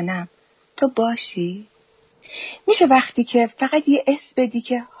نمیکنم تو باشی؟ میشه وقتی که فقط یه اسم بدی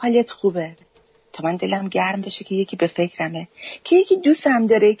که حالت خوبه تا من دلم گرم بشه که یکی به فکرمه، که یکی دوستم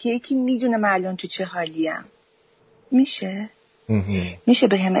داره، که یکی میدونه من الان تو چه حالیم؟ میشه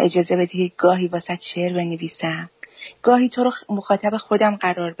به هم اجازه بدی که گاهی واسه شعر بنویسم، گاهی تو رو مخاطب خودم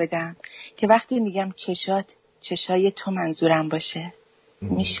قرار بدم که وقتی میگم چشای تو منظورم باشه؟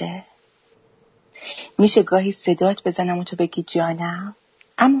 میشه گاهی صدات بزنم و تو بگی جانم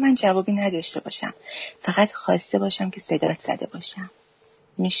اما من جوابی نداشته باشم، فقط خواسته باشم که صدات زده باشم؟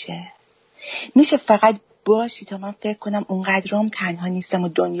 میشه فقط باشی تا من فکر کنم اونقدرام تنها نیستم و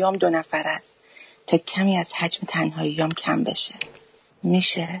دنیام 2 نفر است تا کمی از حجم تنهاییام کم بشه؟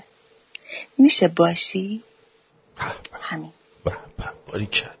 میشه باشی؟ همین.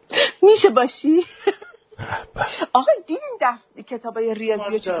 میشه باشی؟ آقا دیدین کتابای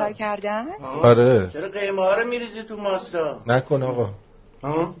ریاضی رو چیکار کردن؟ آره. چرا قیمه ها رو میریزی تو ماسا؟ نکن آقا.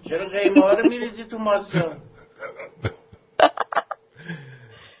 چرا قیمه ها رو میریزی تو ماسا؟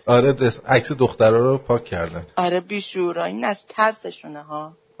 آره عکس دخترها رو پاک کردن. آره بیشورا، این از ترسشونه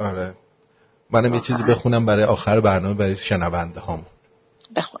ها. آره منم یه چیزی بخونم برای آخر برنامه برای شنونده هام.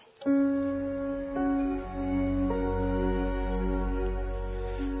 بخون.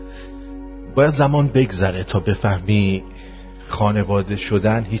 باید زمان بگذره تا بفهمی خانواده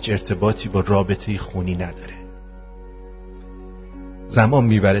شدن هیچ ارتباطی با رابطه خونی نداره. زمان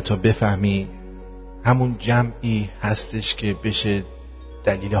میبره تا بفهمی همون جمعی هستش که بشه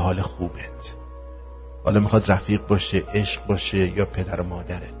دلیل حال خوبت. حالا میخواد رفیق باشه، عشق باشه یا پدر و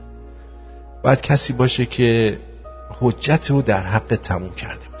مادرت. باید کسی باشه که حجت رو در حق تموم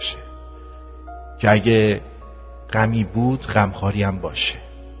کرده باشه، که اگه غمی بود غمخواری هم باشه،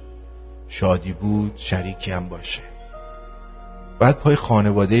 شادی بود شریکی هم باشه. باید پای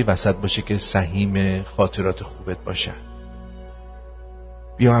خانواده وسط باشه که سهیم خاطرات خوبت باشن.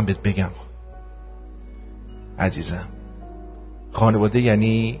 بیا من بهت بگم عزیزم، خانواده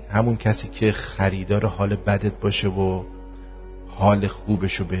یعنی همون کسی که خریدار حال بدت باشه و حال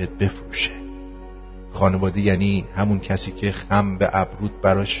خوبشو بهت بفروشه. خانواده یعنی همون کسی که خم به ابرود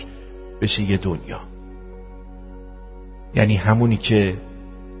براش بشه یه دنیا. یعنی همونی که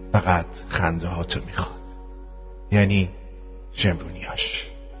فقط خنده هاتو میخواد. یعنی شمرونیاش.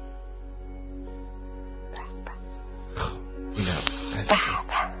 خب اینم از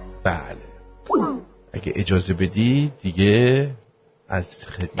بله. اگه اجازه بدی دیگه از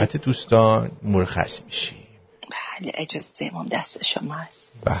خدمت دوستان مرخص میشیم. بله اجازه امام دست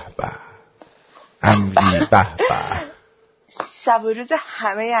شماست. به به امری. به به. شب و روز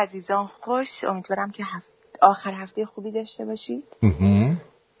همه عزیزان خوش. امیدوارم که آخر هفته خوبی داشته باشید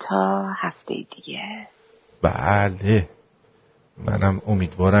تا هفته دیگه. بله منم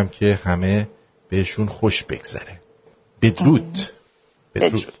امیدوارم که همه بهشون خوش بگذره. بدرود.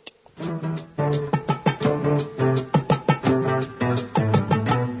 بدرود.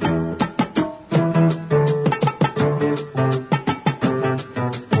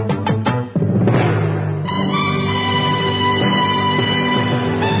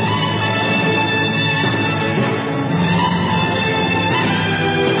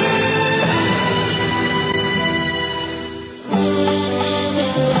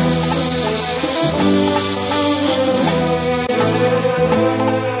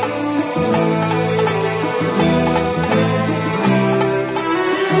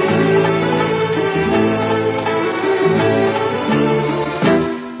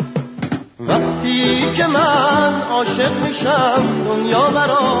 دنیا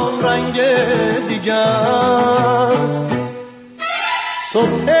برام رنگ دیگه است،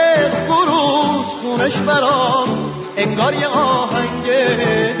 صبح فروز خونش برام انگار یه آهنگ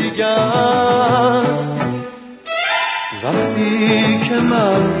دیگه است. وقتی که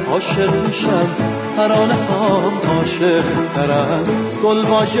من عاشق میشم ترانه هام عاشق ترن،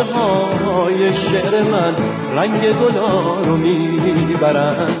 گلواژه های شعر من رنگ گلا رو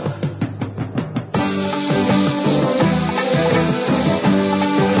میبرن.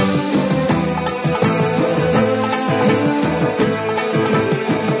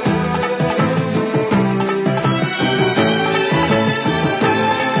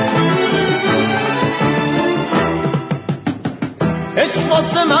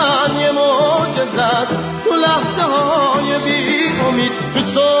 واسه من یه معجزه است، تو لحظه های بی امید، تو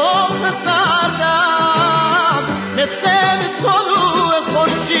صبح سردم مثل طلوع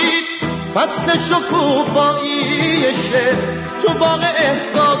خورشید، فصل شکوفایی شعر تو باغ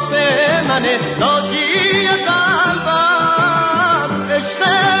احساس منه، ناجی قلبم عشق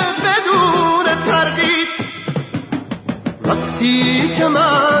بدون تردید. وقتی که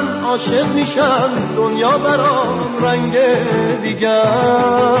من عاشق میشم دنیا برام رنگ دیگه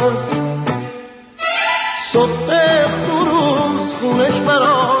است، صبح فروز خونش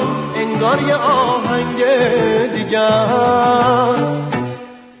برام انگار یه آهنگ دیگه است.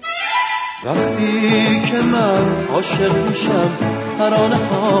 وقتی که من عاشق میشم ترانه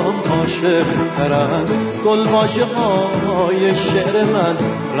هام عاشق ترن، گلواژه های شعر من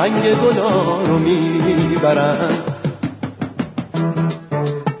رنگ گلا رو میبرن.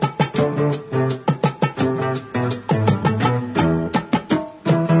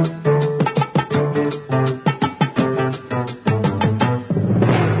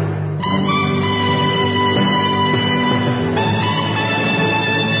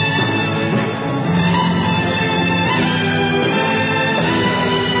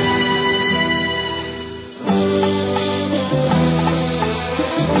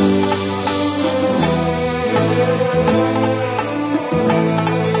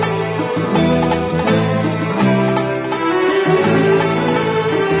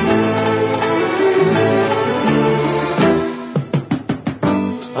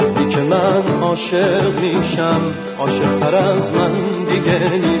 عاشق میشم عاشق‌تر از من دیگه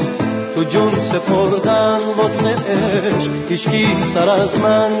نیست، تو جون سپردن واسه عشق هیچکی سر از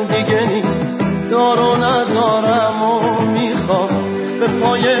من دیگه نیست. دارو ندارم و میخوام به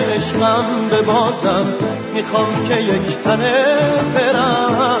پای عشقم ببازم، میخوام که یک تنه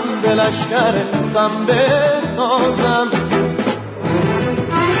برم به لشکر غم بتازم.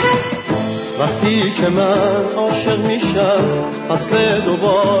 وقتی که من عاشق میشم فصل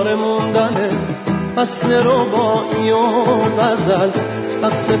دوباره موندنه، فصل رباعی و غزل،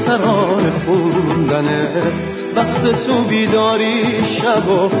 وقت ترانه خوندنه، وقت تو بیداری شب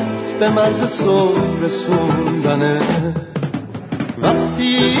و به مرز صبح رسوندنه.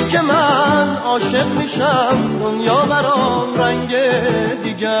 وقتی که من عاشق میشم دنیا برام رنگ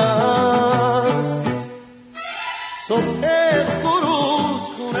دیگه است، صبح فروز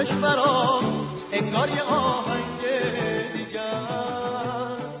خونش برام انگار یه آهنگ